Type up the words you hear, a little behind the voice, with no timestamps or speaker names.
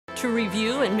to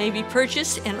review and maybe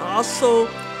purchase, and also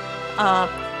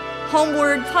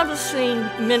Homeward Publishing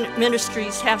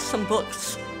Ministries have some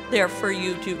books there for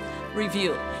you to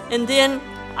review. And then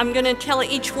I'm going to tell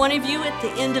each one of you at the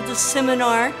end of the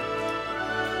seminar,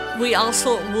 we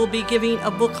also will be giving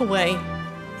a book away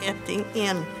at the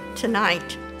end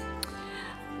tonight.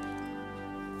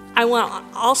 I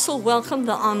want to also welcome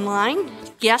the online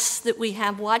guests that we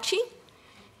have watching.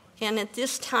 And at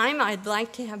this time, I'd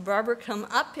like to have Barbara come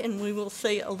up and we will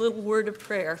say a little word of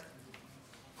prayer.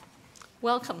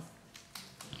 Welcome.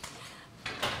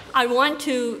 I want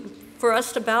for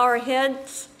us to bow our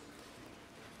heads.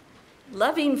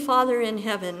 Loving Father in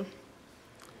heaven,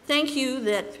 thank you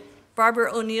that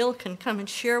Barbara O'Neill can come and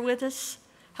share with us.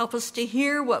 Help us to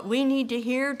hear what we need to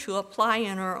hear to apply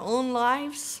in our own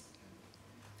lives.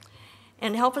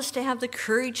 And help us to have the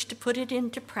courage to put it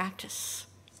into practice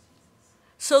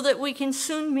so that we can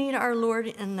soon meet our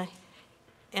Lord and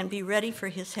be ready for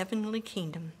his heavenly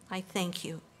kingdom. I thank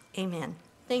you. Amen.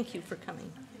 Thank you for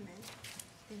coming. Amen.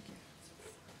 Thank you.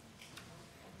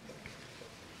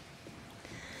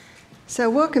 So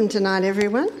welcome tonight,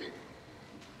 everyone.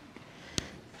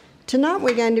 Tonight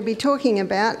we're going to be talking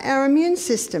about our immune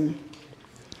system.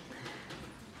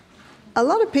 A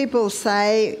lot of people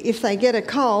say if they get a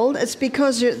cold, it's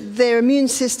because their immune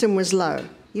system was low.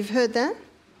 You've heard that?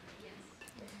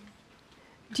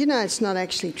 Do you know it's not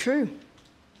actually true?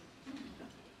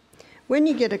 When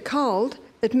you get a cold,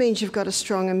 it means you've got a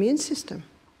strong immune system.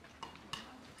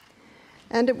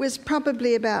 And it was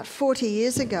probably about 40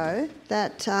 years ago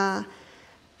that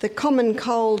the Common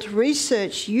Cold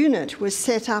Research Unit was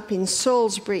set up in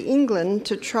Salisbury, England,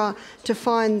 to try to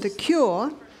find the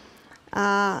cure,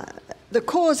 the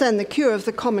cause and the cure of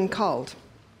the common cold.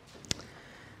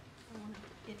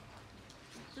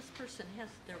 This person has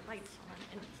their lights on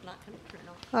and it's not going to turn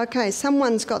off. Okay,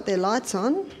 someone's got their lights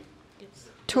on. It's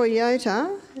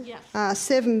Toyota, yes.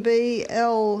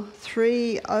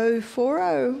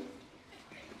 7BL3040.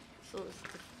 So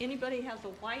if anybody has a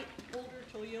white, older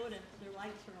Toyota, their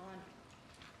lights are on.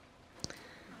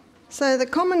 So the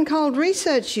Common Cold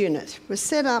Research Unit was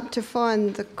set up to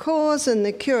find the cause and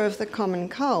the cure of the common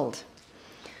cold.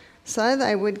 So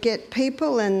they would get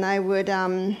people and they would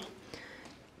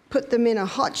put them in a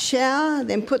hot shower,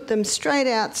 then put them straight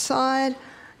outside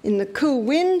in the cool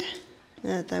wind.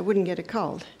 They wouldn't get a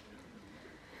cold.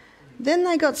 Then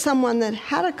they got someone that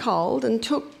had a cold and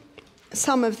took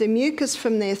some of the mucus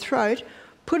from their throat,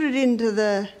 put it into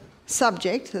the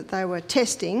subject that they were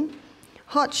testing,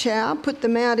 hot shower, put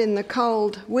them out in the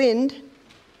cold wind,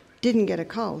 didn't get a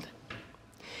cold.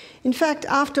 In fact,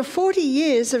 after 40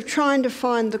 years of trying to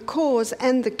find the cause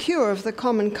and the cure of the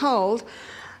common cold,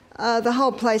 the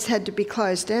whole place had to be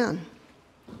closed down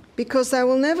because they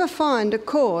will never find a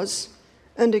cause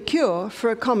and a cure for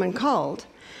a common cold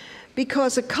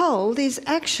because a cold is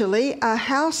actually a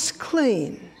house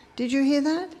clean. Did you hear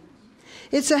that?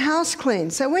 It's a house clean.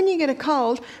 So when you get a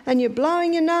cold and you're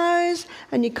blowing your nose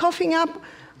and you're coughing up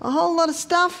a whole lot of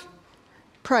stuff,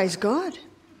 praise God.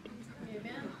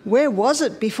 Where was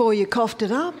it before you coughed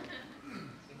it up?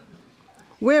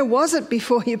 Where was it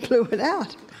before you blew it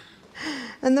out?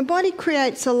 And the body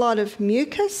creates a lot of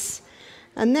mucus,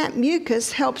 and that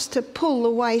mucus helps to pull the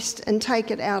waste and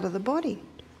take it out of the body.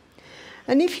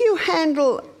 And if you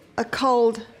handle a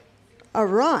cold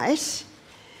aright,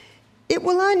 it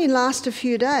will only last a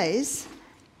few days,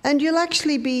 and you'll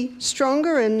actually be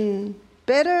stronger and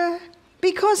better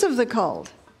because of the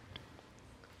cold.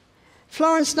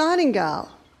 Florence Nightingale,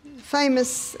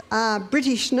 famous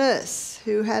British nurse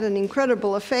who had an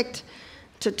incredible effect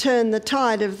to turn the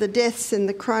tide of the deaths in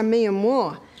the Crimean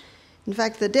War. In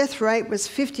fact, the death rate was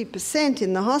 50%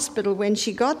 in the hospital when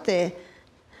she got there.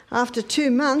 After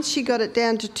 2 months, she got it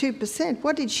down to 2%.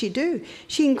 What did she do?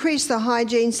 She increased the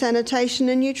hygiene, sanitation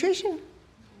and nutrition.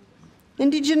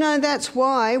 And did you know that's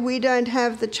why we don't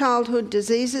have the childhood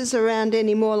diseases around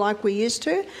anymore like we used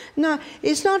to? No,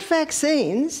 it's not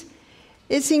vaccines.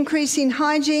 It's increasing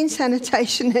hygiene,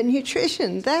 sanitation and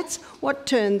nutrition. That's what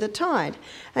turned the tide.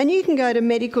 And you can go to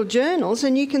medical journals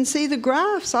and you can see the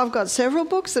graphs. I've got several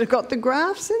books that have got the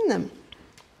graphs in them.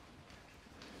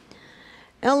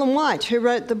 Ellen White, who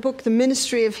wrote the book The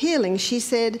Ministry of Healing, she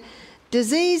said,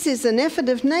 "Disease is an effort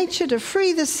of nature to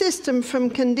free the system from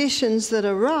conditions that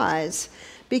arise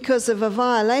because of a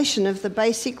violation of the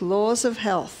basic laws of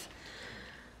health."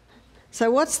 So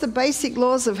what's the basic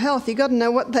laws of health? You've got to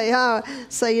know what they are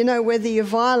so you know whether you're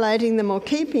violating them or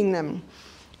keeping them.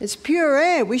 It's pure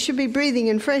air. We should be breathing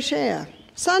in fresh air.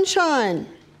 Sunshine.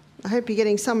 I hope you're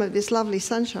getting some of this lovely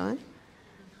sunshine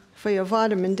for your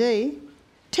vitamin D.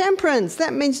 Temperance,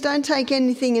 that means don't take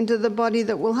anything into the body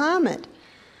that will harm it.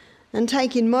 And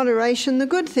take in moderation the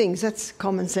good things. That's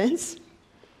common sense.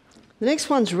 The next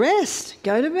one's rest.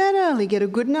 Go to bed early, get a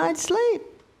good night's sleep.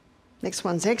 Next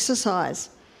one's exercise.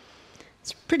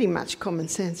 It's pretty much common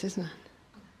sense, isn't it?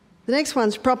 The next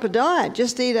one's proper diet.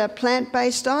 Just eat a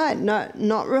plant-based diet,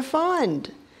 not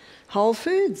refined. Whole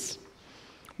foods.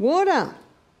 Water.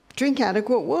 Drink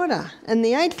adequate water. And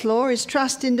the 8th law is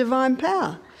trust in divine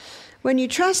power. When you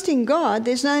trust in God,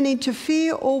 there's no need to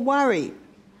fear or worry,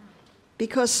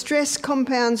 because stress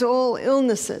compounds all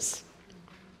illnesses.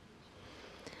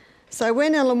 So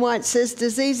when Ellen White says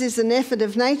disease is an effort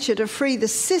of nature to free the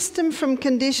system from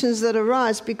conditions that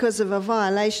arise because of a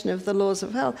violation of the laws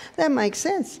of health, that makes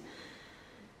sense.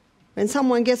 When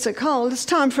someone gets a cold, it's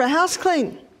time for a house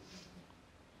clean.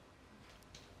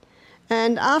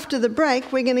 And after the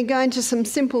break, we're going to go into some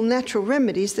simple natural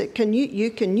remedies that you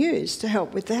can use to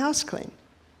help with the house clean.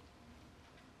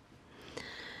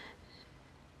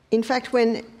 In fact,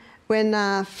 when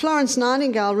Florence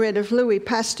Nightingale read of Louis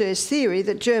Pasteur's theory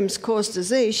that germs cause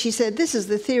disease, she said, "This is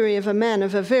the theory of a man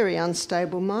of a very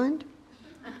unstable mind."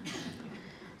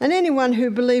 And anyone who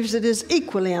believes it is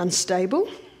equally unstable.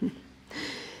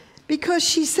 Because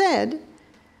she said,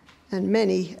 and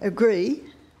many agree,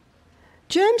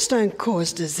 germs don't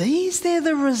cause disease, they're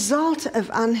the result of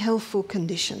unhealthful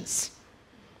conditions.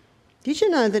 Did you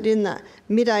know that in the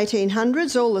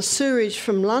mid-1800s, all the sewage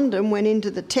from London went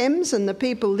into the Thames and the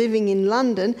people living in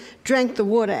London drank the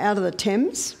water out of the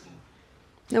Thames?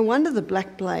 No wonder the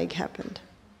Black Plague happened.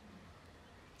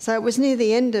 So it was near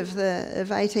the end of the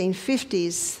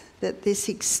 1850s that this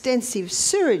extensive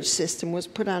sewage system was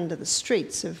put under the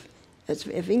streets of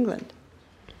England.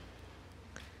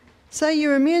 So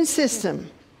your immune system,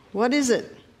 what is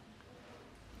it?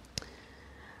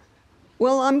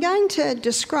 Well, I'm going to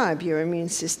describe your immune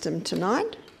system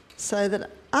tonight so that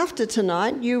after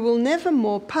tonight you will never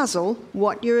more puzzle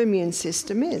what your immune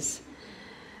system is.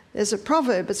 There's a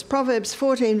proverb, it's Proverbs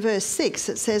 14 verse 6,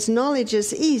 it says, "Knowledge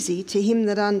is easy to him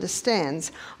that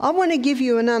understands." I want to give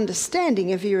you an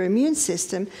understanding of your immune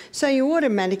system so you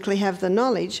automatically have the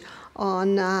knowledge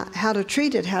on how to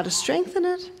treat it, how to strengthen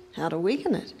it, how to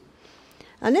weaken it.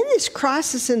 And in this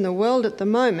crisis in the world at the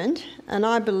moment, and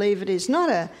I believe it is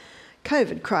not a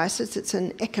COVID crisis, it's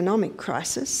an economic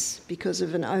crisis because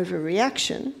of an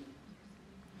overreaction,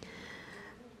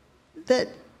 that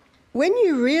when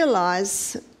you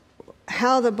realise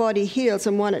how the body heals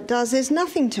and what it does, there's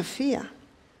nothing to fear.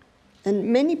 And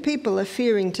many people are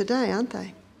fearing today, aren't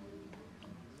they?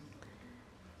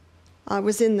 I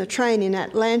was in the train in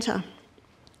Atlanta.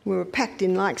 We were packed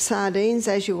in like sardines,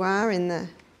 as you are in the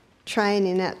train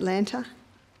in Atlanta.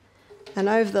 And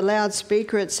over the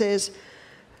loudspeaker it says,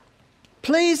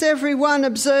 "Please everyone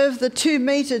observe the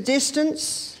 2-metre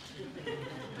distance."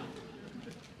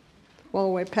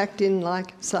 While we're packed in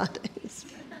like sardines.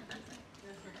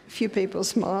 A few people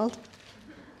smiled.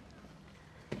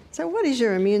 So what is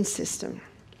your immune system?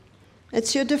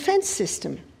 It's your defence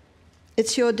system.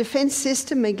 It's your defence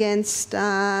system against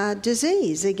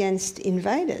disease, against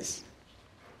invaders.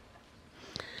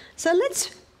 So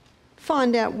let's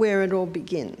find out where it all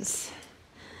begins.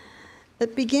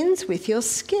 It begins with your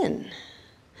skin.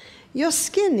 Your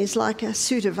skin is like a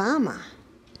suit of armour.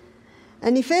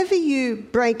 And if ever you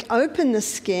break open the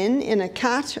skin in a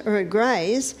cut or a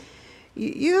graze,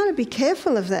 you got to be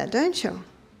careful of that, don't you?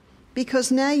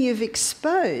 Because now you've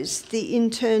exposed the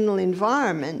internal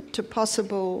environment to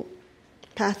possible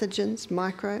pathogens,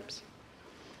 microbes.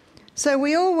 So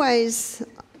we always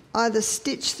either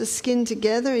stitch the skin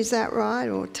together, is that right?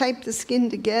 Or tape the skin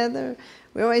together.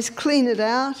 We always clean it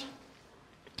out.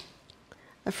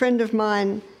 A friend of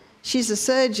mine, she's a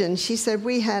surgeon, she said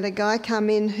we had a guy come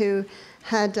in who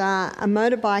had a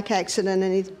motorbike accident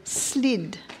and he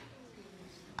slid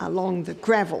along the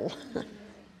gravel.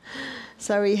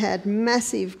 So he had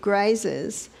massive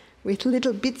grazes with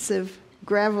little bits of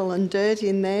gravel and dirt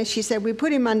in there. She said we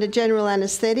put him under general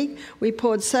anaesthetic. We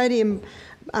poured hydrogen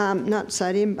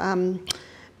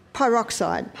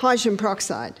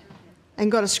peroxide,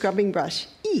 and got a scrubbing brush.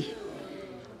 Eee.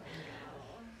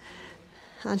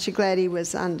 Aren't you glad he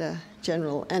was under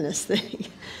general anaesthetic?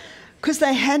 Because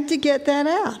they had to get that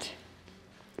out.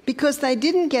 Because they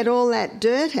didn't get all that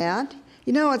dirt out,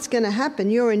 you know what's going to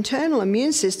happen? Your internal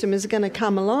immune system is going to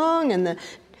come along and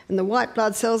the white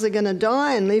blood cells are going to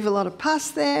die and leave a lot of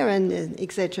pus there, and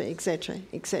etc., etc.,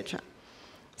 etc.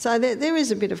 So there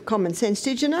is a bit of common sense.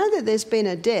 Did you know that there's been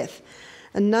a death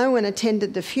and no one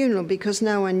attended the funeral because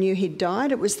no one knew he'd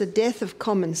died? It was the death of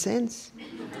common sense.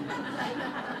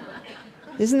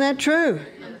 Isn't that true?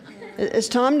 It's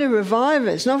time to revive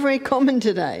it. It's not very common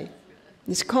today.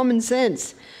 It's common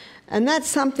sense. And that's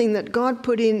something that God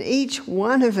put in each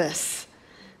one of us.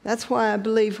 That's why I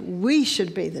believe we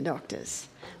should be the doctors.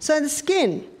 So the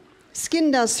skin. Skin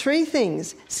does three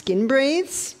things. Skin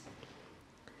breathes.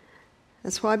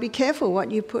 That's why be careful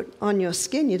what you put on your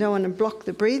skin. You don't want to block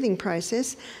the breathing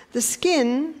process. The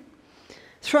skin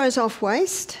throws off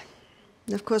waste.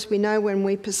 And of course, we know when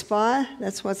we perspire,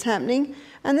 that's what's happening.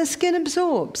 And the skin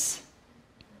absorbs.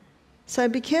 So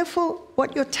be careful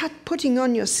what you're putting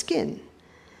on your skin.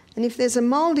 And if there's a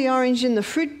mouldy orange in the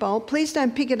fruit bowl, please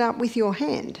don't pick it up with your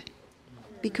hand,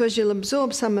 because you'll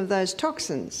absorb some of those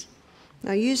toxins.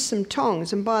 Now use some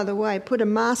tongs, and by the way, put a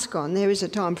mask on. There is a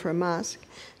time for a mask,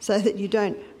 so that you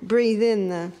don't breathe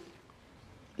in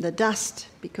the dust,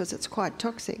 because it's quite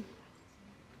toxic.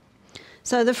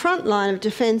 So the front line of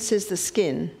defence is the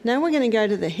skin. Now we're going to go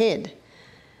to the head.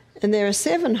 And there are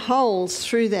 7 holes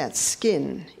through that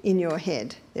skin in your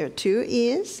head. There are 2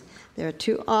 ears, there are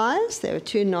 2 eyes, there are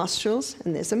 2 nostrils,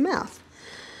 and there's a mouth.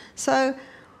 So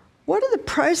what are the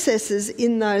processes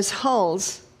in those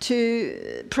holes,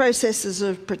 processes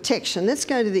of protection? Let's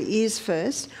go to the ears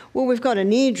first. Well, we've got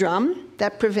an eardrum.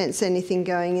 That prevents anything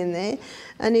going in there.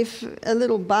 And if a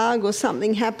little bug or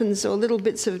something happens, or little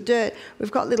bits of dirt, we've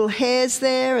got little hairs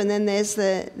there, and then there's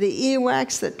the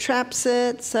earwax that traps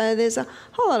it. So there's a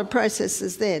whole lot of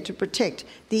processes there to protect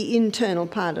the internal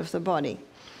part of the body.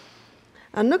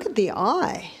 And look at the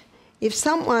eye. If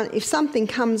something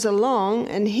comes along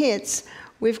and hits,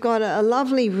 we've got a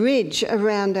lovely ridge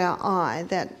around our eye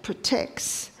that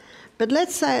protects. But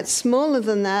let's say it's smaller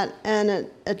than that and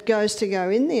it goes to go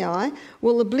in the eye.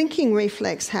 Well, the blinking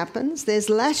reflex happens. There's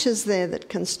lashes there that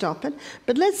can stop it.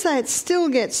 But let's say it still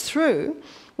gets through.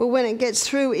 Well, when it gets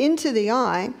through into the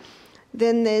eye,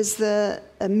 then there's a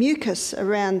mucus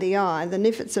around the eye. Then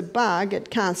if it's a bug, it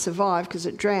can't survive because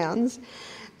it drowns.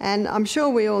 And I'm sure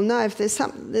we all know if there's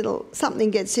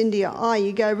something gets into your eye,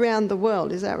 you go round the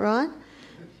world. Is that right?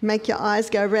 Make your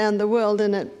eyes go round the world,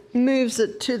 and it moves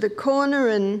it to the corner,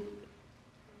 and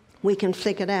we can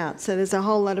flick it out. So there's a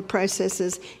whole lot of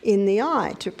processes in the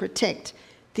eye to protect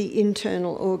the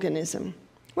internal organism.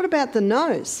 What about the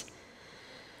nose?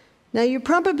 Now, you're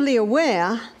probably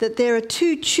aware that there are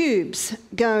 2 tubes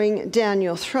going down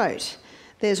your throat.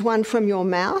 There's one from your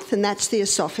mouth, and that's the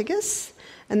esophagus.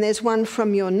 And there's one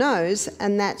from your nose,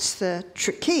 and that's the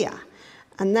trachea.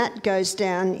 And that goes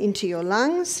down into your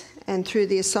lungs, and through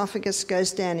the esophagus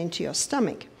goes down into your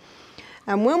stomach.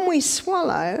 And when we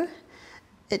swallow,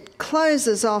 it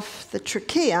closes off the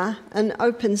trachea and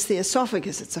opens the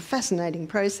esophagus. It's a fascinating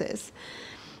process.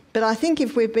 But I think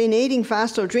if we've been eating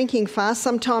fast or drinking fast,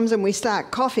 sometimes when we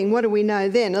start coughing, what do we know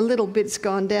then? A little bit's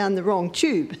gone down the wrong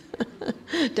tube.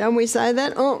 Don't we say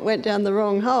that? Oh, it went down the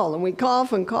wrong hole. And we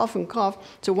cough and cough and cough.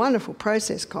 It's a wonderful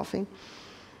process, coughing.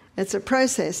 It's a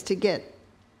process to get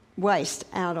waste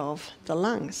out of the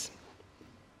lungs.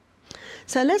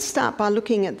 So let's start by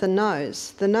looking at the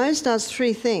nose. The nose does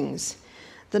 3 things.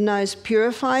 The nose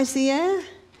purifies the air,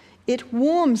 it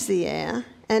warms the air,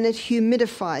 and it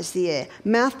humidifies the air.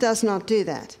 Mouth does not do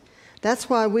that. That's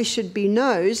why we should be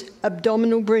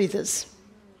abdominal breathers.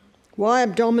 Why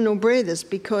abdominal breathers?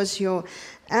 Because your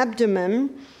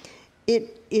abdomen,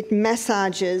 it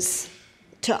massages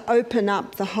to open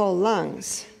up the whole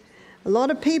lungs. A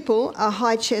lot of people are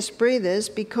high chest breathers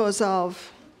because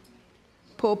of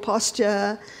poor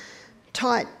posture,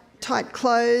 tight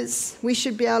clothes. We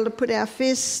should be able to put our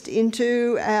fist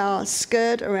into our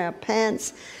skirt or our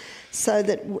pants so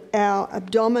that our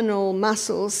abdominal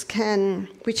muscles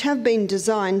which have been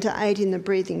designed to aid in the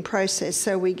breathing process,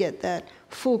 so we get that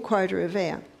full quota of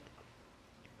air.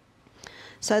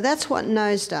 So that's what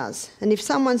nose does. And if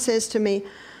someone says to me,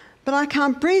 but I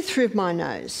can't breathe through my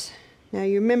nose. Now,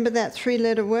 you remember that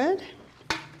 3-letter word?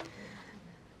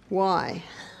 Why?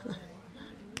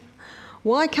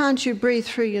 Why can't you breathe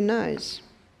through your nose?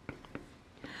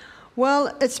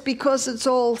 Well, it's because it's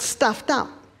all stuffed up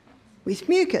with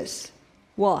mucus.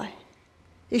 Why?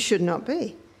 It should not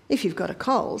be. If you've got a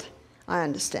cold, I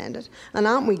understand it. And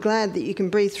aren't we glad that you can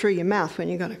breathe through your mouth when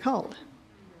you've got a cold?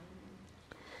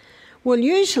 Well,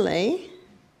 usually,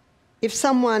 if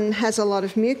someone has a lot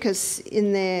of mucus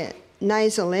in their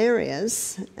nasal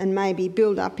areas and maybe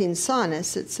build up in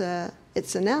sinus, it's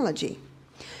an allergy.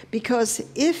 Because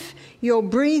if you're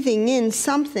breathing in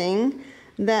something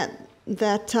that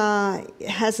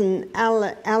has an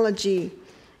allergy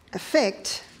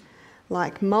effect,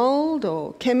 like mould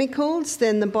or chemicals,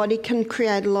 then the body can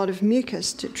create a lot of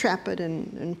mucus to trap it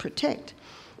and protect.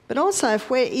 But also if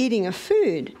we're eating a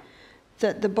food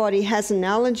that the body has an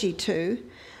allergy to,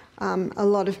 a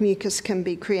lot of mucus can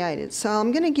be created. So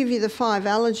I'm going to give you the 5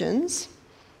 allergens.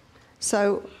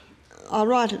 So I'll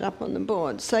write it up on the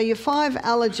board. So your 5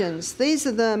 allergens, these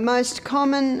are the most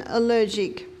common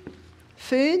allergic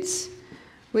foods,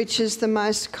 which is the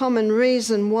most common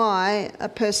reason why a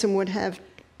person would have,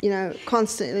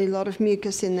 constantly a lot of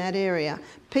mucus in that area.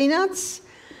 Peanuts.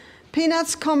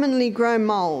 Peanuts commonly grow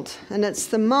mould, and it's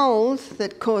the mould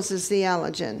that causes the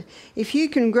allergen. If you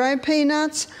can grow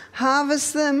peanuts,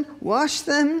 harvest them, wash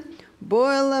them,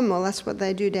 boil them, well, that's what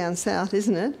they do down south,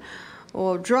 isn't it?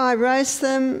 Or dry roast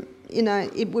them,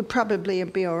 it would probably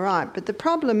be all right. But the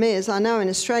problem is, I know in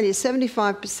Australia,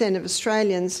 75% of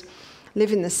Australians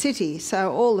live in the city,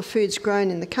 so all the food's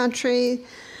grown in the country.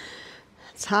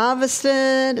 It's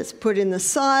harvested, it's put in the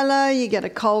silo, you get a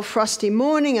cold frosty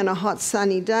morning and a hot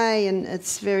sunny day, and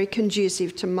it's very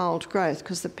conducive to mould growth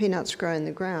because the peanuts grow in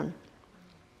the ground.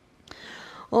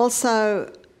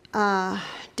 Also,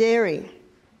 dairy.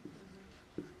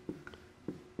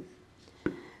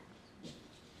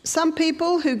 Some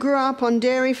people who grew up on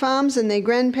dairy farms and their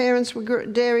grandparents were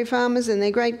dairy farmers and their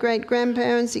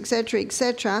great-great-grandparents,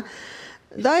 etc.,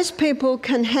 those people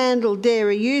can handle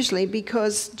dairy usually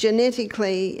because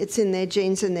genetically it's in their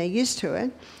genes and they're used to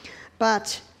it,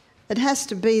 but it has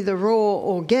to be the raw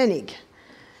organic.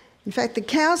 In fact, the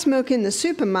cow's milk in the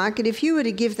supermarket, if you were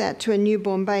to give that to a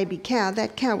newborn baby cow,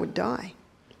 that cow would die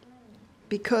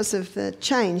because of the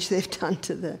change they've done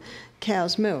to the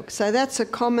cow's milk. So that's a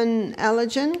common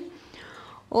allergen.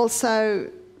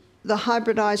 Also, the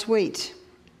hybridised wheat.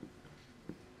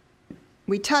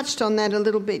 We touched on that a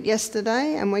little bit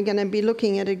yesterday, and we're going to be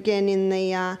looking at it again in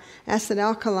the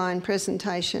acid-alkaline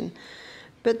presentation.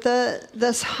 But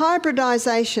this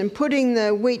hybridisation, putting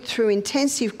the wheat through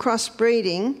intensive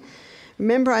crossbreeding,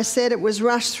 remember I said it was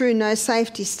rushed through no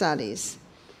safety studies.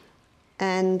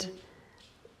 And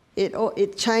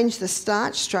it changed the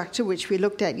starch structure, which we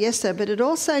looked at yesterday, but it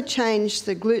also changed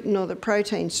the gluten or the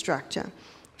protein structure.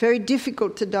 Very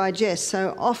difficult to digest,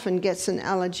 so often gets an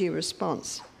allergy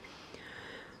response.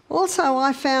 Also,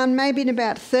 I found maybe in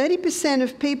about 30%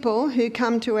 of people who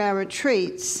come to our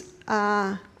retreats,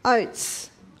 oats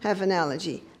have an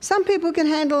allergy. Some people can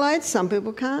handle oats, some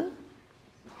people can't.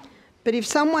 But if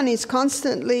someone is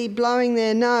constantly blowing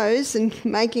their nose and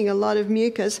making a lot of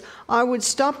mucus, I would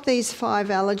stop these 5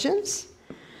 allergens.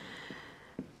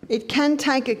 It can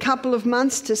take a couple of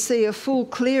months to see a full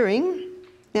clearing.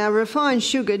 Now, refined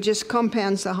sugar just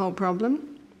compounds the whole problem.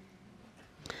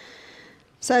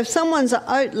 So if someone's an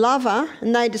oat lover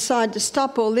and they decide to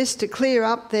stop all this to clear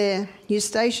up their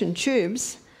eustachian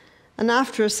tubes, and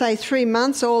after, say, 3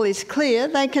 months all is clear,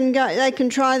 they can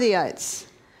try the oats,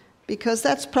 because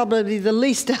that's probably the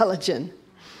least allergen.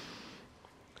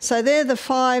 So they're the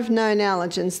 5 known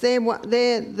allergens.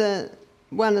 They're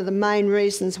one of the main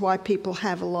reasons why people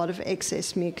have a lot of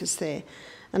excess mucus there.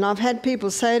 And I've had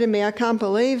people say to me, I can't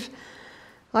believe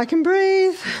I can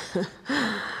breathe.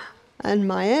 And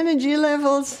my energy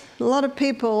levels, a lot of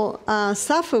people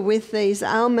suffer with these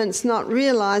ailments not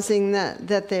realising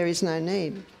that there is no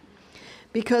need.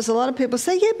 Because a lot of people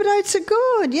say, yeah, but oats are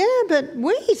good, yeah, but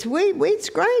wheat's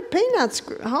great, peanuts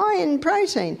high in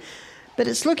protein. But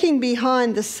it's looking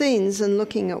behind the scenes and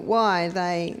looking at why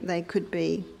they could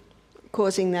be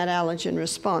causing that allergen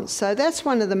response. So that's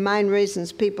one of the main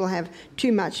reasons people have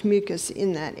too much mucus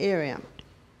in that area.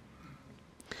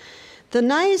 The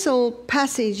nasal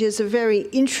passage is a very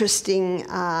interesting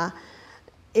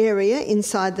area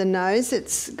inside the nose.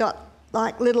 It's got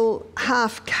like little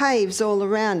half caves all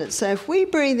around it. So if we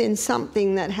breathe in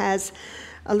something that has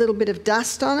a little bit of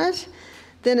dust on it,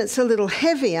 then it's a little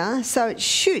heavier, so it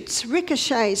shoots,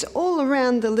 ricochets all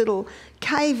around the little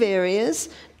cave areas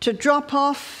to drop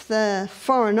off the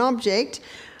foreign object,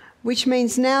 which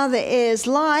means now the air's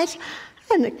light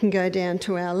and it can go down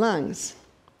to our lungs.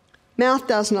 Mouth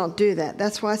does not do that.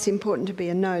 That's why it's important to be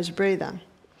a nose breather.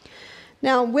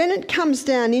 Now, when it comes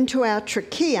down into our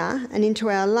trachea and into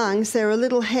our lungs, there are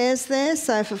little hairs there,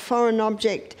 so if a foreign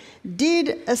object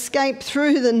did escape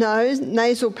through the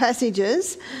nasal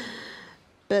passages,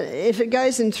 but if it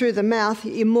goes in through the mouth,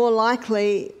 you're more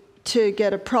likely to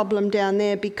get a problem down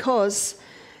there because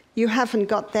you haven't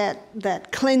got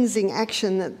that cleansing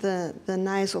action that the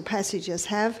nasal passages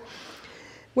have.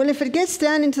 Well, if it gets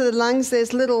down into the lungs,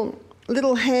 there's little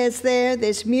hairs there,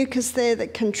 there's mucus there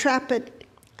that can trap it,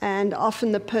 and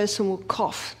often the person will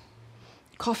cough.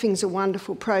 Coughing's a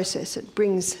wonderful process. It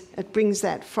brings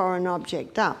that foreign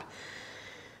object up.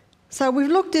 So we've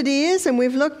looked at ears and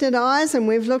we've looked at eyes and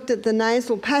we've looked at the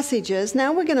nasal passages.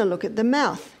 Now we're going to look at the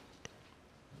mouth.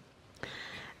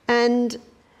 And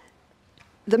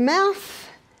the mouth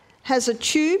has a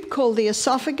tube called the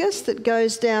esophagus that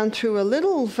goes down through a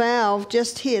little valve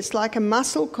just here. It's like a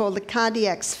muscle called the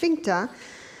cardiac sphincter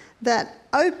that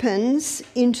opens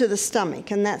into the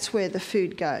stomach, and that's where the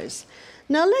food goes.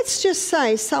 Now let's just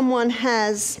say someone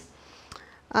has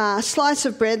a slice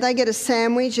of bread. They get a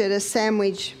sandwich at a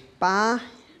sandwich bar,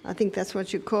 I think that's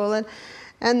what you call it,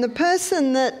 and the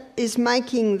person that is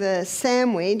making the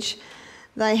sandwich,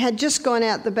 they had just gone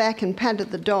out the back and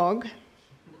patted the dog.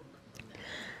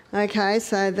 Okay,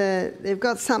 so they've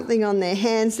got something on their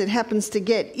hands that happens to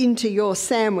get into your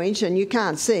sandwich and you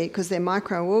can't see it because they're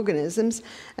microorganisms.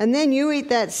 And then you eat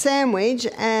that sandwich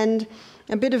and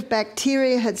a bit of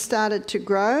bacteria had started to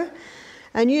grow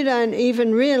and you don't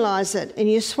even realise it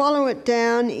and you swallow it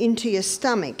down into your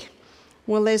stomach.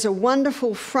 Well, there's a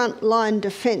wonderful frontline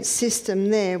defence system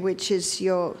there, which is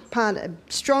a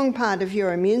strong part of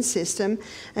your immune system,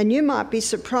 and you might be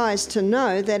surprised to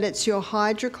know that it's your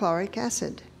hydrochloric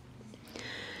acid.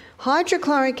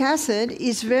 Hydrochloric acid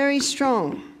is very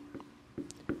strong.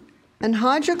 And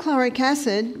hydrochloric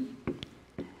acid,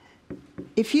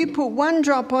 if you put one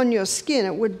drop on your skin,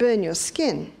 it would burn your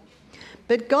skin.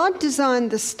 But God designed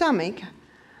the stomach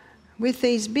with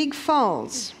these big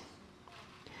folds.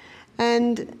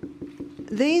 And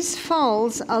these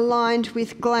folds are lined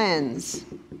with glands.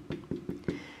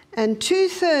 And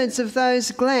 2/3 of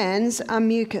those glands are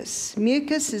mucus.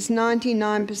 Mucus is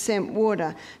 99%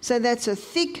 water. So that's a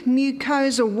thick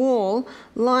mucosa wall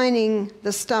lining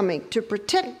the stomach to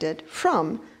protect it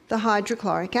from the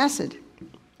hydrochloric acid.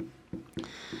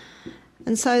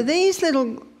 And so these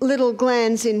little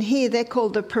glands in here, they're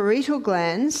called the parietal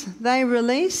glands. They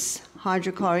release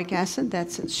hydrochloric acid,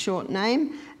 that's its short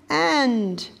name,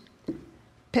 and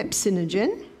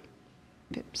pepsinogen.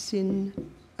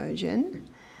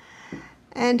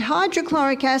 And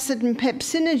hydrochloric acid and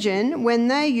pepsinogen, when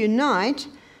they unite,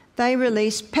 they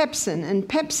release pepsin. And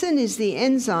pepsin is the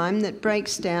enzyme that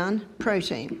breaks down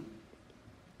protein.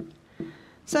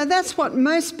 So that's what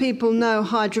most people know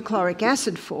hydrochloric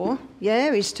acid for,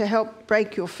 is to help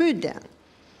break your food down,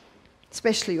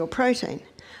 especially your protein.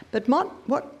 But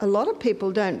what a lot of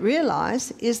people don't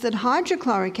realise is that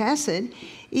hydrochloric acid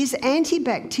is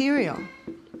antibacterial.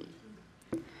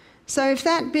 So if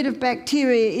that bit of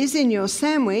bacteria is in your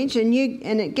sandwich and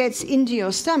it gets into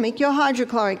your stomach, your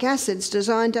hydrochloric acid's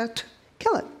designed to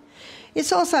kill it.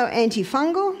 It's also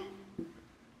antifungal.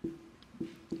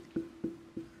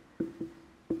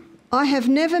 I have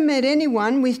never met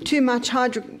anyone with too much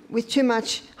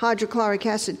hydrochloric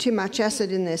acid, too much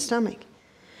acid in their stomach.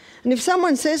 And if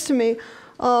someone says to me,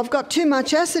 "Oh, I've got too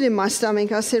much acid in my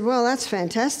stomach," I said, "Well, that's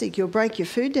fantastic. You'll break your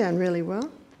food down really well."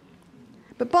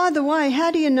 But by the way, how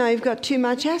do you know you've got too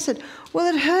much acid? Well,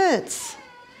 it hurts.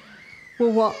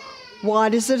 Well, why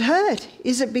does it hurt?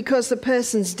 Is it because the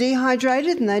person's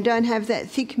dehydrated and they don't have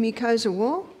that thick mucosa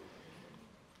wall?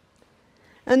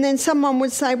 And then someone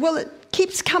would say, "Well, it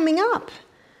keeps coming up."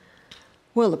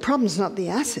 Well, the problem's not the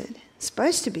acid. It's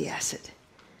supposed to be acid.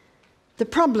 The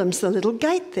problem's the little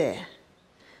gate there.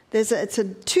 It's a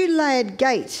 2-layered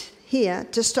gate here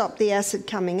to stop the acid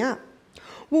coming up.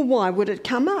 Well, why would it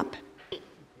come up?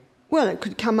 Well, it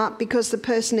could come up because the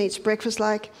person eats breakfast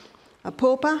like a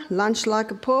pauper, lunch like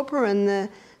a pauper, and the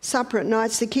supper at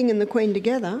night's the king and the queen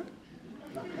together,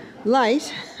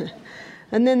 late,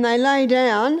 and then they lay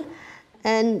down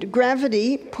and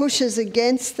gravity pushes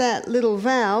against that little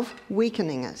valve,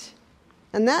 weakening it.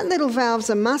 And that little valve's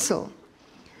a muscle.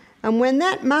 And when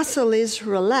that muscle is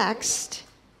relaxed,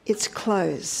 it's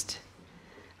closed.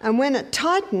 And when it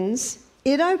tightens,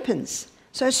 it opens.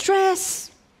 So stress.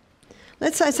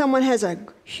 Let's say someone has a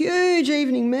huge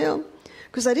evening meal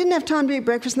because they didn't have time to eat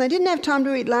breakfast and they didn't have time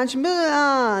to eat lunch, and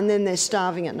then they're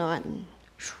starving at night and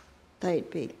they eat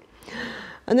big.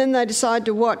 And then they decide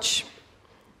to watch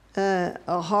a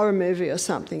horror movie or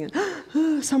something,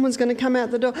 and someone's going to come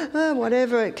out the door,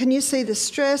 whatever. Can you see the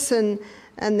stress? And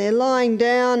they're lying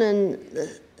down and...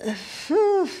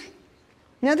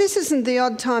 Now, this isn't the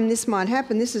odd time this might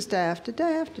happen. This is day after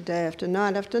day after day after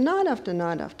night after night after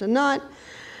night after night.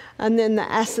 And then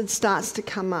the acid starts to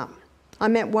come up. I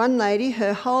met one lady,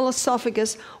 her whole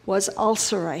esophagus was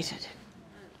ulcerated.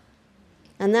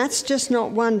 And that's just not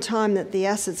one time that the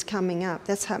acid's coming up.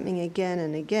 That's happening again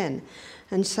and again.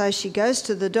 And so she goes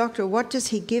to the doctor. What does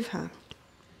he give her?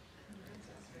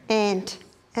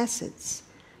 Antacids.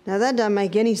 Now, that doesn't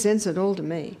make any sense at all to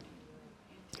me.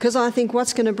 Because I think,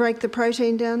 what's going to break the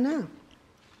protein down now?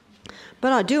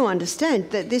 But I do understand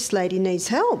that this lady needs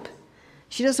help.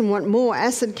 She doesn't want more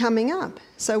acid coming up.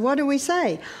 So what do we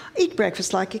say? Eat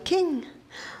breakfast like a king,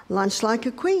 lunch like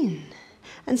a queen,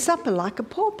 and supper like a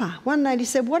pauper. One lady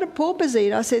said, "What do paupers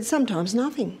eat?" I said, "Sometimes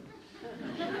nothing."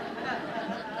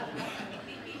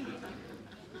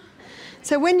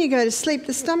 So when you go to sleep,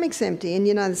 the stomach's empty. And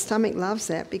you know the stomach loves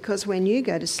that, because when you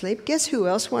go to sleep, guess who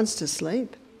else wants to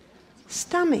sleep?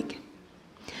 Stomach.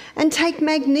 And take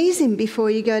magnesium before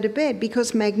you go to bed,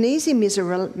 because magnesium is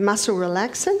a muscle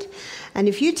relaxant. And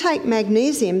if you take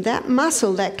magnesium, that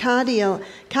muscle, that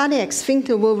cardiac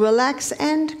sphincter will relax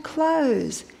and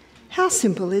close. How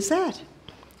simple is that?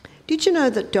 Did you know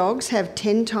that dogs have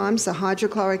 10 times the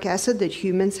hydrochloric acid that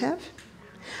humans have?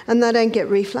 And they don't get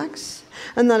reflux,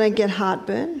 and they don't get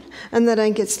heartburn, and they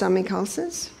don't get stomach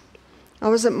ulcers. I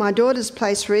was at my daughter's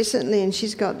place recently, and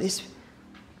she's got this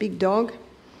big dog,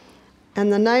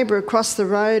 and the neighbour across the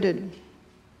road had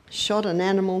shot an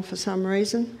animal for some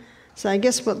reason. So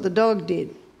guess what the dog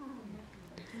did?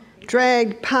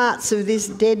 Dragged parts of this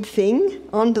dead thing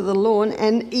onto the lawn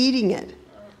and eating it.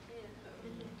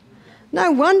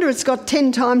 No wonder it's got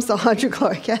 10 times the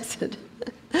hydrochloric acid.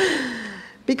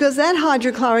 Because that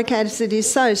hydrochloric acid is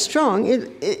so strong,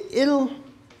 it'll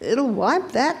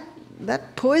wipe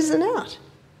that poison out.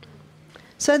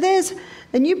 So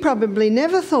and you probably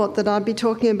never thought that I'd be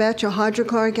talking about your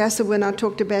hydrochloric acid when I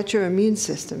talked about your immune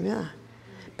system, yeah.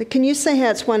 But can you see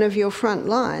how it's one of your front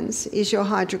lines is your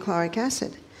hydrochloric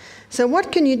acid? So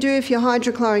what can you do if your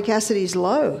hydrochloric acid is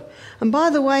low? And by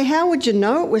the way, how would you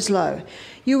know it was low?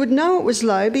 You would know it was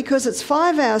low because it's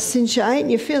 5 hours since you ate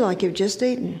and you feel like you've just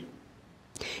eaten.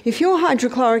 If your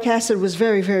hydrochloric acid was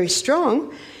very, very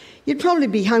strong, you'd probably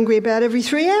be hungry about every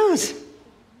 3 hours,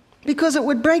 because it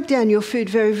would break down your food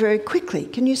very, very quickly.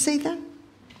 Can you see that?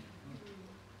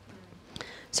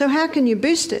 So how can you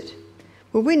boost it?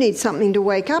 Well, we need something to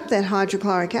wake up that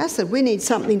hydrochloric acid. We need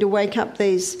something to wake up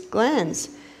these glands.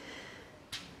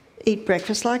 Eat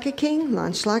breakfast like a king,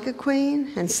 lunch like a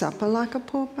queen, and supper like a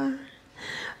pauper.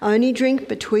 Only drink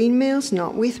between meals,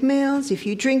 not with meals. If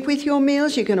you drink with your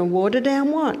meals, you're going to water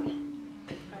down what?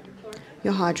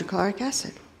 Your hydrochloric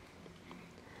acid.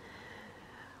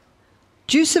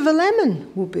 Juice of a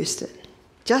lemon will boost it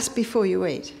just before you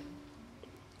eat.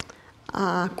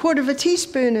 A quarter of a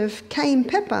teaspoon of cayenne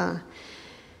pepper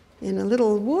in a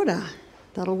little water,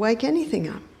 that'll wake anything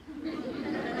up.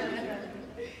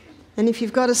 And if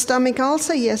you've got a stomach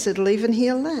ulcer, yes, it'll even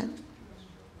heal that.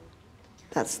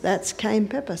 That's cayenne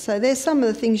pepper. So there's some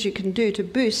of the things you can do to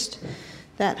boost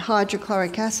that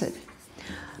hydrochloric acid.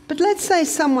 But let's say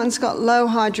someone's got low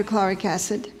hydrochloric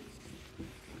acid,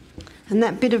 and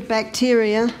that bit of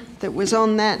bacteria that was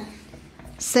on that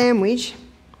sandwich,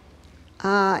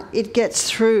 it gets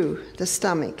through the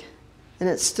stomach and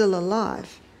it's still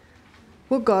alive.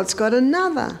 Well, God's got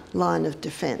another line of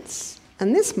defence,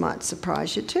 and this might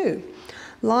surprise you too.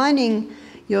 Lining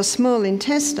your small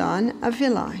intestine are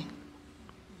villi.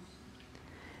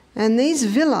 And these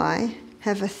villi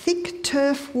have a thick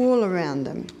turf wall around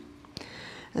them.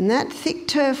 And that thick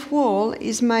turf wall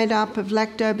is made up of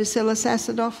Lactobacillus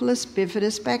acidophilus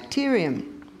bifidus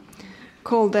bacterium,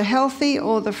 called the healthy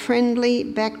or the friendly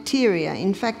bacteria.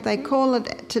 In fact, they call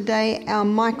it today our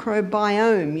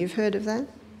microbiome. You've heard of that?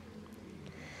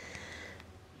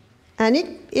 And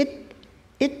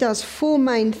it does 4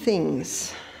 main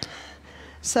things.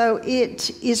 So it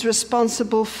is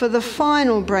responsible for the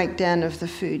final breakdown of the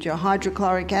food. Your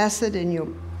hydrochloric acid and your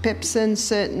pepsin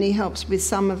certainly helps with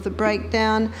some of the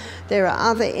breakdown. There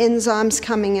are other enzymes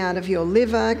coming out of your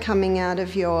liver, coming out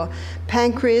of your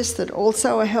pancreas that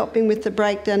also are helping with the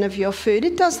breakdown of your food.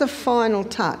 It does the final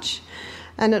touch.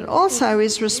 And it also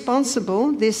is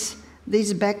responsible, these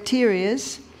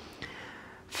bacterias,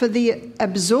 for the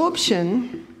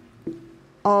absorption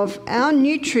of our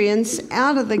nutrients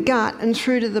out of the gut and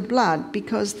through to the blood,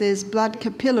 because there's blood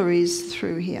capillaries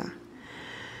through here.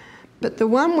 But the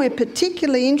one we're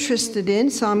particularly interested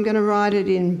in, so I'm going to write it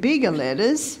in bigger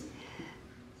letters,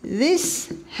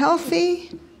 this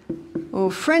healthy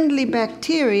or friendly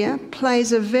bacteria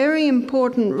plays a very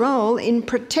important role in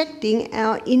protecting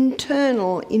our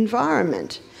internal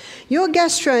environment. Your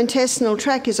gastrointestinal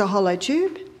tract is a hollow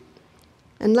tube.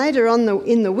 And later on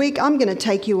in the week, I'm going to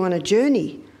take you on a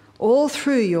journey all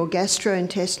through your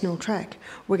gastrointestinal tract.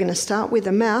 We're going to start with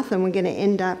the mouth and we're going to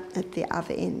end up at the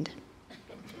other end.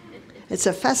 It's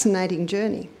a fascinating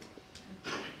journey.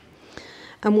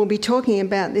 And we'll be talking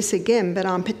about this again, but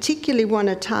I particularly want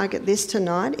to target this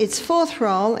tonight. Its 4th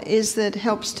role is that it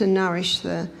helps to nourish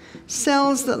the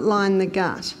cells that line the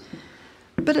gut.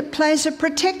 But it plays a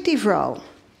protective role.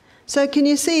 So can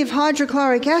you see if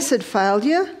hydrochloric acid failed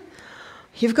you?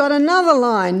 You've got another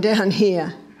line down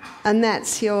here, and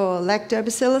that's your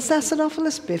Lactobacillus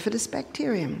acidophilus bifidus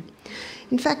bacterium.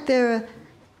 In fact, there are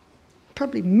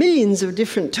probably millions of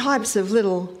different types of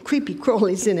little creepy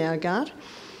crawlies in our gut.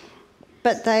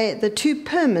 But the two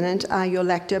permanent are your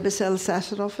Lactobacillus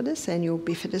acidophilus and your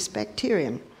Bifidus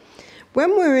bacterium.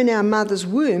 When we were in our mother's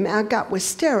womb, our gut was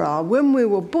sterile. When we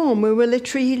were born, we were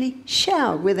literally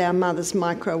showered with our mother's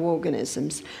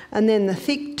microorganisms. And then the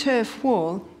thick turf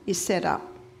wall is set up.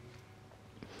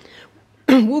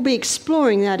 We'll be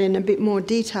exploring that in a bit more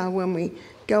detail when we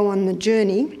go on the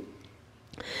journey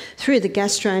through the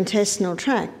gastrointestinal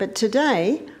tract. But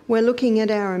today, we're looking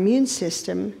at our immune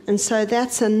system, and so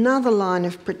that's another line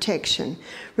of protection.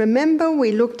 Remember,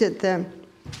 we looked at the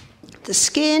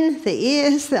skin, the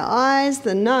ears, the eyes,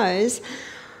 the nose,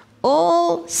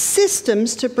 all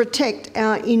systems to protect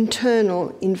our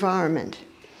internal environment.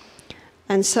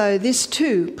 And so this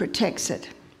too protects it.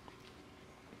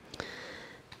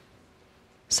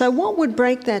 So what would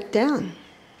break that down?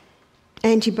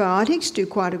 Antibiotics do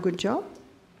quite a good job.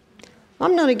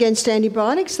 I'm not against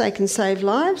antibiotics, they can save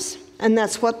lives, and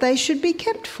that's what they should be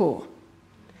kept for,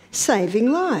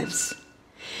 saving lives.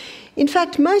 In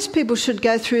fact, most people should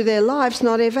go through their lives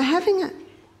not ever having it.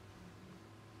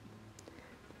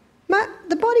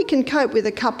 The body can cope with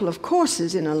a couple of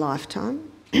courses in a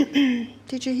lifetime.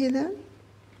 Did you hear that?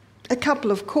 A couple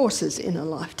of courses in a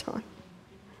lifetime.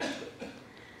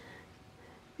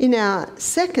 In our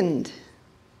second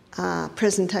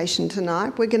presentation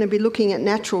tonight, we're going to be looking at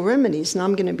natural remedies, and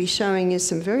I'm going to be showing you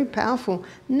some very powerful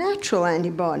natural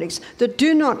antibiotics that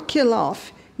do not kill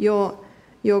off your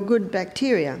good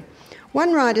bacteria.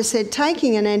 One writer said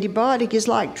taking an antibiotic is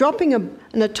like dropping an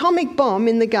atomic bomb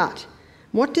in the gut.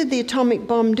 What did the atomic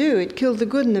bomb do? It killed the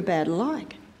good and the bad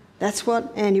alike. That's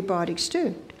what antibiotics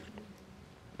do.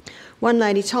 One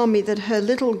lady told me that her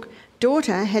little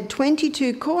daughter had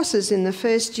 22 courses in the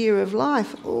first year of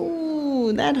life.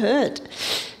 Ooh, that hurt.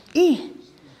 The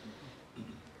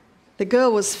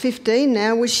girl was 15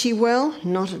 now. Was she well?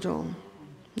 Not at all.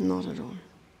 Not at all.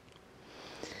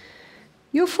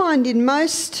 You'll find in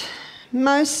most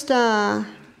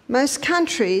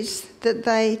countries that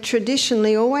they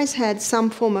traditionally always had some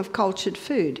form of cultured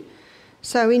food.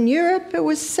 So in Europe it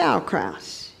was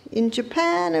sauerkraut. In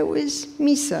Japan it was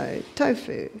miso,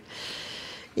 tofu.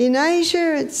 In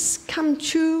Asia it's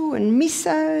kamchu and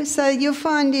miso. So you'll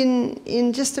find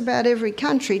in just about every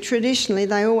country traditionally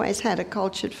they always had a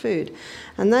cultured food.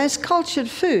 And those cultured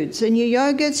foods, and your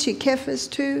yogurts, your kefirs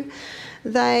too,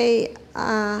 they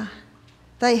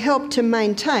help to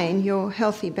maintain your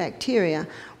healthy bacteria.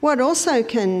 What also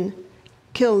can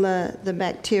kill the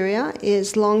bacteria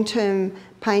is long-term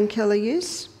painkiller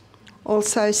use.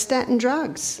 Also, statin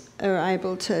drugs are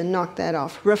able to knock that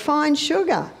off. Refined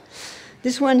sugar,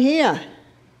 this one here,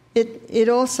 it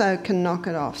also can knock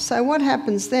it off. So what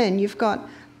happens then? You've got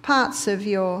parts of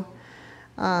your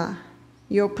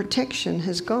protection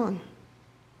has gone.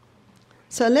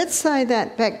 So let's say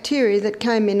that bacteria that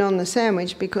came in on the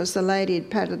sandwich because the lady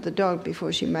had patted the dog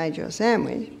before she made your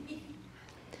sandwich,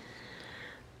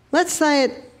 let's say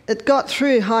it got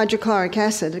through hydrochloric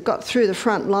acid, it got through the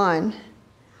front line,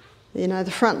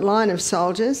 the front line of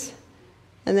soldiers,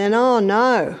 and then, oh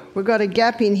no, we've got a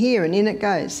gap in here, and in it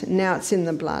goes, and now it's in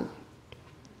the blood.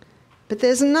 But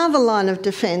there's another line of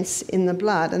defence in the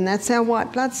blood, and that's our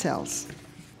white blood cells.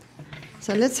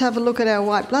 So let's have a look at our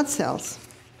white blood cells.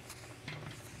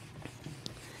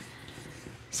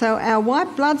 So our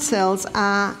white blood cells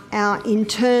are our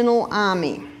internal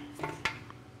army.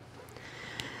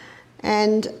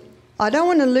 And I don't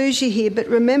want to lose you here, but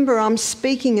remember I'm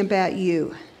speaking about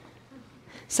you.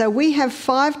 So we have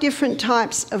 5 different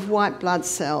types of white blood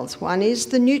cells. One is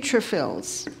the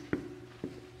neutrophils.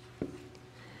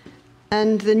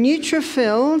 And the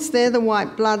neutrophils, they're the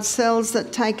white blood cells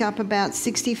that take up about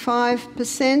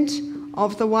 65%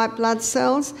 of the white blood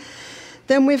cells.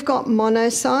 Then we've got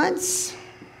monocytes.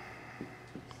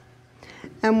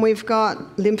 And we've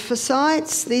got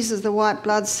lymphocytes. These are the white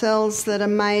blood cells that are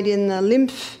made in the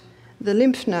lymph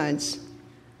nodes.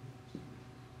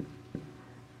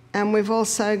 And we've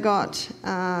also got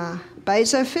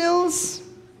basophils.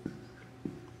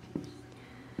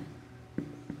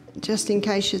 Just in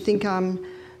case you think I'm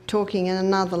talking in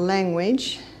another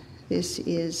language, this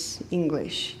is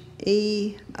English.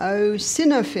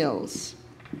 Eosinophils.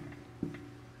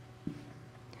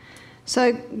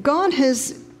 So God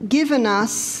has given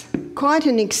us quite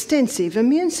an extensive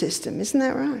immune system, isn't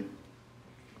that right?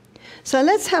 So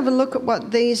let's have a look at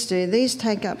what these do. These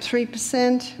take up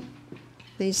 3%.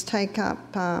 These take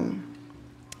up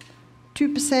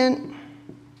 2%.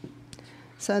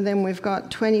 So then we've got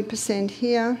 20%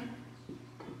 here.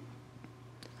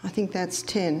 I think that's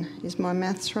 10. Is my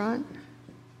maths right?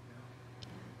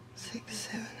 6,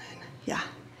 7, 8. Yeah.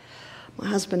 My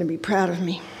husband would be proud of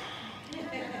me.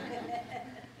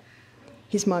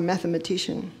 He's my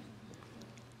mathematician.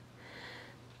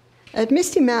 At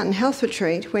Misty Mountain Health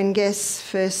Retreat, when guests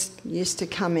first used to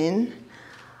come in,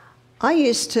 I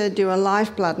used to do a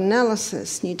live blood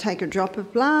analysis. You take a drop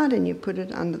of blood and you put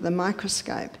it under the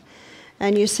microscope.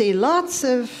 And you see lots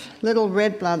of little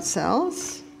red blood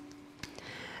cells.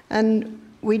 And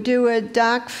we do a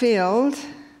dark field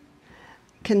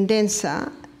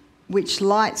condenser which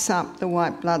lights up the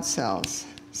white blood cells.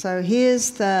 So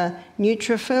here's the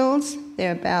neutrophils.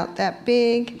 They're about that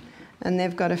big, and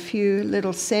they've got a few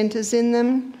little centres in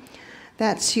them.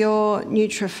 That's your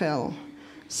neutrophil.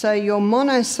 So your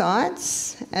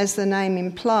monocytes, as the name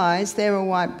implies, they're a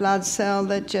white blood cell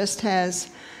that just has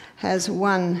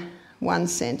one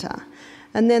centre.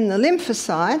 And then the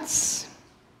lymphocytes,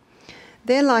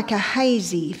 they're like a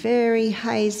hazy, very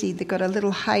hazy. They've got a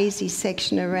little hazy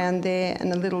section around there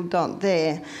and a little dot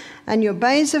there. And your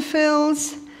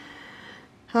basophils,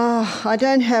 I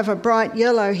don't have a bright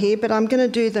yellow here, but I'm going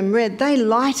to do them red. They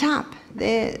light up.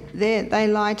 They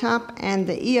light up, and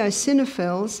the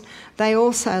eosinophils, they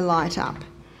also light up.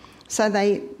 So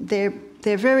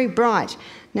they're very bright.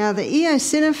 Now the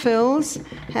eosinophils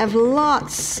have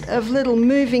lots of little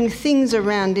moving things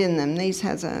around in them. These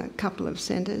has a couple of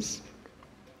centres.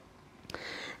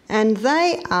 And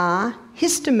they are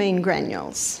histamine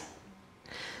granules.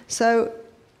 So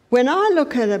when I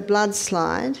look at a blood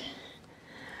slide,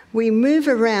 we move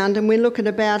around and we look at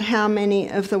about how many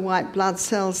of the white blood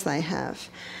cells they have.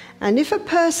 And if a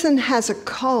person has a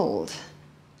cold,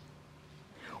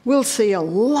 we'll see a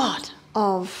lot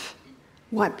of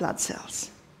white blood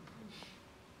cells.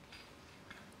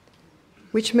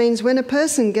 Which means when a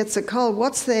person gets a cold,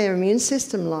 what's their immune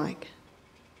system like?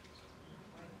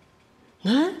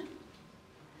 No?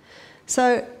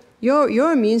 So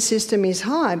your immune system is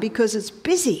high because it's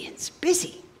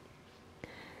busy.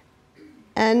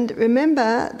 And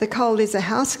remember, the cold is a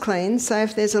house clean, so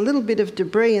if there's a little bit of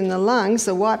debris in the lungs,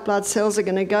 the white blood cells are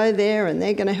going to go there and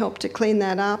they're going to help to clean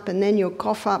that up, and then you'll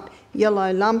cough up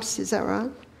yellow lumps, is that right?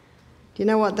 Do you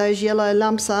know what those yellow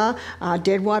lumps are?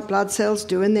 Dead white blood cells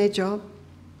doing their job.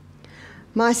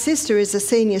 My sister is a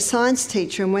senior science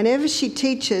teacher, and whenever she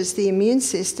teaches the immune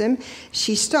system,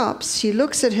 she stops, she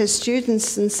looks at her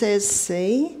students and says,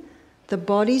 see, the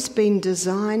body's been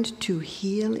designed to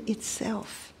heal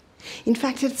itself. In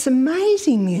fact, it's an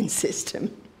amazing immune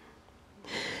system.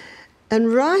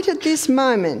 And right at this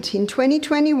moment, in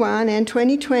 2021 and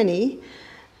 2020,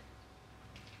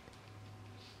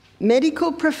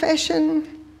 medical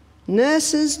profession,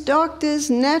 nurses, doctors,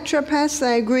 naturopaths,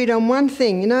 they agreed on one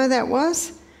thing. You know what that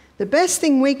was? The best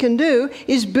thing we can do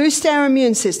is boost our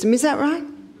immune system. Is that right?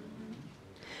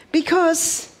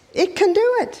 Because it can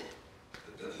do it.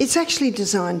 It's actually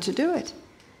designed to do it.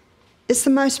 It's the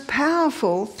most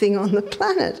powerful thing on the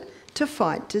planet to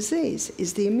fight disease,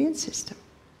 is the immune system.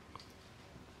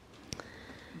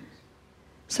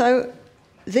 So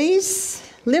these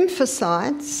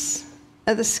lymphocytes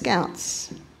are the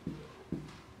scouts.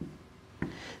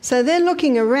 So they're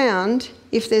looking around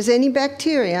if there's any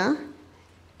bacteria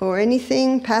or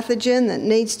anything pathogen that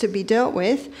needs to be dealt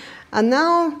with, and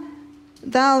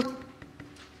they'll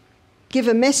give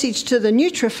a message to the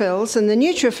neutrophils, and the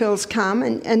neutrophils come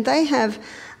and they have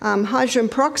hydrogen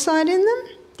peroxide in them.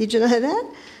 Did you know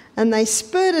that? And they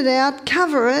spurt it out,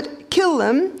 cover it, kill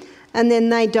them, and then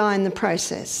they die in the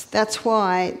process. That's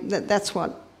why, that's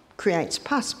what creates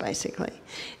pus, basically,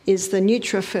 is the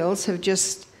neutrophils have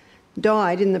just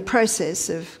died in the process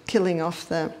of killing off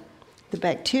the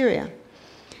bacteria.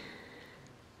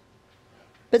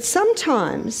 But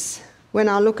sometimes when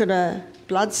I look at a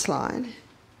blood slide,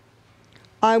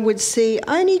 I would see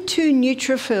only 2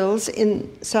 eosinophils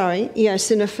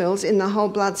in the whole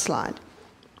blood slide.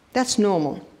 That's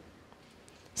normal.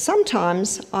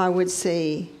 Sometimes I would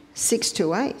see 6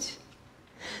 to 8.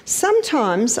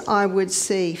 Sometimes I would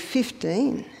see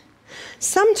 15.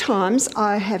 Sometimes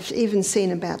I have even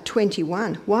seen about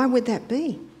 21. Why would that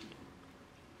be?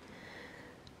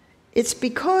 It's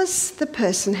because the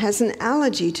person has an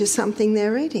allergy to something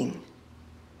they're eating.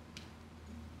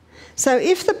 So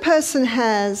if the person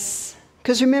has,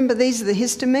 because remember these are the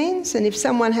histamines, and if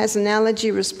someone has an allergy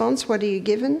response, what are you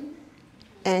given?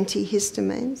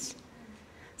 Antihistamines.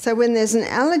 So when there's an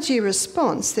allergy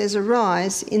response, there's a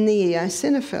rise in the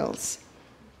eosinophils.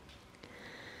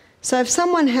 So if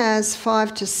someone has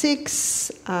 5 to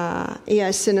 6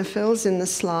 eosinophils in the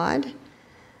slide,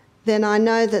 then I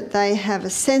know that they have a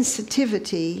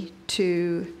sensitivity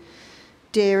to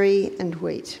dairy and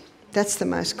wheat. That's the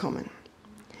most common.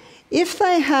 If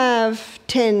they have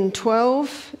 10,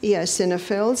 12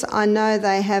 eosinophils, I know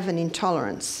they have an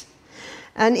intolerance.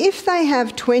 And if they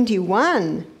have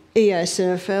 21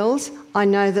 eosinophils, I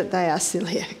know that they are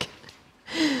celiac.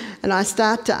 And I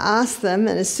start to ask them,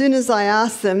 and as soon as I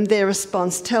ask them, their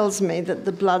response tells me that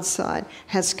the blood side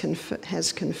has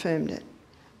confirmed it.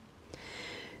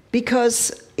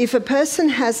 Because if a person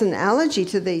has an allergy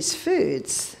to these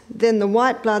foods, then the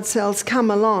white blood cells come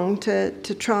along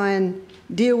to try and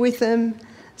deal with them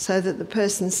so that the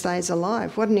person stays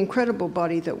alive. What an incredible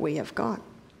body that we have got.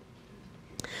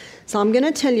 So I'm going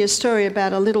to tell you a story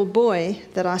about a little boy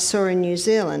that I saw in New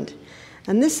Zealand.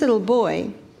 And this little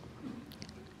boy,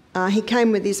 he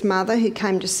came with his mother, who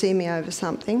came to see me over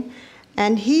something,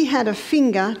 and he had a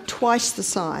finger twice the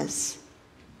size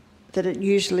that it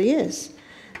usually is.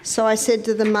 So I said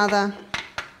to the mother,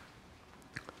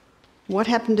 "What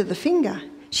happened to the finger?"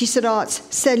 She said, "Oh, it's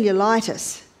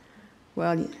cellulitis."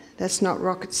 Well, that's not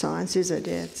rocket science, is it?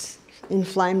 Yeah, it's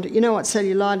inflamed. You know what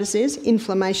cellulitis is?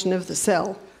 Inflammation of the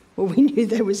cell. Well, we knew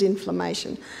there was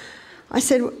inflammation. I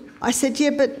said, "Yeah,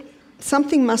 but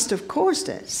something must have caused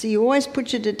it. So you always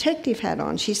put your detective hat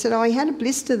on." She said, "Oh, he had a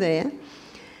blister there,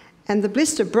 and the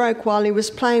blister broke while he was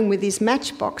playing with his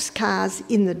matchbox cars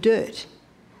in the dirt.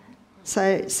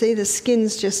 So, see, the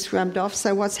skin's just rubbed off,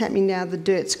 so what's happening now? The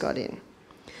dirt's got in."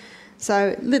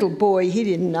 So, little boy, he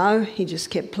didn't know, he just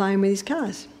kept playing with his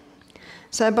cars.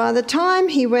 So by the time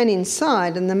he went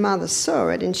inside and the mother saw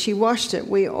it and she washed it,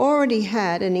 we already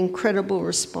had an incredible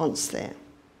response there.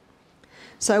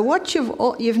 So what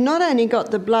you've not only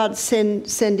got the blood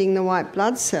sending the white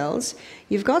blood cells,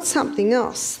 you've got something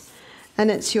else, and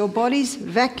it's your body's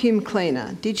vacuum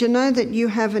cleaner. Did you know that you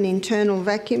have an internal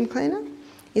vacuum cleaner?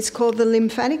 It's called the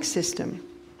lymphatic system.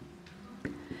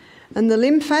 And the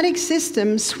lymphatic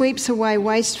system sweeps away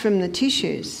waste from the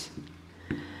tissues.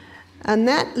 And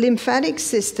that lymphatic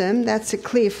system, that's a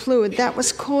clear fluid, that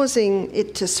was causing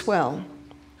it to swell.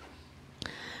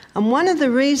 And one of the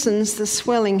reasons the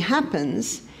swelling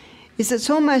happens is it's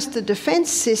almost a defence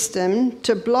system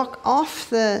to block off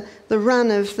the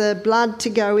run of the blood to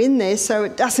go in there so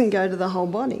it doesn't go to the whole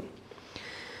body.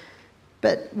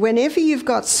 But whenever you've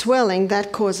got swelling,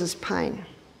 that causes pain.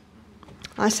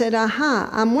 I said,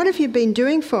 what have you been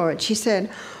doing for it? She said,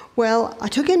 "Well, I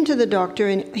took him to the doctor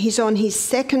and he's on his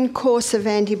second course of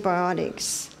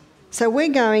antibiotics. So we're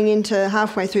going into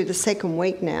halfway through the second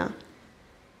week now."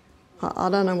 I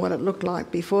don't know what it looked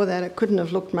like before that. It couldn't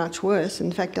have looked much worse.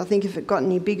 In fact, I think if it got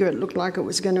any bigger, it looked like it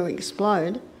was going to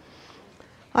explode.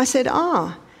 I said,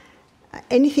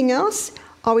 anything else?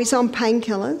 "Oh, he's on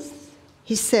painkillers.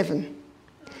 He's 7.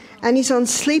 And he's on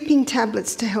sleeping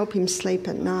tablets to help him sleep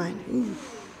at night." Ooh.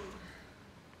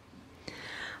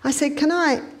 I said, "Can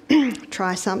I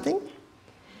try something?"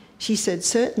 She said,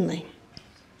 "Certainly."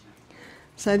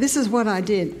 So this is what I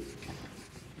did.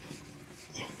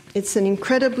 It's an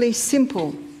incredibly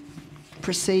simple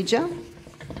procedure.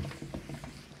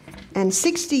 And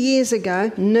 60 years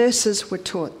ago, nurses were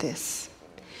taught this.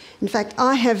 In fact,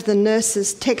 I have the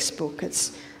nurse's textbook.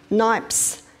 It's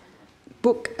Knipe's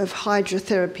book of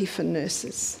hydrotherapy for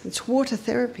nurses. It's water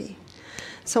therapy.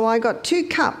 So I got 2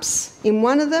 cups. In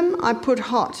one of them, I put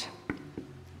hot.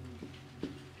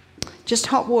 Just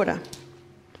hot water.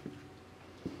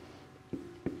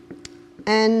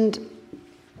 And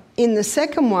in the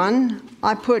second one,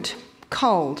 I put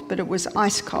cold, but it was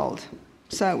ice cold.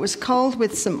 So it was cold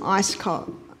with some ice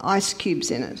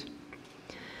cubes in it.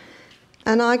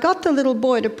 And I got the little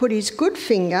boy to put his good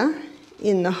finger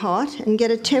in the hot and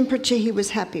get a temperature he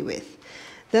was happy with.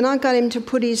 Then I got him to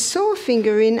put his sore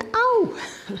finger in,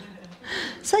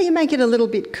 So you make it a little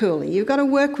bit cooler. You've got to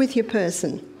work with your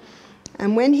person.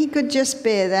 And when he could just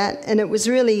bear that, and it was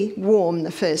really warm,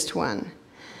 the first one.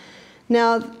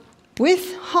 Now,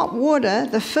 with hot water,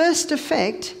 the first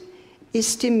effect is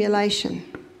stimulation.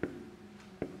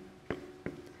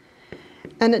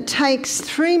 And it takes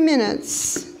 3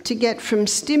 minutes to get from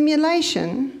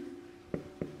stimulation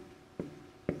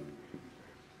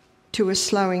to a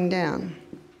slowing down.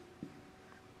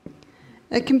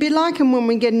 It can be like when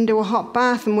we get into a hot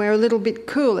bath and we're a little bit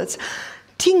cool. It's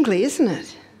tingly, isn't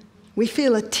it? We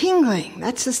feel a tingling.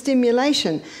 That's the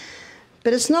stimulation.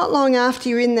 But it's not long after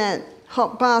you're in that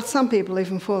hot bath. Some people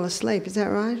even fall asleep. Is that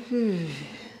right?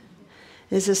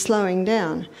 There's a slowing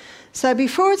down. So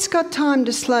before it's got time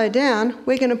to slow down,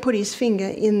 we're going to put his finger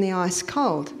in the ice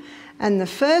cold. And the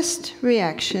first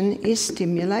reaction is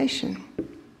stimulation.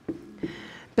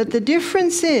 But the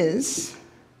difference is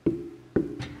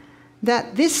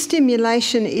that this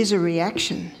stimulation is a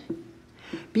reaction,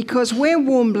 because we're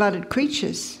warm-blooded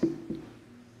creatures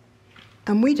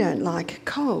and we don't like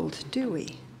cold, do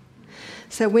we?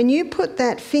 So when you put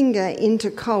that finger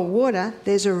into cold water,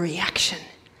 there's a reaction.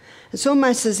 It's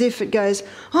almost as if it goes,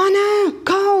 "Oh no,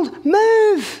 cold,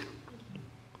 move!"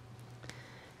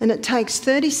 And it takes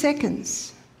 30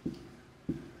 seconds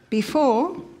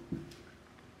before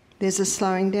there's a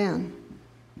slowing down.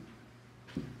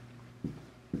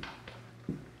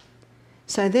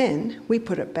 So then we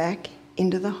put it back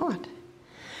into the hot.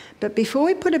 But before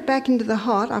we put it back into the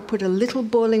hot, I put a little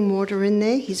boiling water in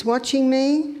there. He's watching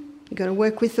me. You've got to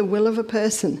work with the will of a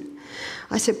person.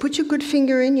 I said, "Put your good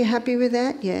finger in. You happy with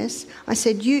that?" "Yes." I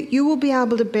said, you will be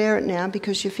able to bear it now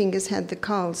because your fingers had the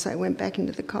cold. So it went back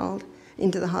into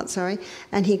the hot,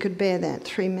 and he could bear that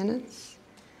 3 minutes.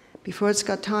 Before it's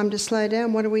got time to slow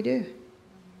down, what do?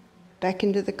 Back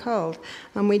into the cold.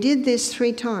 And we did this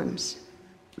 3 times.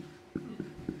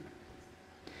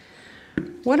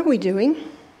 What are we doing?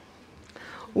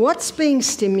 What's being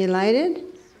stimulated?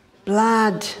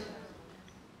 Blood.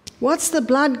 What's the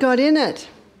blood got in it?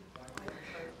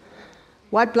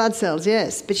 White blood cells,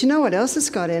 yes. But you know what else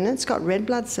it's got in it? It's got red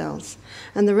blood cells.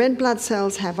 And the red blood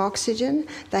cells have oxygen,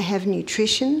 they have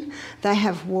nutrition, they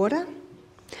have water,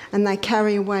 and they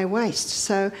carry away waste.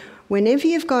 So whenever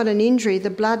you've got an injury, the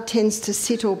blood tends to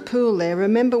sit or pool there.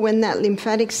 Remember when that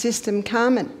lymphatic system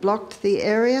came, it blocked the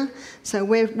area? So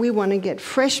we want to get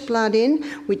fresh blood in,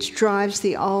 which drives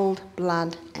the old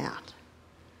blood out.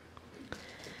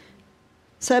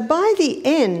 So by the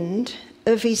end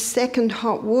of his second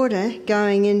hot water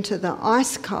going into the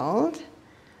ice cold,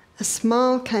 a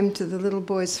smile came to the little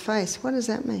boy's face. What does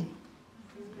that mean?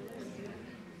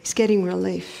 He's getting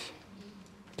relief.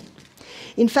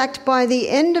 In fact, by the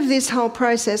end of this whole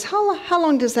process, how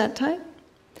long does that take?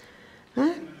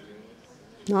 Huh?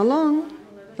 Not long.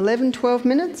 11, 12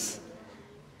 minutes.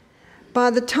 By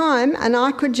the time, and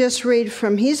I could just read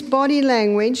from his body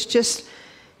language, just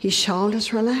his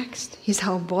shoulders relaxed, his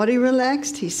whole body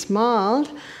relaxed, he smiled.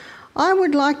 I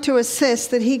would like to assess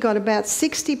that he got about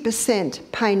 60%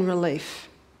 pain relief.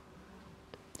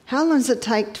 How long does it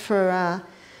take for,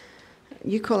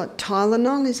 you call it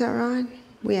Tylenol, is that right?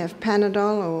 We have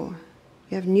Panadol or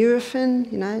we have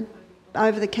Nurofen,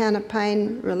 over-the-counter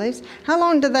pain reliefs. How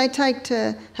long do they take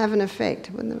to have an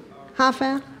effect? Half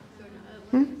hour?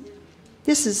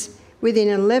 This is within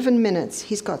 11 minutes,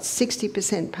 he's got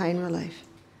 60% pain relief.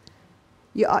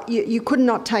 You could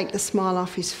not take the smile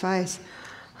off his face.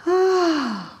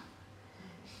 I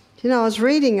was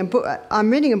reading a book. I'm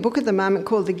reading a book at the moment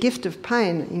called The Gift of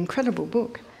Pain, an incredible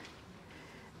book.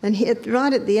 And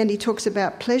right at the end, he talks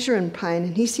about pleasure and pain.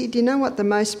 And he said, "Do you know what the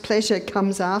most pleasure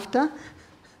comes after?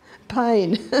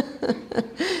 Pain."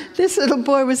 This little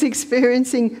boy was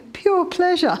experiencing pure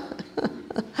pleasure.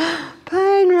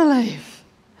 Pain relief.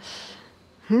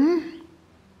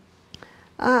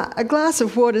 A glass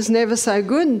of water is never so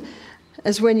good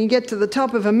as when you get to the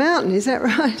top of a mountain, is that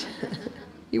right?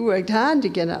 You worked hard to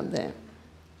get up there.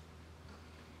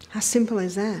 How simple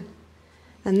is that?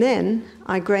 And then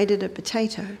I grated a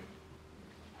potato.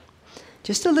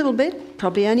 Just a little bit,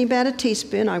 probably only about a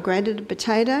teaspoon. I grated a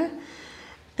potato.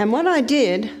 And what I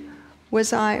did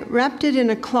was I wrapped it in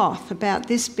a cloth about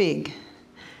this big.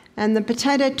 And the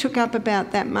potato took up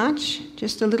about that much,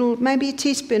 just a little, maybe a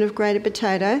teaspoon of grated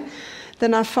potato.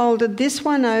 Then I folded this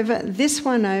one over, this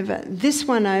one over, this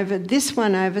one over, this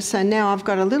one over. So now I've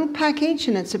got a little package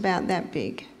and it's about that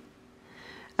big.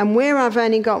 And where I've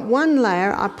only got one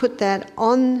layer, I put that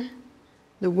on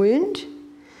the wound.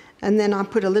 And then I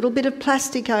put a little bit of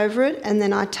plastic over it and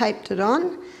then I taped it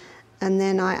on. And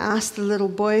then I asked the little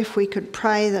boy if we could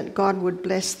pray that God would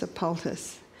bless the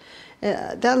poultice.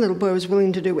 That little boy was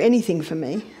willing to do anything for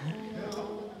me.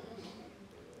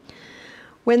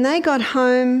 When they got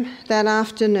home that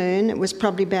afternoon, it was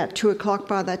probably about 2 o'clock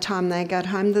by the time they got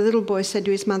home, the little boy said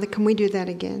to his mother, "Can we do that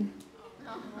again?"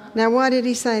 Now, why did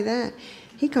he say that?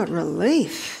 He got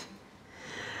relief.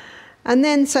 And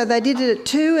then, so they did it at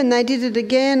 2 and they did it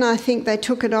again. I think they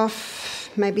took it off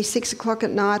maybe 6 o'clock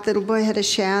at night. The little boy had a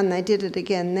shower and they did it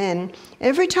again then.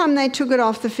 Every time they took it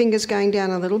off, the fingers going down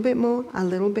a little bit more, a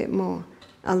little bit more,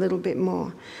 a little bit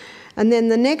more. And then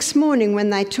the next morning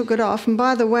when they took it off, and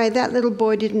by the way, that little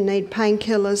boy didn't need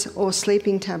painkillers or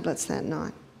sleeping tablets that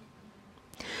night.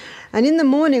 And in the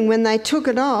morning when they took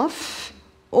it off,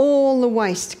 all the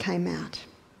waste came out.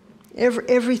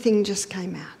 Everything just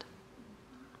came out.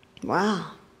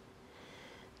 Wow.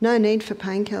 No need for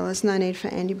painkillers, no need for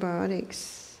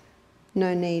antibiotics,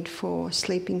 no need for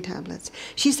sleeping tablets.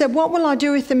 She said, "What will I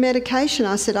do with the medication?"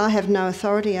 I said, "I have no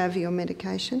authority over your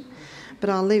medication, but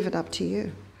I'll leave it up to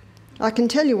you. I can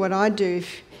tell you what I do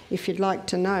if you'd like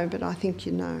to know, but I think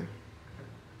you know."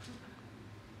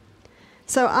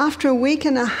 So after a week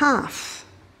and a half,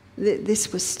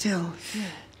 this was still,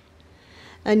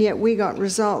 and yet we got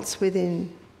results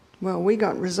within Well, we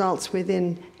got results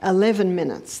within 11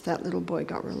 minutes. That little boy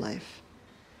got relief.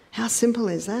 How simple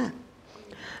is that?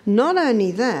 Not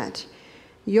only that,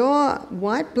 your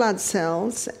white blood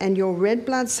cells and your red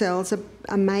blood cells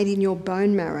are made in your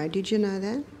bone marrow. Did you know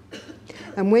that?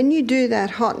 And when you do that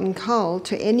hot and cold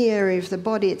to any area of the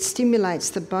body, it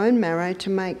stimulates the bone marrow to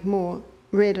make more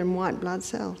red and white blood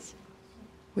cells,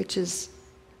 which is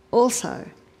also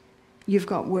you've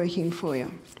got working for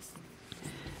you.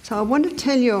 So I want to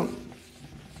tell you,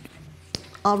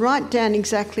 I'll write down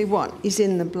exactly what is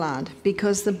in the blood,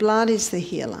 because the blood is the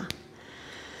healer.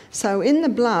 So in the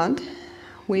blood,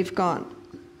 we've got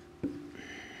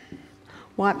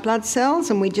white blood cells,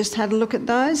 and we just had a look at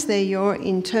those. They're your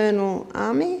internal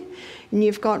army. And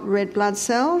you've got red blood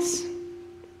cells.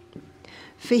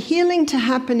 For healing to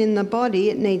happen in the body,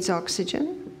 it needs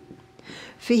oxygen.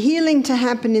 For healing to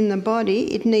happen in the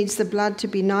body, it needs the blood to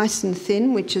be nice and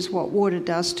thin, which is what water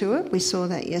does to it. We saw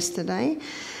that yesterday.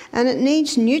 And it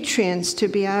needs nutrients to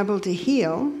be able to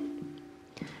heal.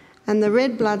 And the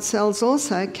red blood cells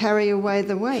also carry away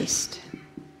the waste.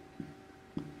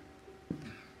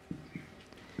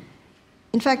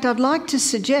 In fact, I'd like to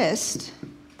suggest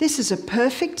this is a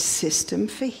perfect system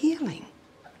for healing.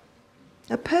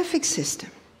 A perfect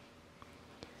system.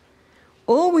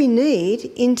 All we need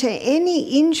into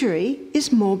any injury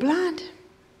is more blood.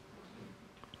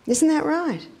 Isn't that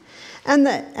right? And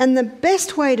the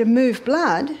best way to move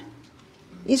blood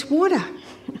is water.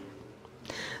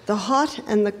 The hot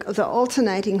and the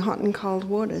alternating hot and cold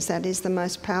waters. That is the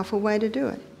most powerful way to do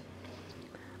it.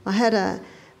 I had a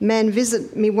man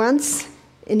visit me once,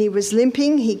 and he was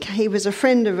limping. He was a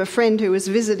friend of a friend who was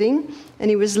visiting, and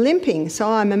he was limping.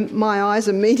 So my eyes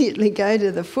immediately go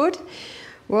to the foot.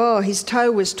 Whoa, his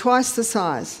toe was twice the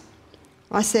size.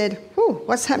 I said, "Oh,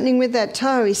 what's happening with that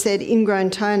toe?" He said, "Ingrown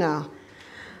toenail."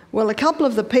 Well, a couple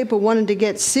of the people wanted to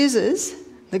get scissors.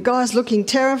 The guy's looking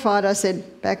terrified. I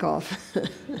said, "Back off."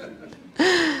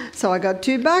 So I got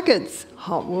 2 buckets,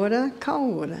 hot water,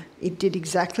 cold water. It did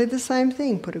exactly the same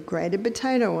thing, put a grated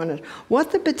potato on it.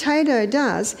 What the potato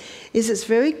does is it's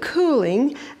very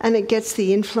cooling and it gets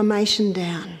the inflammation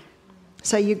down.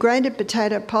 So your grated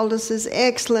potato poultice is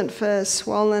excellent for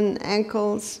swollen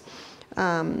ankles,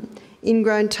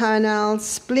 ingrown toenails,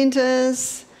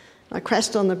 splinters. I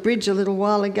crashed on the bridge a little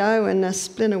while ago and a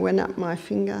splinter went up my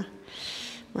finger.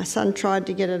 My son tried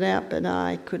to get it out, but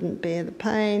I couldn't bear the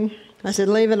pain. I said,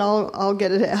 "Leave it, I'll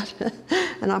get it out."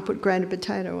 And I put grated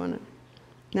potato on it.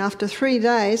 And after 3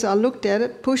 days, I looked at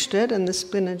it, pushed it, and the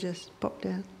splinter just popped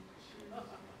out.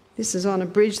 This is on a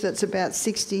bridge that's about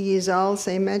 60 years old,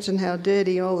 so imagine how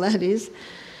dirty all that is.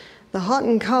 The hot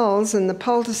and colds and the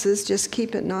poultices just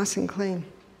keep it nice and clean.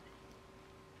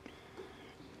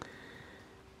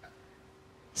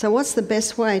 So what's the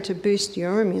best way to boost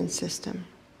your immune system?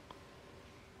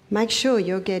 Make sure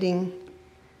you're getting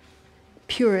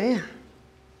pure air.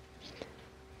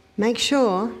 Make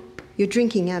sure you're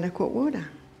drinking adequate water.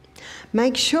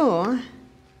 Make sure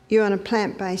you're on a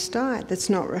plant-based diet that's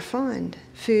not refined,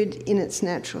 food in its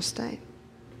natural state.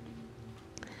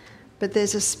 But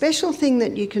there's a special thing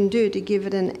that you can do to give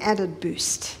it an added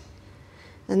boost,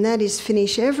 and that is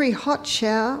finish every hot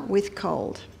shower with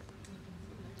cold.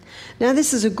 Now,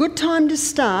 this is a good time to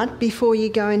start before you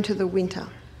go into the winter.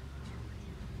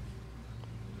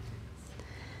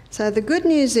 So the good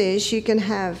news is you can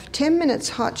have 10 minutes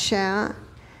hot shower,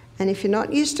 and if you're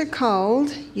not used to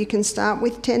cold, you can start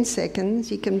with 10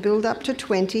 seconds, you can build up to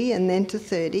 20 and then to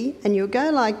 30, and you'll go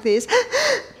like this,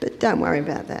 but don't worry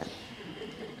about that.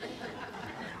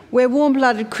 We're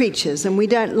warm-blooded creatures and we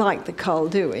don't like the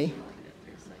cold, do we?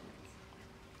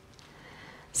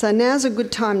 So now's a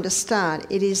good time to start.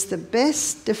 It is the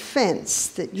best defence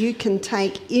that you can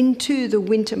take into the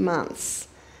winter months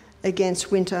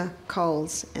against winter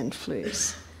colds and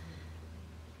flus.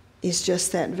 Is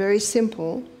just that very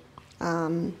simple,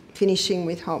 finishing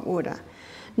with hot water.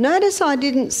 Notice I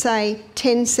didn't say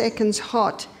 10 seconds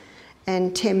hot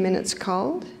and 10 minutes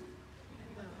cold.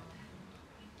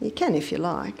 You can if you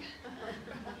like.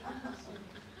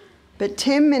 But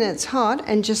 10 minutes hot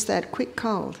and just that quick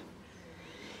cold.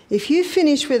 If you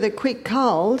finish with a quick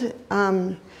cold,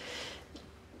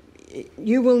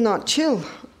 you will not chill,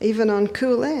 even on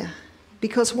cool air.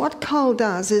 Because what cold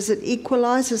does is it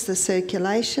equalises the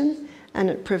circulation and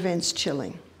it prevents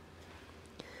chilling.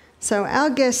 So our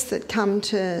guests that come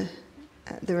to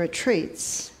the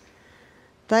retreats,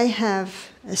 they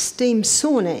have a steam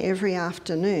sauna every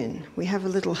afternoon. We have a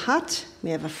little hut, we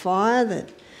have a fire, that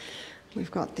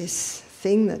we've got this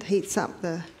thing that heats up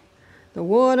the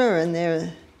water, and there are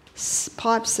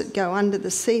pipes that go under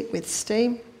the seat with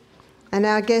steam. And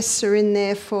our guests are in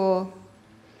there for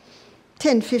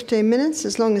 10, 15 minutes,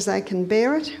 as long as they can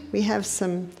bear it. We have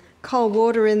some cold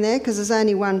water in there because there's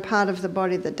only one part of the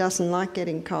body that doesn't like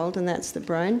getting cold, and that's the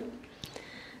brain.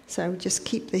 So just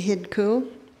keep the head cool.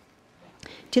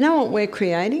 Do you know what we're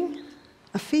creating?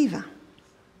 A fever.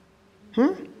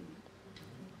 Who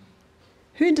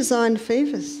designed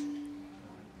fevers?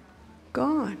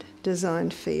 God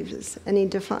designed fevers, and he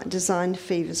designed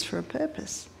fevers for a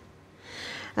purpose.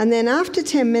 And then after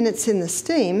 10 minutes in the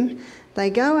steam, they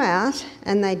go out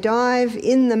and they dive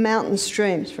in the mountain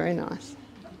streams. Very nice.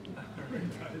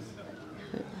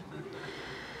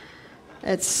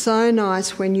 It's so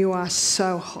nice when you are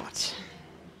so hot.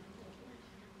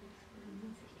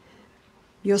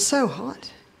 You're so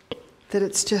hot that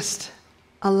it's just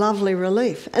a lovely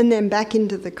relief. And then back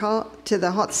into the hot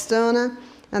sauna,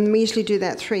 and we usually do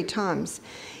that 3 times.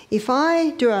 If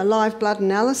I do a live blood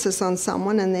analysis on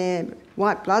someone and their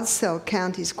white blood cell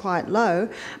count is quite low,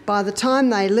 by the time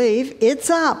they leave, it's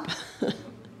up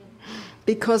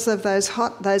because of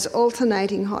those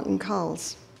alternating hot and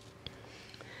colds.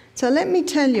 So let me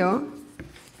tell you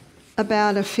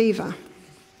about a fever,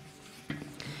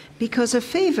 because a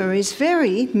fever is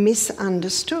very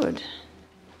misunderstood.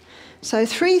 So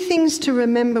 3 things to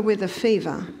remember with a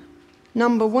fever.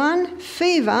 Number 1,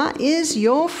 fever is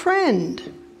your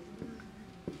friend.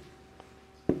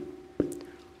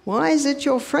 Why is it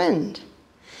your friend?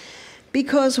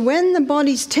 Because when the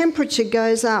body's temperature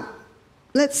goes up,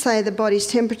 let's say the body's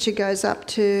temperature goes up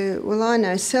to, well, I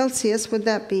know Celsius, would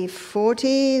that be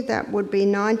 40? That would be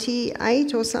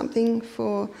 98 or something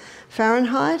for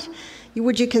Fahrenheit.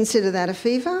 Would you consider that a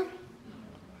fever?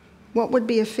 What would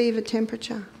be a fever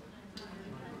temperature?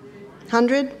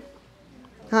 100?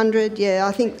 100, yeah,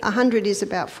 I think 100 is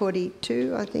about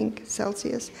 42, I think,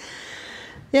 Celsius.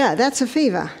 Yeah, that's a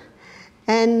fever.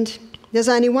 And there's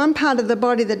only one part of the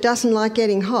body that doesn't like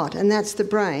getting hot, and that's the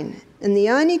brain. And the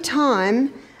only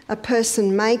time a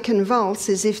person may convulse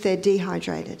is if they're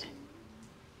dehydrated.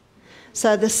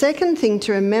 So the second thing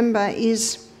to remember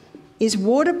is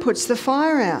water puts the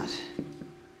fire out.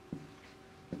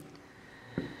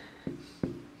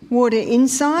 Water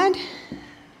inside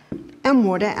and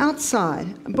water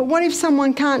outside. But what if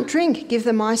someone can't drink? Give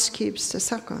them ice cubes to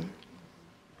suck on.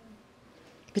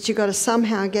 But you've got to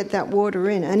somehow get that water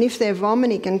in. And if they're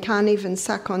vomiting and can't even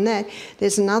suck on that,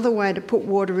 there's another way to put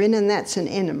water in, and that's an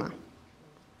enema.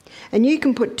 And you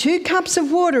can put 2 cups of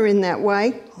water in that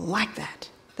way, like that.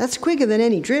 That's quicker than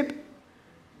any drip.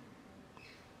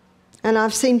 And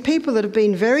I've seen people that have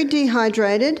been very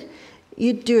dehydrated.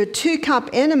 You do a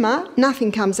 2-cup enema,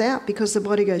 nothing comes out because the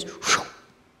body goes whoosh.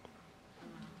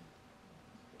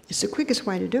 It's the quickest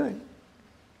way to do it.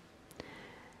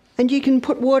 And you can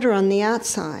put water on the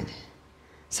outside.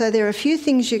 So there are a few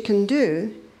things you can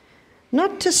do,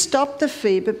 not to stop the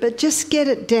fever, but just get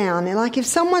it down. Like if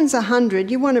someone's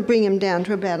 100, you want to bring them down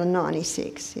to about a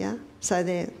 96, yeah? So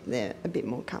they're a bit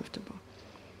more comfortable.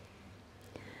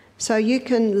 So you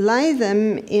can lay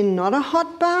them in not a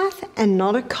hot bath and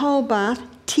not a cold bath,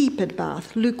 tepid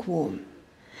bath, lukewarm.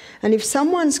 And if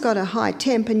someone's got a high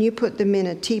temp and you put them in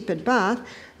a tepid bath,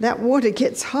 that water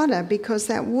gets hotter because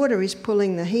that water is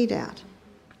pulling the heat out.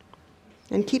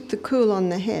 And keep the cool on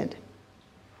the head.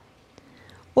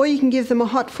 Or you can give them a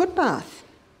hot foot bath.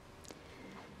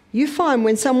 You find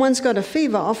when someone's got a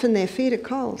fever, often their feet are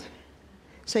cold.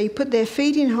 So you put their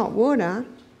feet in hot water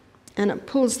and it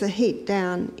pulls the heat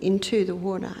down into the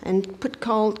water, and put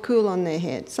cool on their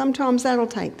head. Sometimes that'll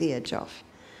take the edge off.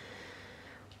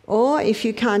 Or if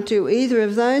you can't do either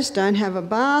of those, don't have a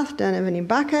bath, don't have any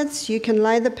buckets, you can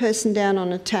lay the person down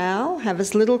on a towel, have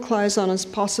as little clothes on as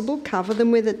possible, cover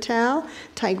them with a towel,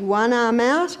 take one arm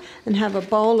out and have a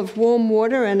bowl of warm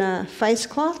water and a face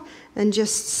cloth and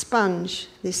just sponge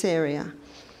this area.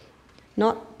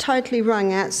 Not totally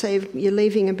wrung out, so you're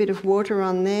leaving a bit of water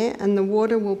on there, and the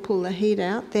water will pull the heat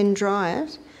out, then dry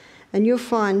it, and you'll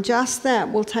find just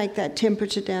that will take that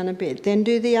temperature down a bit. Then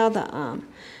do the other arm.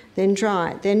 Then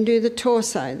dry it, then do the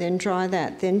torso, then dry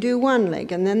that, then do one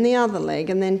leg and then the other leg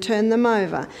and then turn them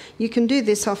over. You can do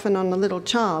this often on a little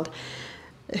child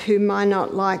who might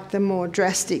not like the more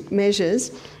drastic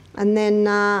measures. And then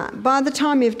by the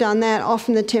time you've done that,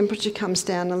 often the temperature comes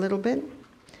down a little bit.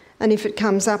 And if it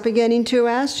comes up again in 2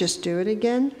 hours, just do it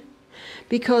again.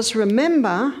 Because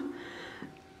remember,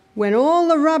 when all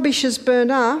the rubbish is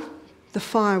burnt up, the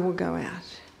fire will go out.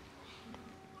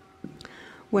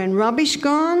 When rubbish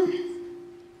gone,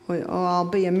 or I'll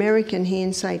be American here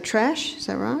and say trash, is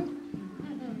that right?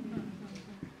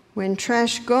 When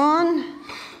trash gone,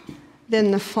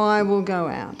 then the fire will go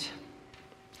out.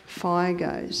 Fire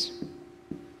goes.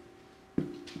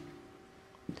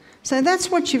 So that's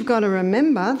what you've got to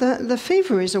remember. The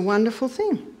fever is a wonderful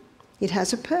thing. It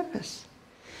has a purpose.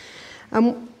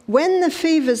 When the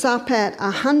fever's up at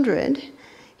 100,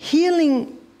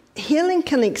 healing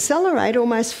can accelerate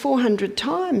almost 400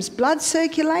 times. Blood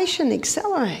circulation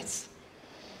accelerates.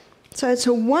 So it's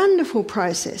a wonderful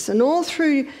process. And all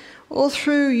through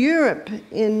Europe,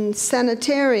 in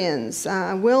sanitarians,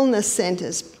 wellness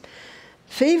centres,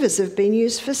 fevers have been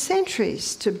used for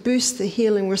centuries to boost the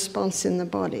healing response in the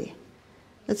body.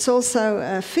 It's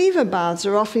also, fever baths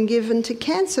are often given to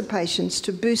cancer patients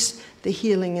to boost the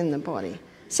healing in the body.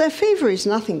 So fever is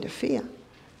nothing to fear.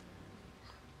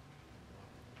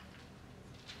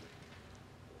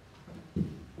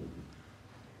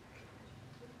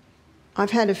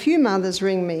 I've had a few mothers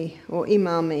ring me or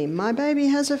email me, "My baby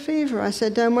has a fever." I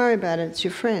said, "Don't worry about it, it's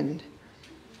your friend.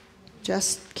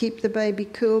 Just keep the baby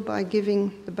cool by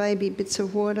giving the baby bits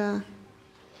of water,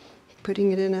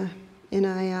 putting it in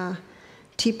a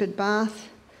tepid bath."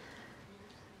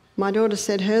 My daughter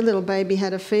said her little baby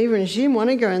had a fever and she didn't want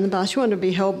to go in the bath, she wanted to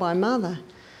be held by mother.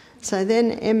 So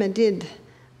then Emma did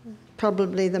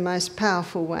probably the most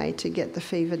powerful way to get the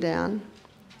fever down.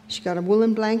 She got a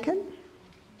woolen blanket,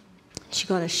 she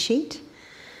got a sheet,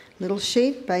 little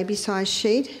sheet, baby-sized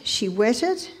sheet. She wet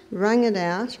it, wrung it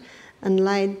out, and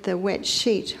laid the wet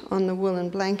sheet on the woolen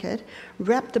blanket,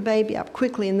 wrapped the baby up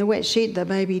quickly in the wet sheet. The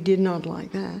baby did not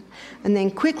like that. And then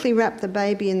quickly wrapped the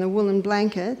baby in the woolen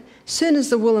blanket. As soon as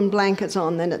the woolen blanket's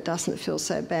on, then it doesn't feel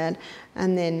so bad.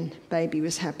 And then baby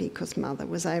was happy because mother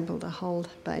was able to hold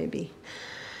baby.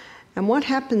 And what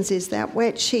happens is that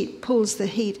wet sheet pulls the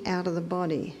heat out of the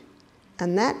body.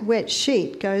 And that wet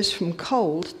sheet goes from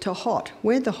cold to hot.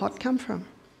 Where'd the hot come from?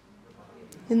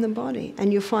 In the body.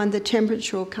 And you'll find the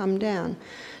temperature will come down.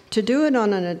 To do it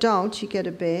on an adult, you get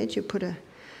a bed, you put a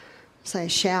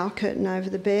shower curtain over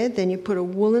the bed, then you put a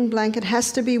woolen blanket. It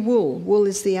has to be wool. Wool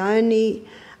is the only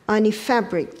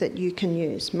fabric that you can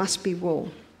use. Must be wool.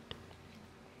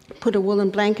 Put a woolen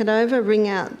blanket over, wring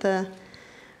out the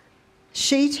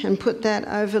sheet and put that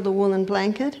over the woolen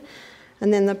blanket.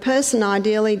 And then the person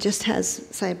ideally just has,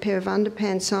 say, a pair of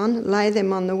underpants on, lay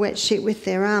them on the wet sheet with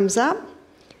their arms up,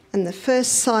 and the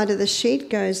first side of the sheet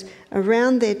goes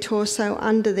around their torso,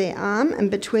 under their arm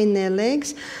and between their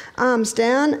legs, arms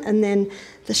down, and then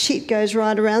the sheet goes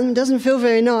right around them. It doesn't feel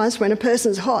very nice when a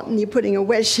person's hot and you're putting a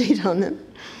wet sheet on them.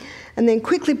 And then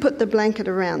quickly put the blanket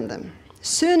around them. As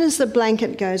soon as the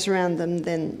blanket goes around them,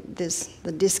 then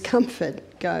the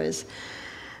discomfort goes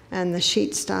and the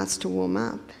sheet starts to warm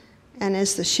up. And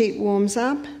as the sheet warms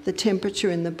up, the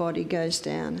temperature in the body goes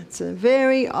down. It's a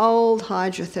very old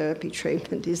hydrotherapy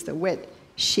treatment, is the wet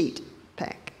sheet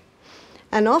pack.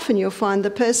 And often you'll find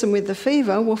the person with the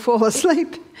fever will fall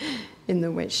asleep in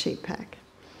the wet sheet pack.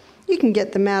 You can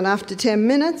get them out after 10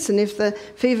 minutes, and if the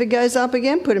fever goes up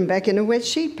again, put them back in a wet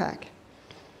sheet pack.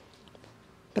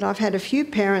 But I've had a few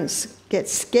parents get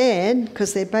scared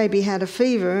because their baby had a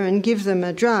fever and give them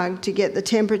a drug to get the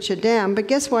temperature down. But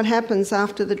guess what happens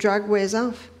after the drug wears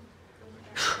off?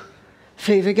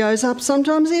 Fever goes up,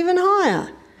 sometimes even higher.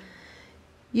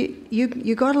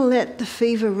 You got to let the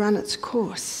fever run its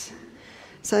course.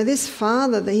 So this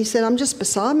father, he said, "I'm just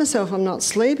beside myself. I'm not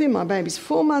sleeping. My baby's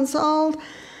 4 months old."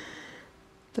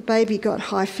 The baby got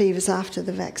high fevers after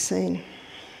the vaccine.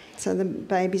 So the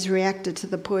baby's reacted to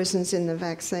the poisons in the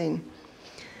vaccine.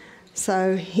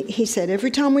 So he said,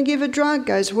 "Every time we give a drug, it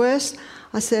goes worse."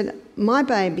 I said, "My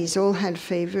babies all had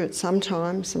fever at some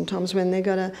time. Sometimes when they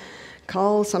got a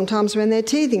cold, sometimes when they're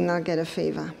teething, they'll get a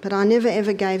fever. But I never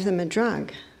ever gave them a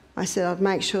drug. I said I'd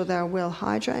make sure they were well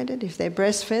hydrated. If they're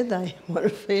breastfed, they want to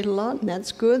feed a lot, and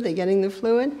that's good. They're getting the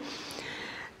fluid.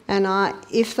 And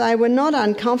if they were not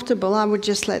uncomfortable, I would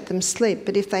just let them sleep.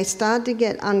 But if they started to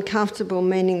get uncomfortable,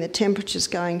 meaning the temperature's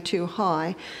going too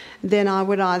high, then I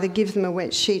would either give them a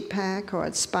wet sheet pack or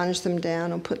I'd sponge them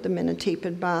down or put them in a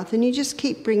tepid bath. And you just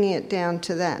keep bringing it down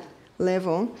to that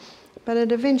level, but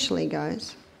it eventually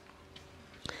goes.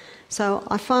 So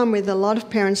I find with a lot of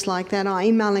parents like that, I'm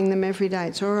emailing them every day.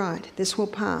 It's all right, this will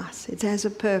pass. It has a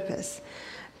purpose.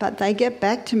 But they get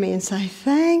back to me and say,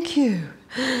 "Thank you.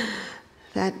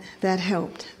 That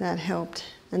helped.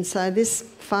 And so this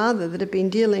father that had been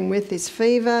dealing with this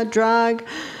fever, drug,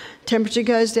 temperature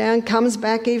goes down, comes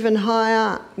back even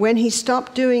higher. When he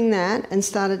stopped doing that and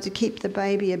started to keep the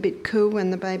baby a bit cool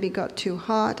when the baby got too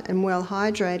hot and well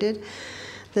hydrated,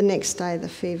 the next day the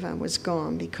fever was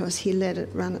gone because he let it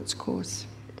run its course.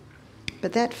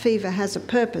 But that fever has a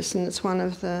purpose, and it's one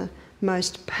of the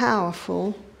most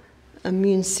powerful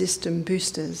immune system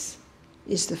boosters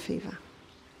is the fever.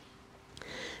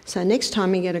 So next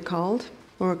time you get a cold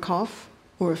or a cough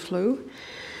or a flu,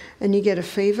 and you get a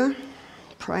fever,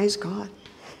 praise God.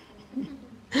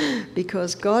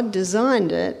 Because God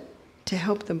designed it to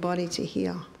help the body to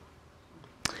heal.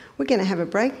 We're going to have a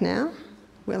break now.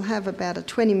 We'll have about a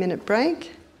 20-minute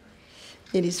break.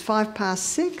 It is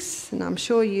 6:05, and I'm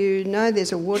sure you know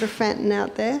there's a water fountain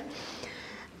out there.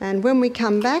 And when we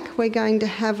come back, we're going to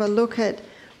have a look at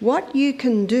what you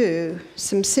can do,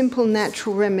 some simple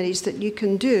natural remedies that you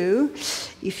can do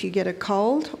if you get a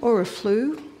cold or a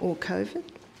flu or COVID.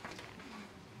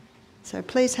 So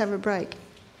please have a break.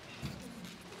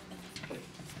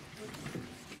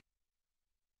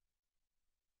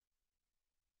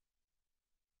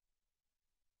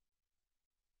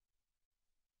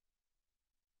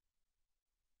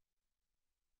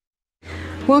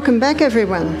 Welcome back,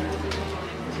 everyone.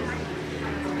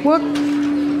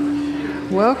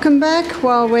 Welcome back.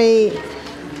 While we're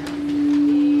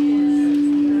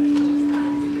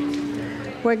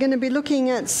going to be looking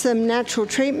at some natural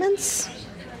treatments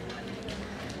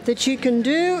that you can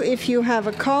do if you have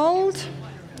a cold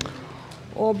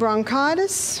or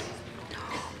bronchitis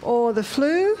or the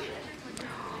flu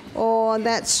or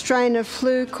that strain of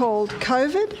flu called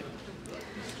COVID.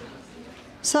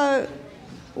 So,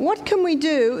 what can we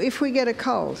do if we get a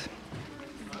cold?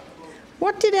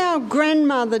 What did our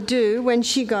grandmother do when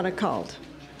she got a cold?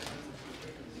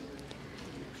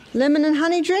 Lemon and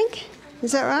honey drink?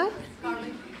 Is that right?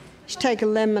 Garlic. She'd take a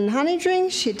lemon honey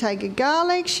drink, she'd take a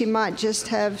garlic, she might just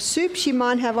have soup, she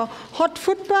might have a hot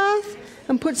foot bath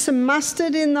and put some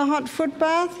mustard in the hot foot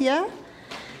bath, yeah?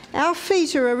 Our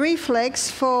feet are a reflex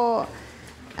for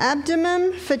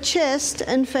abdomen, for chest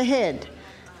and for head.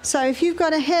 So if you've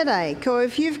got a headache or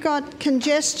if you've got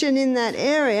congestion in that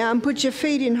area and put your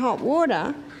feet in hot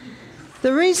water,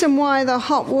 the reason why the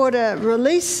hot water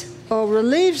relieves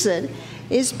it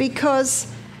is because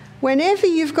whenever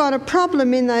you've got a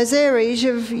problem in those areas,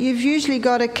 you've usually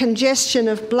got a congestion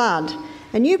of blood.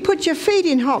 And you put your feet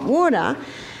in hot water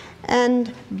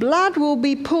and blood will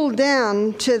be pulled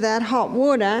down to that hot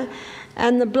water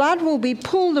and the blood will be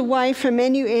pulled away from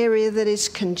any area that is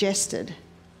congested.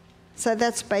 So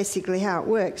that's basically how it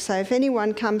works. So if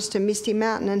anyone comes to Misty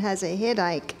Mountain and has a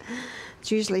headache,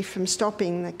 it's usually from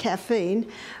stopping the caffeine,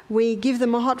 we give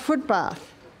them a hot foot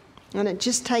bath and it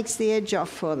just takes the edge off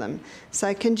for them.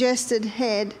 So congested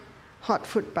head, hot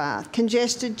foot bath.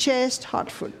 Congested chest,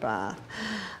 hot foot bath.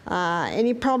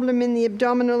 Any problem in the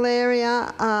abdominal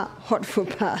area, hot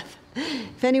foot bath.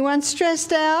 If anyone's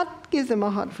stressed out, give them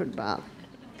a hot foot bath.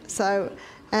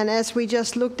 And as we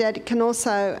just looked at, it can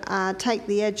also take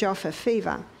the edge off a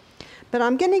fever. But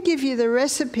I'm going to give you the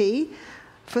recipe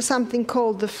for something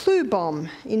called the flu bomb.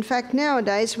 In fact,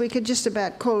 nowadays we could just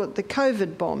about call it the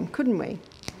COVID bomb, couldn't we?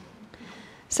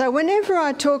 So whenever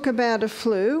I talk about a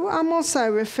flu, I'm also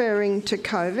referring to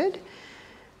COVID.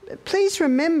 Please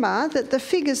remember that the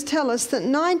figures tell us that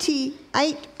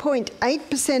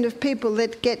 98.8% of people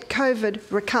that get COVID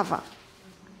recover.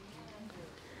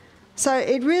 So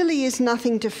it really is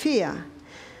nothing to fear.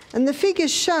 And the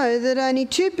figures show that only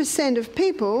 2% of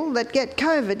people that get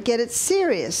COVID get it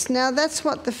serious. Now that's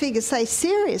what the figures say,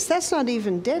 serious. That's not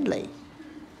even deadly.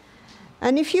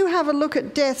 And if you have a look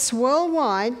at deaths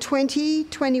worldwide,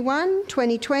 2021,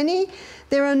 2020,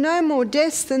 there are no more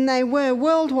deaths than they were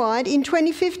worldwide in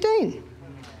 2015.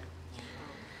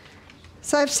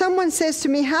 So if someone says to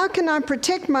me, how can I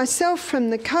protect myself from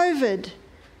the COVID?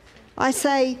 I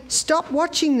say, stop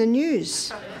watching the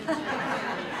news.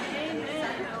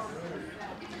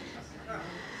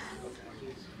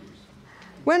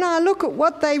 When I look at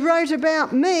what they wrote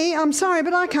about me, I'm sorry,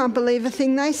 but I can't believe a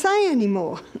thing they say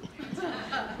anymore.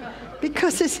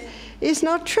 Because it's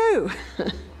not true.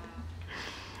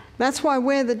 That's why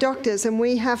we're the doctors and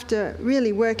we have to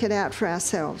really work it out for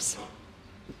ourselves.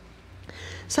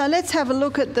 So let's have a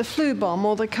look at the flu bomb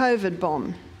or the COVID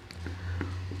bomb.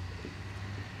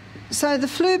 So the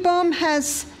flu bomb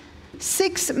has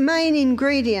 6 main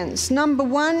ingredients. Number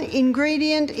 1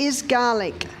 ingredient is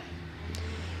garlic.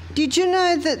 Did you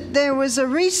know that there was a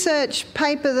research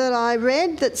paper that I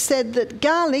read that said that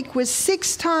garlic was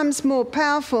 6 times more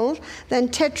powerful than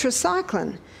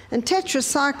tetracycline? And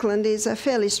tetracycline is a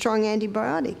fairly strong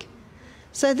antibiotic.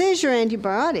 So there's your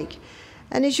antibiotic.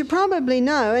 And as you probably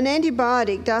know, an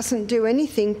antibiotic doesn't do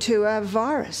anything to a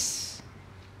virus.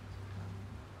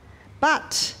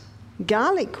 But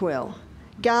garlic will.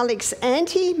 Garlic's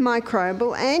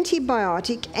antimicrobial,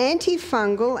 antibiotic,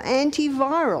 antifungal,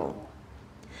 antiviral.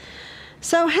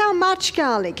 So how much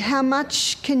garlic? How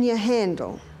much can you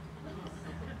handle?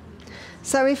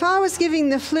 So if I was giving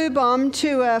the flu bomb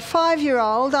to a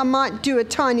 5-year-old, I might do a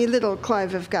tiny little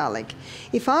clove of garlic.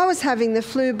 If I was having the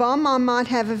flu bomb, I might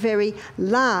have a very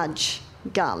large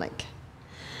garlic.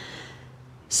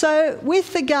 So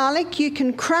with the garlic, you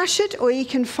can crush it or you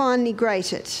can finely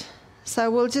grate it.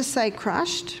 So we'll just say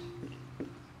crushed.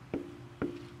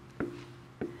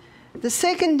 The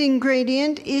second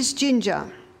ingredient is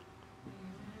ginger.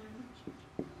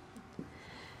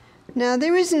 Now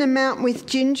there is an amount with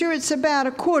ginger, it's about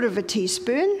 1/4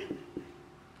 teaspoon.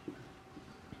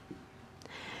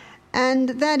 And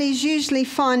that is usually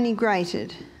finely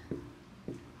grated.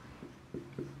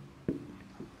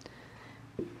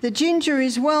 The ginger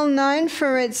is well known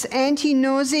for its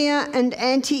anti-nausea and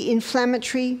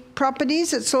anti-inflammatory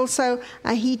properties. It's also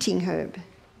a heating herb.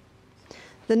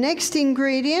 The next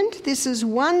ingredient, this is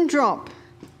 1 drop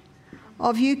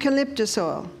of eucalyptus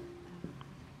oil.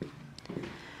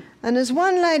 And as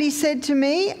one lady said to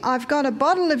me, I've got a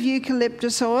bottle of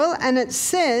eucalyptus oil and it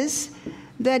says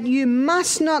that you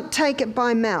must not take it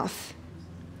by mouth.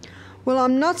 Well,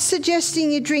 I'm not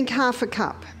suggesting you drink half a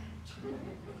cup.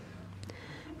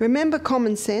 Remember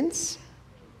common sense.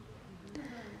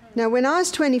 Now, when I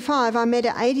was 25, I met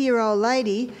an 80-year-old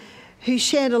lady who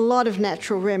shared a lot of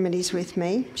natural remedies with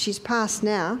me. She's passed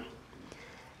now.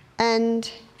 And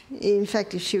in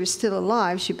fact, if she was still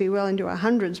alive, she'd be well into her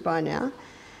hundreds by now.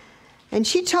 And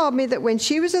she told me that when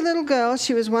she was a little girl,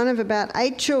 she was one of about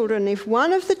 8 children. If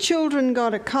one of the children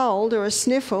got a cold or a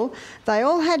sniffle, they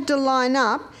all had to line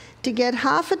up to get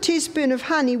half a teaspoon of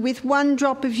honey with 1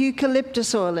 drop of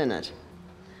eucalyptus oil in it.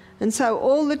 And so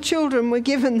all the children were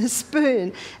given the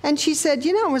spoon. And she said,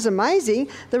 you know, it was amazing.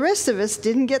 The rest of us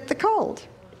didn't get the cold.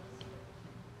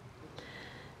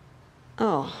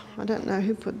 Oh, I don't know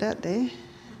who put that there.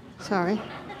 Sorry.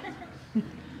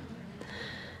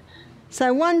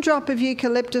 So 1 drop of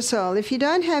eucalyptus oil. If you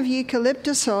don't have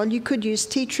eucalyptus oil, you could use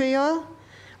tea tree oil.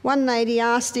 One lady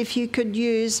asked if you could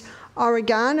use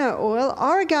oregano oil.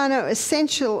 Oregano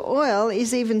essential oil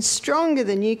is even stronger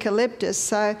than eucalyptus.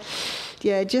 So,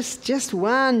 yeah, just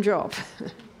 1 drop.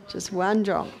 Just 1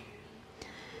 drop.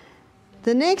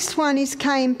 The next one is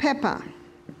cayenne pepper.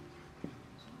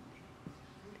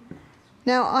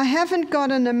 Now, I haven't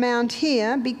got an amount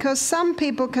here because some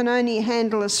people can only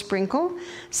handle a sprinkle.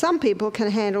 Some people can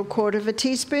handle 1/4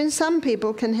 teaspoon. Some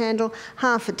people can handle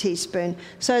half a teaspoon.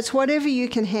 So it's whatever you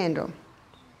can handle.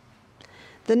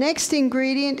 The next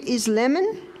ingredient is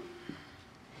lemon.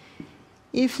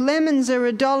 If lemons are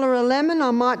 $1 a lemon,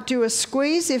 I might do a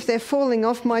squeeze. If they're falling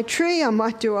off my tree, I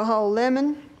might do a whole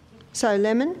lemon. So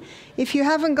lemon. If you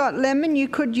haven't got lemon, you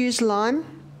could use lime.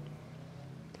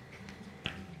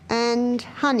 And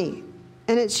honey,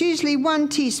 and it's usually 1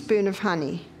 teaspoon of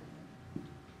honey.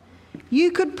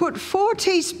 You could put 4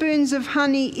 teaspoons of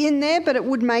honey in there, but it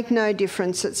would make no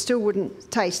difference. It still wouldn't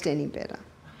taste any better.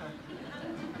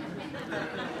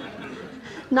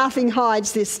 Nothing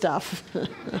hides this stuff.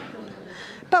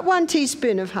 But 1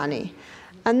 teaspoon of honey.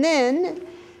 And then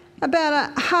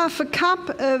about half a cup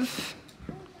of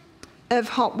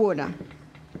hot water.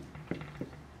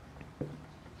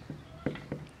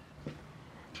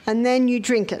 And then you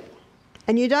drink it.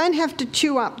 And you don't have to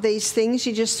chew up these things,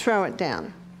 you just throw it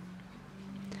down.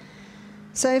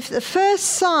 So if the first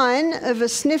sign of a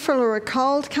sniffle or a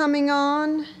cold coming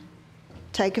on,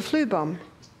 take a flu bomb.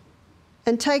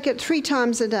 And take it 3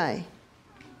 times a day.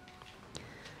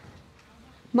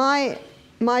 My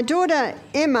daughter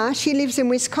Emma, she lives in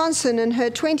Wisconsin, and her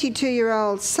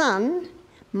 22-year-old son,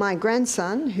 my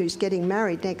grandson, who's getting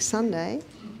married next Sunday,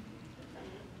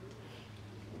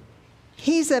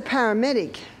 he's a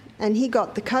paramedic and he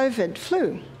got the COVID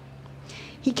flu.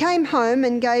 He came home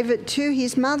and gave it to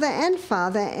his mother and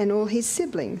father and all his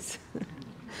siblings.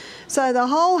 So the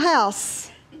whole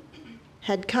house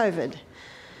had COVID.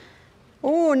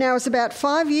 Oh, now it's about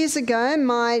 5 years ago,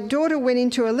 my daughter went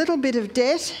into a little bit of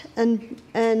debt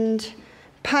and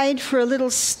paid for a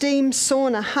little steam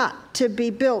sauna hut to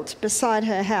be built beside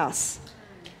her house.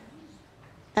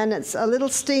 And it's a little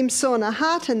steam sauna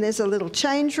hut and there's a little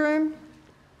change room.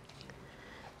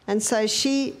 And so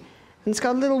it's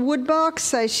got a little wood box,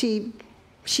 so she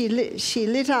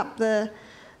lit up the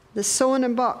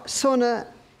sauna,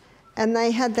 and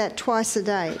they had that twice a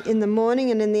day, in the morning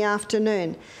and in the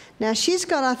afternoon. Now she's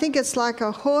got, I think it's like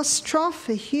a horse trough,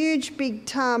 a huge big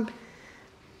tub,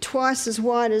 twice as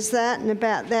wide as that and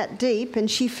about that deep,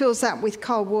 and she fills that with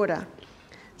cold water.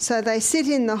 So they sit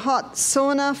in the hot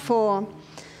sauna for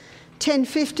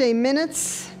 10-15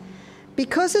 minutes.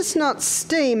 Because it's not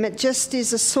steam, it just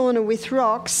is a sauna with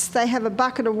rocks, they have a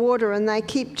bucket of water and they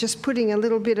keep just putting a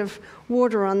little bit of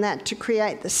water on that to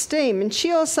create the steam. And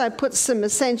she also puts some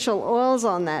essential oils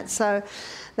on that, so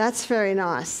that's very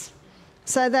nice.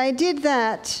 So they did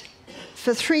that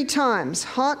for 3 times.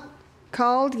 Hot,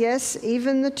 cold, yes,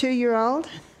 even the 2-year-old.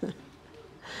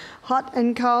 hot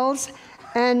and colds.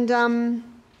 And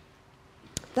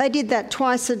they did that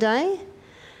twice a day.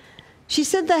 She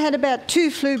said they had about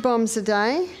 2 flu bombs a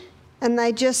day, and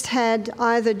they just had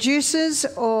either juices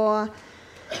or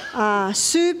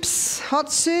soups,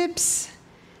 hot soups.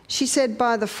 She said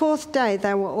by the 4th day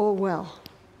they were all well.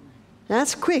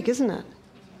 That's quick, isn't it?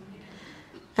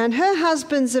 And her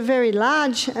husband's a very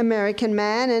large American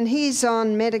man, and he's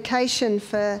on medication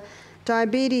for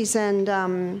diabetes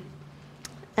and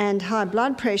high